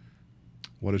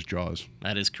 What is Jaws?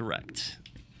 That is correct.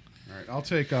 All right. I'll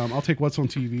take What's on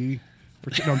TV.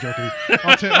 No, I'm joking.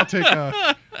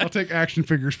 I'll take action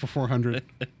figures for 400.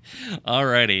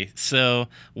 Alrighty. So,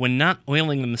 when not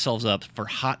oiling themselves up for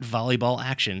hot volleyball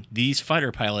action, these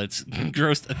fighter pilots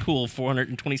grossed a cool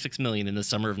 $426 million in the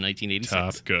summer of 1986.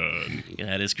 Top Gun. Yeah,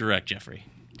 that is correct, Jeffrey.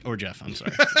 Or Jeff, I'm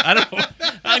sorry. I don't know.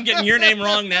 I'm getting your name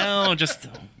wrong now.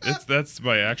 That's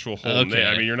my actual whole Okay. name.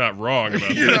 I mean, you're not wrong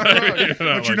about You're not that. wrong,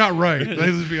 but you're not right.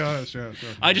 Let's be honest. Yeah. So.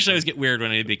 I just always get weird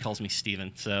when anybody calls me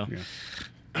Steven. So,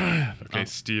 Okay,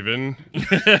 Steven.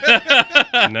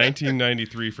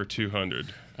 1993 for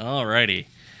 200. alrighty.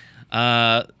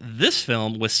 This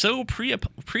film was so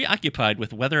preoccupied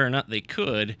with whether or not they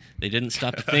could, they didn't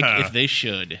stop to think if they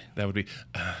should. That would be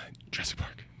Jurassic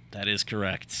Park. That is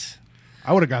correct.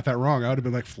 I would have got that wrong. I would have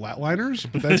been like Flatliners,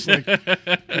 but that's like,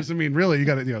 'cause, I mean, really, you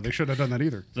got to, they shouldn't have done that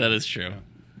either. That is true.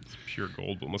 Pure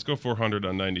gold. But let's go 400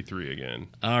 on 93 again.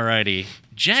 Alrighty.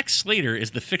 Jack Slater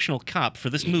is the fictional cop for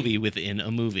this movie within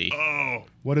a movie. Oh,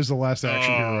 What is the last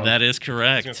action hero? That is I was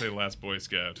correct. gonna say Last Boy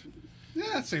Scout.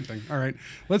 Yeah, same thing. All right,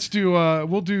 let's do.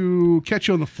 We'll do Catch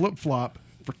You on the Flip Flop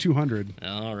for 200.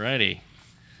 Alrighty.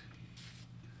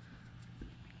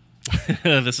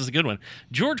 This is a good one.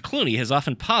 George Clooney has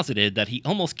often posited that he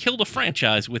almost killed a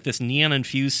franchise with this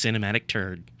neon-infused cinematic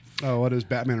turd. Oh, what is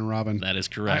Batman and Robin? That is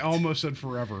I correct. almost said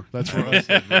Forever. That's what I was.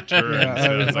 Returns.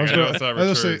 I was I know it's not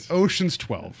gonna say Returns. Ocean's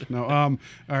 12. No. All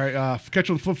right. Catch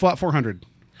You on the Flip Flop 400.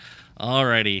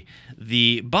 Alrighty.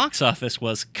 The box office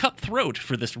was cutthroat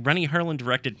for this Rennie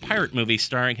Harlin-directed pirate movie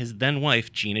starring his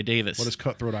then-wife, Gina Davis. What is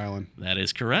Cutthroat Island? That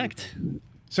is correct.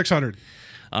 600.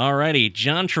 Alrighty,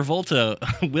 John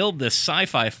Travolta willed this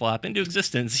sci-fi flop into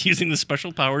existence using the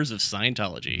special powers of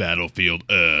Scientology. Battlefield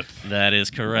Earth. That is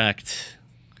correct.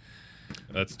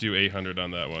 Let's do 800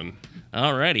 on that one.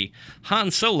 Alrighty,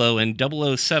 Han Solo and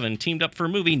 007 teamed up for a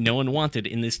movie no one wanted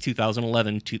in this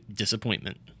 2011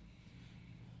 disappointment.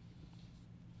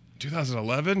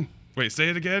 2011? Wait, say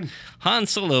it again. Han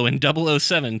Solo and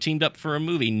 007 teamed up for a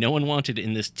movie no one wanted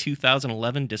in this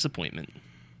 2011 disappointment.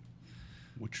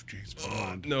 Which James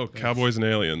Bond? No, Cowboys and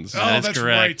Aliens. That is that's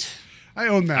correct. right. I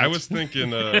own that. I was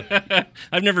thinking.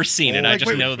 I've never seen it. I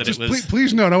just know that it was.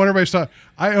 Please note, I want everybody to stop.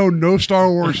 I own no Star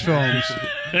Wars films,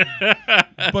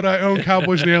 but I own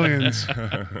Cowboys and Aliens,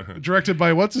 directed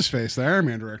by what's his face, the Iron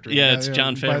Man director. Yeah, it's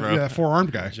Jon Favreau. Yeah,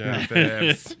 four-armed guy. John Yeah.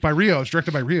 Favreau. By Rio. It's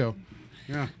directed by Rio.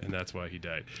 Yeah, And that's why he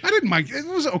died. I didn't mind. It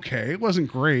was okay. It wasn't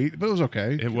great, but it was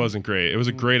okay. It wasn't great. It was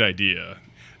a great idea.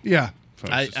 Yeah.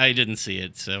 I didn't see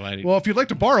it, so I. Well, if you'd like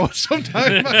to borrow it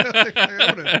sometime, I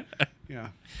own it. Yeah.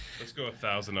 Let's go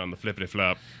 1,000 on the flippity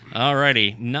flop.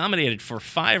 Alrighty, nominated for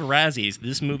 5 Razzies,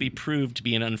 this movie proved to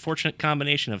be an unfortunate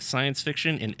combination of science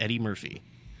fiction and Eddie Murphy.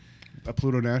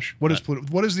 Pluto Nash. What is Pluto?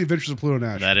 What is the Adventures of Pluto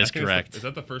Nash? That is I think correct. Is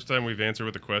that the first time we've answered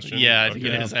with a question? Yeah, I think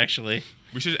Okay. it is actually.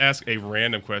 We should ask a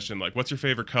random question like, "What's your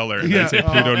favorite color?" And Yeah. then say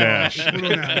Pluto Nash.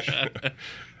 Pluto Nash. That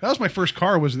was my first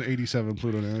car. Was an '87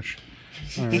 Pluto Nash.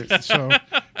 All right, so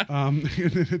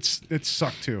it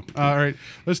sucked too. All right,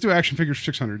 let's do action figures for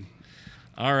 600.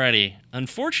 Alrighty.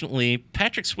 Unfortunately,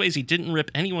 Patrick Swayze didn't rip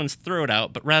anyone's throat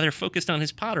out, but rather focused on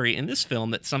his pottery in this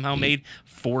film that somehow made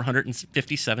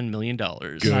 $457 million.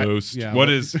 Ghost. Yeah, what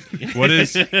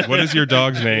is your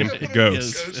dog's name?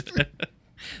 Ghost.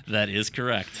 That is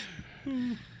correct.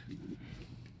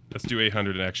 Let's do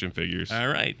 800 in action figures. All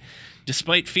right.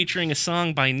 Despite featuring a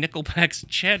song by Nickelback's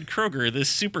Chad Kroeger,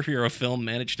 this superhero film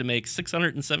managed to make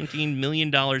 $617 million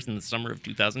in the summer of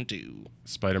 2002.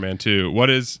 Spider-Man 2. What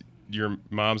is your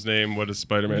mom's name? What is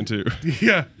Spider-Man 2?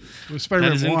 Yeah, it was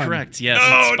Spider-Man That is 1. incorrect. Yes,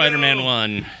 Oh, it's Spider-Man no.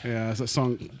 1. Yeah, it's that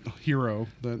song "Hero."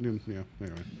 That yeah.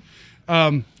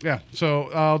 Anyway, yeah. So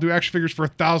I'll do action figures for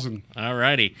 1,000.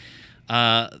 Alrighty.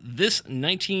 This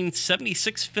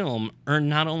 1976 film earned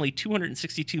not only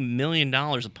 $262 million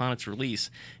upon its release,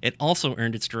 it also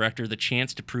earned its director the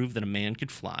chance to prove that a man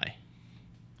could fly.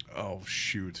 Oh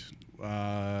shoot!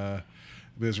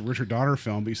 There's a Richard Donner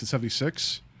film, but you said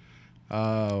 76.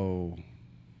 Oh,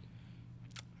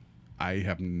 I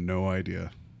have no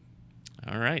idea.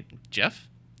 All right, Jeff?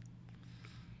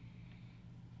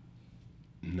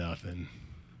 Nothing.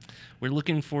 We're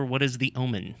looking for What is the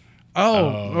Omen?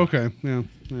 Oh, okay, yeah.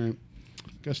 All right.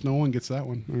 Guess no one gets that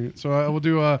one. All right,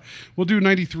 so we'll do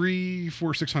 93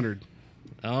 for 600.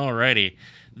 Alrighty.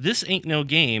 This Ain't No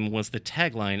Game was the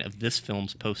tagline of this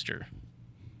film's poster.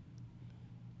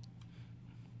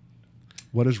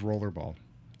 What is rollerball?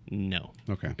 No.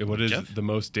 Okay. What is Jeff? the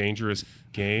most dangerous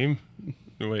game?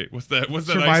 Wait, what's that? What's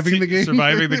that? Surviving the game?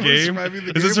 Surviving the game? Surviving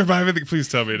the Is it game? surviving the? Please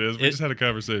tell me it is. We just had a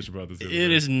conversation about this. the other It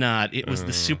day. is not. It was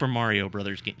the Super Mario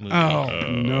Brothers movie. Oh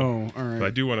no! All right. But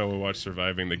I do want to watch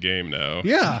Surviving the Game now.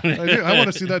 Yeah, I do. I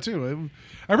want to see that too.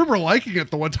 I remember liking it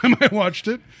the one time I watched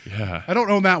it. Yeah. I don't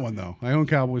own that one though. I own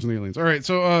Cowboys and Aliens. All right,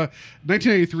 so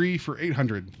 1983 for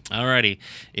 800. Alrighty.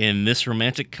 In this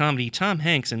romantic comedy, Tom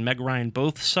Hanks and Meg Ryan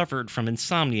both suffered from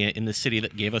insomnia in the city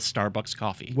that gave us Starbucks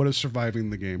coffee. What is surviving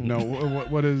the game? No,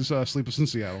 what is Sleepless in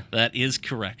Seattle? That is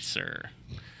correct, sir.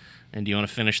 And do you want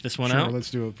to finish this one Sure, out? let's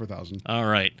do it for 1,000. All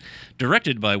right.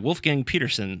 Directed by Wolfgang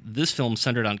Peterson, this film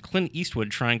centered on Clint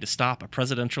Eastwood trying to stop a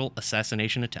presidential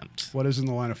assassination attempt. What is In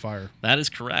the Line of Fire? That is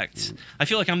correct. I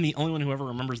feel like I'm the only one who ever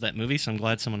remembers that movie, so I'm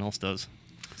glad someone else does.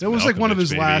 It was like one of Malkovich, his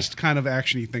baby. last kind of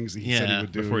actiony things that he said he Yeah.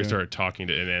 would do. Before he yeah. started talking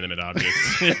to inanimate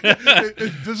objects.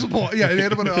 Invisible, yeah,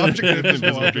 inanimate object and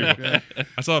invisible object. Yeah.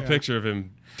 I saw a picture of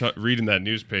him reading that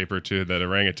newspaper to that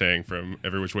orangutan from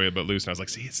Every Which Way But Loose, and I was like,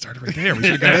 see, it started right there. We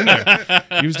should have got in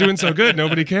there. He was doing so good,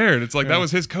 nobody cared. It's like that was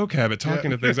his coke habit,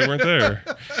 talking to things that weren't there.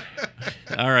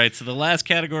 All right, so the last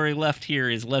category left here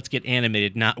is Let's Get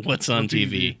Animated, not What's on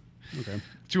TV. Okay,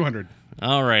 200.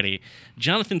 Alrighty.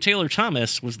 Jonathan Taylor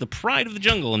Thomas was the pride of the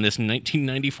jungle in this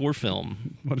 1994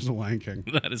 film. What is The Lion King?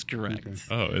 That is correct.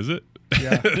 Oh, is it?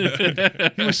 Yeah,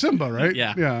 he was Simba, right?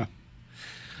 Yeah. yeah.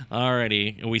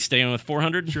 Alrighty. Are we staying with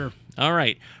 400? Sure. All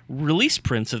right. Release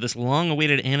prints of this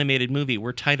long-awaited animated movie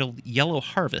were titled Yellow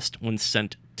Harvest when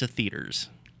sent to theaters.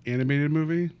 Animated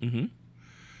movie. Mm-hmm.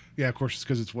 Yeah, of course, it's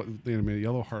because it's what the animated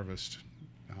Yellow Harvest.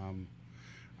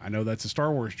 I know that's a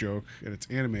Star Wars joke, and it's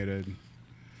animated.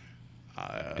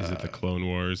 Is it the Clone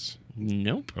Wars?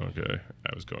 Nope. Okay,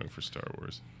 I was going for Star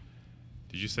Wars.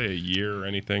 Did you say a year or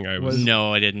anything?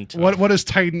 No, I didn't. What is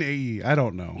Titan AE? I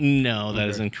don't know. No, that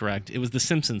is incorrect. It was the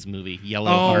Simpsons movie, Yellow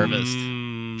Oh, Harvest.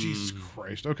 Jesus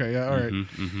Christ. Okay, yeah, all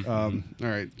right. All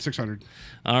right, 600.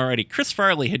 Alrighty. Chris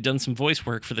Farley had done some voice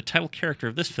work for the title character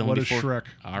of this film What is before. Shrek?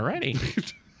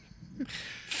 Alrighty.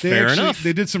 They Fair actually- enough.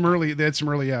 They had some early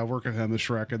work with him as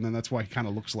Shrek, and then that's why he kind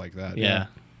of looks like that. Yeah.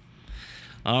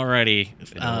 Alrighty.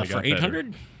 only For got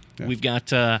 800, Yeah. we've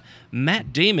got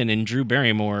Matt Damon and Drew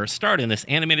Barrymore starred in this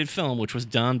animated film, which was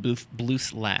Don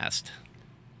Bluth's last.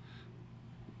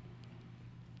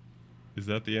 Is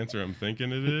that the answer I'm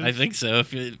thinking it is? I think so.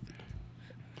 If it,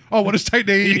 Oh, what is Titan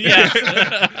AE? yeah.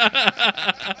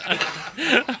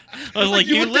 I was like,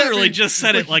 you looked at literally me- just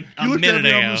said it like a You looked minute at me,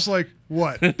 ago. I'm just like,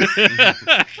 what?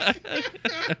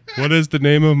 What is the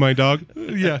name of my dog?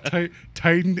 Yeah,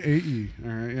 Titan AE.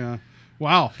 All right, yeah.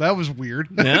 Wow, that was weird.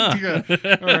 Yeah.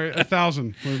 All right,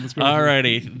 1,000. Let's go.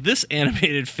 Alrighty. This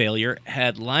animated failure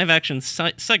had live-action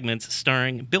segments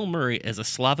starring Bill Murray as a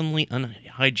slovenly,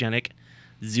 unhygienic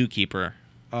zookeeper.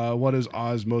 What is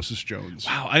Osmosis Jones?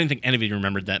 Wow, I didn't think any of you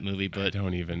remembered that movie, but I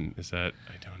don't even. Is that?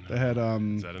 I don't know. They had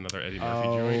Is that another Eddie Murphy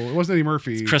joint? it wasn't Eddie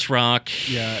Murphy. Chris Rock.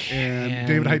 Yeah, and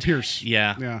David Hyde Pierce.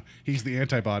 Yeah. Yeah, he's the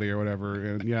antibody or whatever.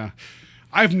 And yeah,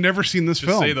 I've never seen this Just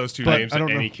film. say those two but names I to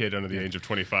don't any know. kid under the age of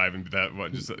 25, and that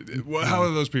what? Just how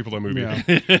are those people in a movie?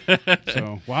 Yeah.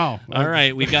 So wow. All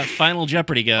right, we've got Final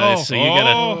Jeopardy, guys. So you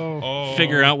gotta Oh.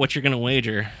 figure out what you're gonna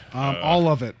wager. All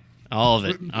of it. All of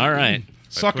it. All right.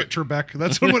 Suck it, Trebek.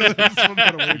 That's what I'm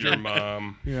gonna wager. Your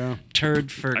mom. Yeah. Turd I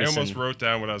Ferguson. almost wrote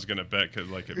down what I was going to bet because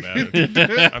like it mattered.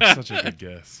 I'm such a good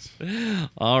guest.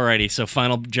 Alrighty, so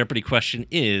Final Jeopardy question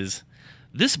is: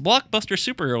 this blockbuster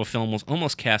superhero film was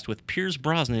almost cast with Pierce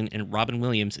Brosnan and Robin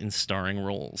Williams in starring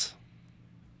roles.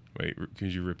 Wait,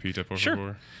 could you repeat that Sure.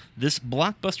 before? This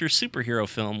blockbuster superhero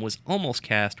film was almost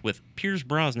cast with Pierce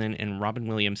Brosnan and Robin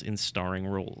Williams in starring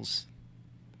roles.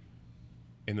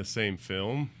 In the same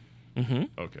film? Mm-hmm.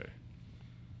 Okay.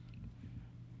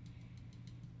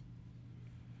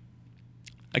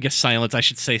 I guess silence. I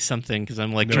should say something because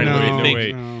I'm like No, trying to wait, think.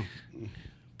 wait. No.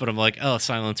 But I'm like, oh,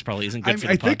 silence probably isn't good for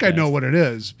the I think I podcast. know what it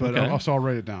is, but Okay. also I'll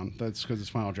write it down. That's because it's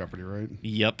Final Jeopardy, right?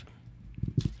 Yep.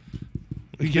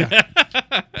 Yeah.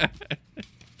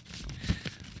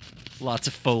 Lots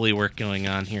of Foley work going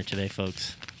on here today,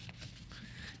 folks.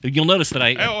 You'll notice that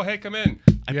Hey, come in.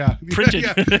 Yeah. printed.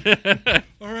 Yeah.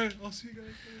 All right. I'll see you guys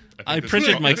later. I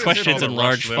printed my This is questions all in the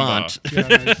large Rush font.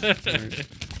 Limbaugh. Yeah, nice.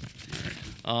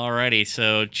 All right. Alrighty,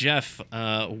 so Jeff,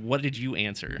 what did you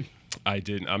answer? I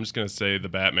didn't. I'm just gonna say the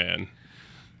Batman.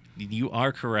 You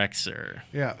are correct, sir.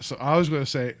 Yeah. So I was going to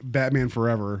say Batman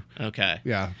Forever. Okay.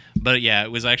 Yeah. But yeah,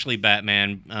 it was actually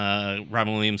Batman.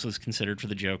 Robin Williams was considered for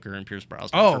the Joker and Pierce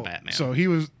Brosnan for Batman. So he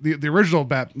was the original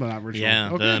Batman. Not original. yeah,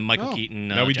 Okay. the Michael Oh. Keaton.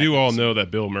 Now we Jack do all Nicholson. know that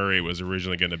Bill Murray was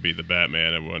originally going to be the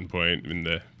Batman at one point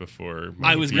before.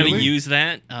 I was going to Really? use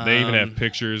that. They even have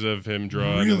pictures of him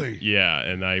drawn. Really? Yeah,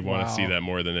 and I want to see Wow. that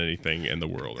more than anything in the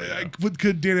world right now.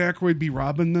 Could Dan Aykroyd be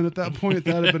Robin then at that point?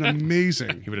 That'd have been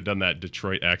amazing. He would have done that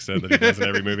Detroit accent that he does in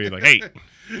every movie. Like, hey,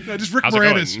 No, just Rick how's it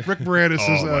Moranis. going? Rick Moranis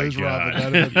Oh my is Robin. God.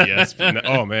 That'd have been- Yes.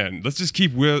 Oh man, let's just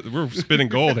keep. We're spinning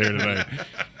gold here tonight.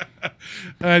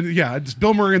 And yeah, it's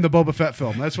Bill Murray in the Boba Fett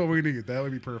film. That's what we need. That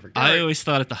would be perfect. All I right. always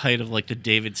thought at the height of like the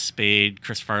David Spade,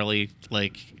 Chris Farley,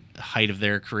 like height of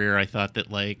their career, I thought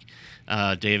that like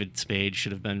David Spade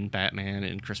should have been Batman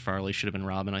and Chris Farley should have been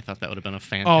Robin. I thought that would have been a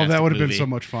fantastic Oh, that would have been movie. so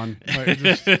much fun. Like,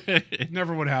 it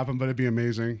never would happen, but it'd be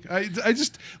amazing. I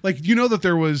just like that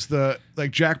there was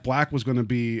Jack Black was going to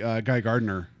be Guy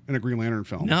Gardner in a Green Lantern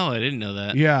film. No, I didn't know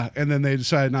that. Yeah, and then they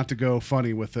decided not to go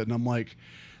funny with it, and I'm like,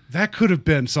 that could have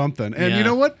been something. And Yeah. you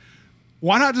know what?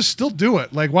 Why not just still do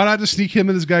it? Like, why not just sneak him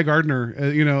in as Guy Gardner,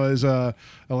 as a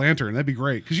lantern? That'd be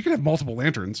great because you can have multiple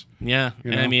lanterns. Yeah,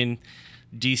 You and know? I mean,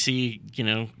 DC,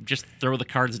 just throw the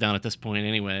cards down at this point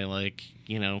anyway. Like,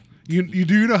 You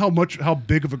do know how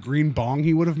big of a green bong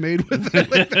he would have made with it?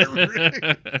 Like that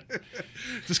ring?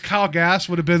 Just Kyle Gass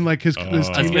would have been like his I was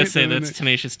gonna teammate, say and then that's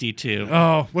Tenacious D too.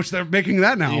 Oh, which they're making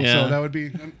that now, Yeah. so that would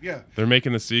be yeah. They're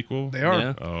making the sequel. They are.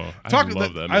 Yeah. Oh, I Talk-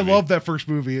 love that. I movie. love that first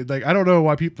movie. Like I don't know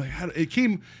why people it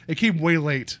came way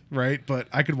late, right? But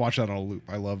I could watch that on a loop.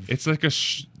 I love. It's like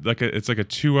it's like a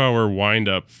 2-hour wind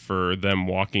up for them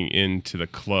walking into the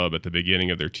club at the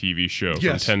beginning of their TV show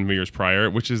Yes. from 10 years prior,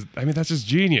 which is, I mean, that's just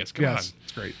genius. Come Yes, on.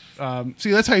 it's great. See,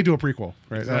 that's how you do a prequel,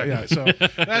 right? Yeah, so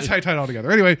that's how you tie it all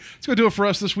together. Anyway, it's going to do it for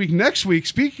us this week. Next week,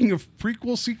 speaking of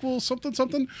prequel, sequel,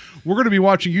 something, we're going to be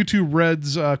watching YouTube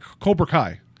Red's Cobra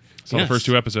Kai. Saw the first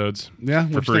 2 episodes. Yeah,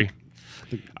 for what'd you free.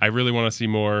 think? I really want to see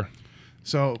more.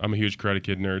 So I'm a huge Karate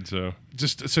Kid nerd, so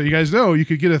just so you guys know, you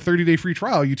could get a 30-day free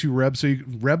trial. YouTube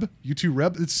Reb, YouTube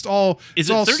Reb. It's all. Is it's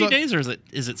it all 30 days or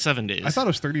is it 7 days? I thought it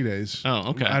was 30 days. Oh,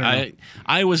 okay. I don't know.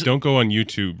 I was. don't go on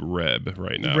YouTube Reb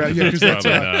right now. Right, yeah, because that's,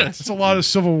 probably not. that's a lot of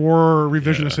Civil War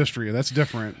revisionist history. That's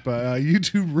different. But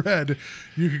YouTube Red,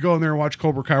 you could go in there and watch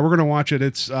Cobra Kai. We're going to watch it.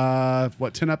 It's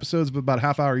 10 episodes, but about a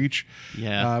half hour each.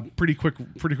 Yeah. Pretty quick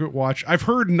watch. I've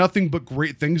heard nothing but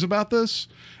great things about this,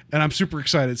 and I'm super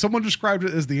excited. Someone described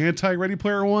it as the anti-Ready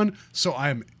Player One, so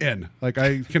I'm in. Like,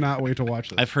 I cannot wait to watch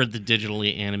this. I've heard the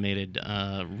digitally animated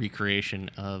recreation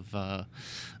of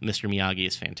Mr. Miyagi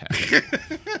is fantastic.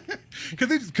 Could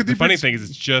they The funny thing is,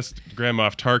 it's just Grand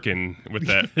Moff Tarkin with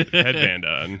that headband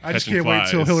on. I just catching can't wait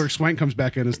till flies. Hilary Swank comes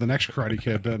back in as the next Karate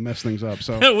Kid to mess things up.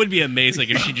 So It would be amazing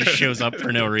if she just shows up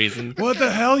for no reason. what the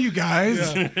hell, you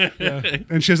guys? Yeah.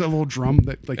 And she has that little drum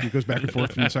that like it goes back and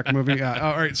forth from the second movie. Yeah.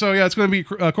 All right. So yeah, it's going to be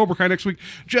Cobra Kai next week.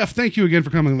 Jeff, thank you again for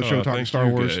coming on the show talking thank Star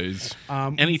you, Wars. guys.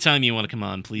 Anytime you want to come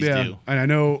on, please Yeah, do. and I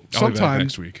know I'll be back sometime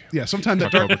next week. Yeah, sometime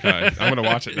that Cobra Kai. I'm gonna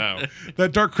watch it now.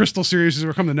 that Dark Crystal series is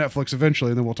going to come to Netflix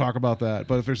eventually, and then we'll talk about that.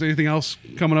 But if there's anything else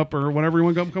coming up or whenever you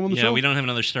want to come on the Yeah, show, we don't have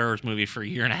another Star Wars movie for a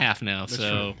year and a half now,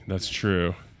 so That's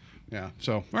true. Yeah.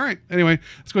 So, all right. Anyway,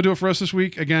 let's go do it for us this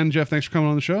week. Again, Jeff, thanks for coming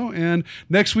on the show. And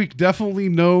next week, definitely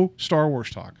no Star Wars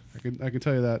talk. I can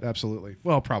tell you that absolutely.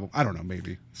 Well, probably. I don't know.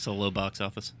 Maybe. solo box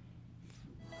office.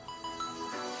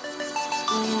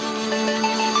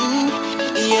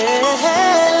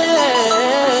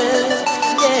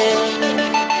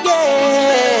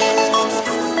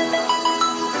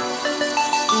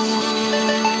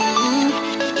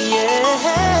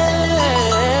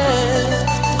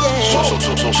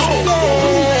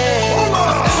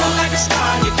 Like a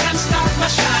star, you can't stop my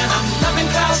shine. I'm loving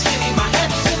Cloud City, my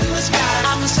head's in the sky.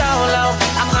 I'm solo,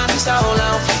 I'm Han Solo,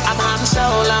 I'm Han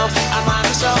Solo, I'm Han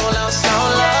Solo,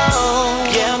 solo.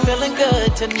 Yeah, I'm feeling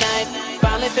good tonight.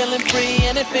 Finally feeling free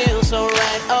and it feels so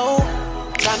right. Oh,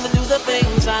 time to do the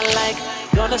things I like.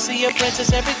 Gonna see a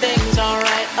princess, everything's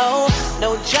alright. Oh,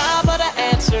 no job but an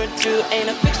answer to. Ain't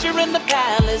a fixture in the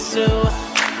palace zoo.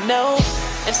 No.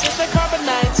 And since the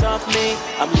carbonite's off me,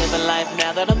 I'm living life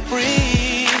now that I'm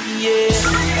free, yeah.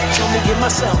 Told me get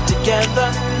myself together,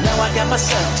 now I got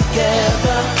myself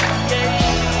together.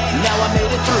 Now I made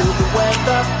it through the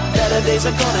weather, better days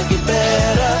are gonna get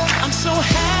better. I'm so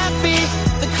happy,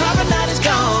 the carbonite is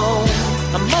gone.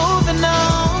 I'm moving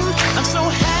on, I'm so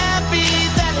happy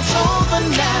that it's over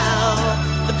now.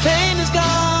 The pain is gone.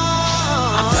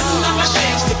 I'm putting on my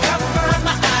shades to cover up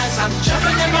my eyes. I'm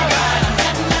jumping in my ride, I'm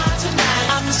heading out tonight.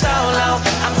 I'm solo,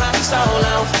 I'm riding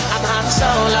solo, I'm riding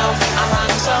solo, I'm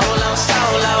riding solo,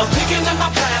 solo. I'm picking up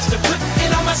my plastic, put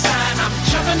it on my sign. I'm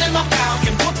jumping in my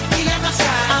falcon, put it on my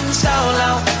side. I'm solo,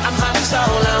 I'm riding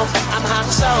solo, I'm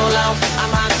riding solo,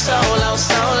 I'm riding solo,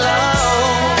 solo.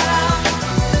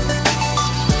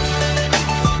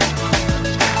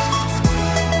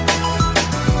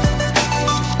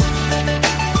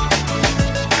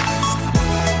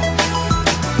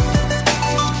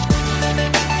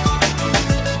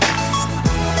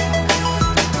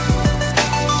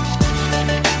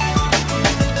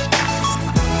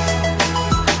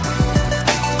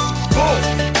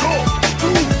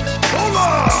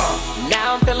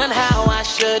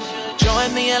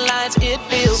 Join the alliance, it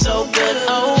feels so good.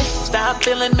 Oh, stop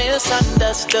feeling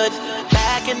misunderstood.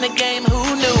 Back in the game, who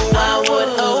knew I would?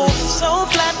 Oh, so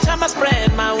flat time I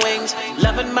spread my wings.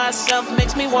 Loving myself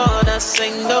makes me wanna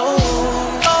sing. Oh,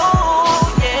 oh,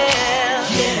 yeah,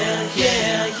 yeah,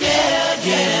 yeah, yeah,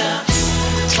 yeah.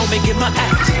 Told me get my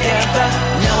act together.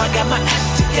 Now I got my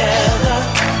act together.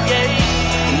 Yeah.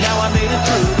 Now I made it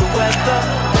through the weather.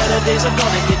 Better days are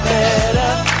gonna get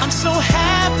better. I'm so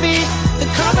happy. The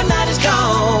carbonite is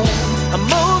gone. I'm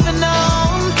moving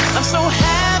on. I'm so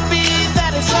happy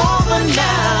that it's over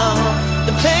now.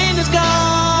 The pain is gone.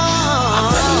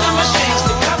 I'm putting on my shades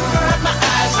to cover up my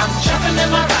eyes. I'm jumping in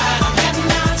my ride. I'm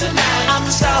heading out tonight. I'm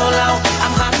solo.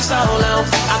 I'm riding solo.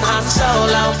 I'm riding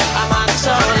solo. I'm